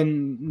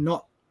 7.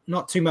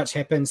 Not too much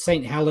happened.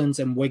 St. Helens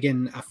and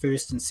Wigan are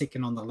first and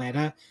second on the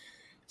ladder.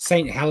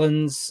 St.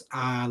 Helens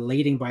are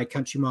leading by a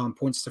country mile in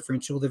points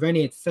differential. They've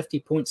only had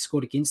 50 points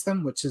scored against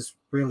them, which is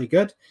really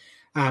good.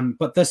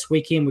 But this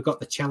weekend we've got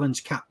the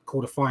Challenge Cup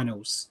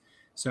quarterfinals.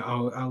 So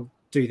I'll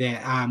do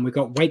that. We've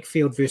got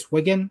Wakefield versus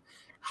Wigan,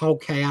 Hull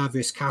KR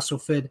versus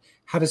Castleford,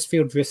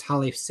 Huddersfield versus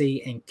Hull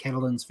FC, and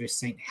Catalans versus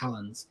St.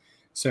 Helens.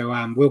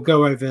 So we'll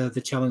go over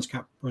the Challenge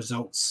Cup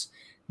results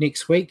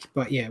next week.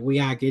 But yeah, we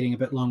are getting a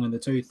bit long in the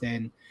tooth,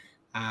 and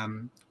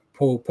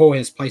Paul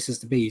has places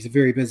to be. He's a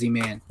very busy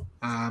man.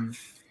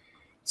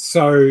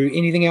 So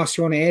anything else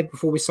you want to add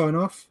before we sign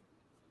off?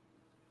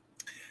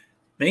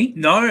 Me?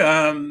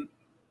 No.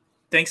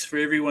 Thanks for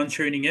everyone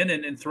tuning in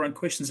and throwing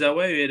questions our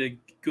way. We had a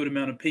good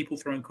amount of people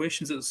throwing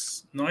questions.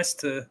 It's nice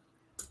to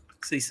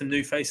see some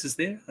new faces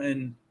there.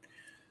 And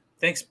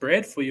thanks,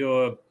 Brad, for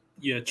your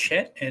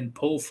chat, and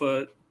Paul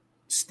for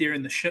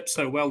steering the ship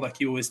so well like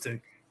you always do.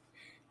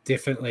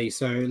 Definitely.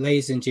 So,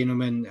 ladies and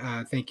gentlemen,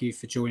 thank you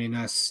for joining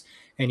us.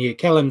 And yeah,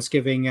 Callum's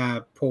giving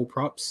Paul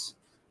props.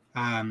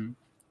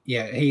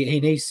 he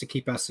needs to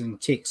keep us in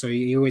check. So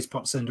he always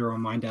pops in to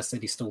remind us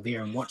that he's still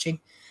there and watching.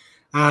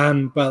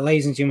 But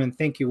ladies and gentlemen,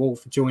 thank you all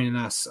for joining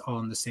us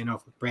on the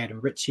Standoff with Brad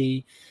and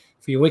Richie.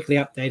 For your weekly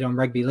update on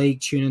rugby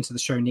league, tune into the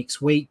show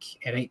next week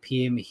at 8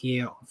 p.m.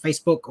 here on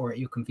Facebook or at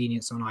your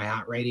convenience on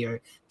iHeartRadio.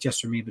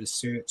 Just remember to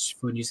search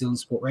for New Zealand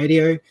Sport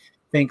Radio.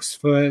 Thanks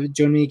for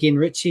joining me again,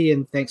 Richie,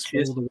 and thanks for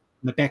all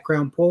the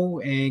background,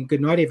 Paul, and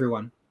good night,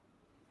 everyone.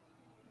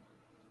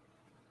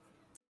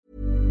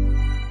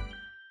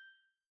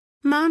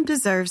 Mom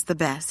deserves the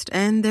best,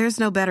 and there's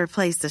no better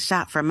place to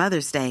shop for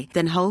Mother's Day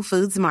than Whole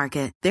Foods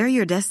Market. They're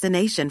your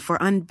destination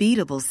for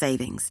unbeatable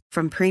savings,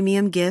 from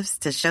premium gifts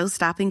to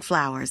show-stopping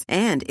flowers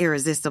and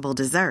irresistible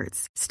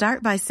desserts.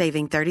 Start by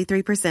saving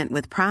 33%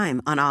 with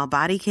Prime on all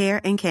body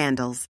care and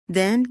candles.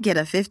 Then get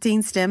a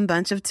 15-stem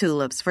bunch of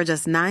tulips for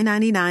just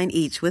 $9.99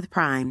 each with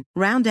Prime.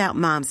 Round out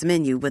Mom's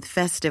menu with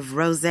festive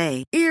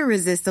rosé,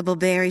 irresistible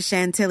berry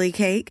chantilly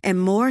cake,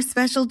 and more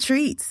special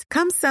treats.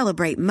 Come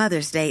celebrate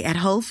Mother's Day at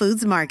Whole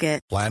Foods Market.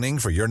 Planning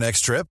for your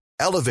next trip?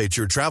 Elevate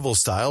your travel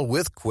style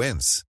with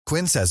Quince.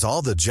 Quince has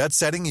all the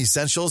jet-setting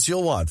essentials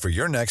you'll want for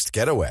your next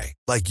getaway,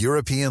 like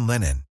European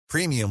linen,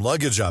 premium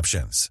luggage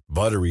options,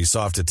 buttery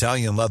soft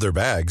Italian leather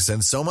bags,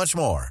 and so much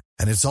more.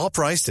 And it's all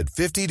priced at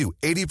 50 to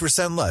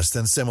 80% less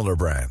than similar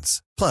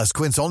brands. Plus,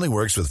 Quince only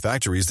works with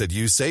factories that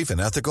use safe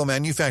and ethical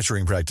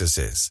manufacturing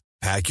practices.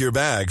 Pack your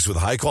bags with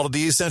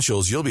high-quality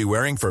essentials you'll be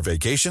wearing for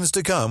vacations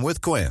to come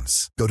with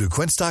Quince. Go to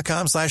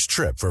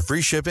quince.com/trip for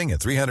free shipping and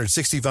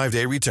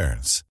 365-day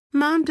returns.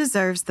 Mom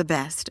deserves the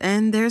best,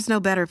 and there's no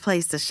better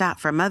place to shop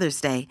for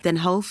Mother's Day than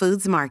Whole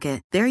Foods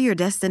Market. They're your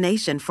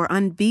destination for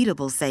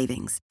unbeatable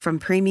savings, from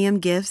premium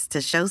gifts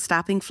to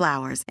show-stopping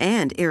flowers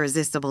and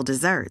irresistible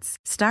desserts.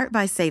 Start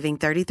by saving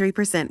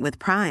 33% with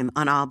Prime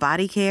on all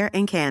body care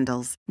and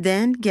candles.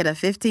 Then get a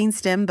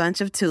 15-stem bunch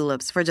of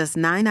tulips for just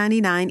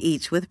 $9.99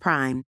 each with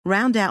Prime.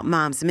 Round out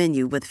Mom's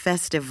menu with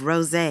festive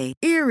rosé,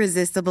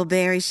 irresistible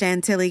berry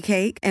chantilly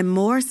cake, and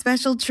more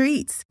special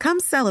treats. Come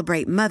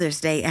celebrate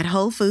Mother's Day at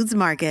Whole Foods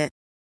Market.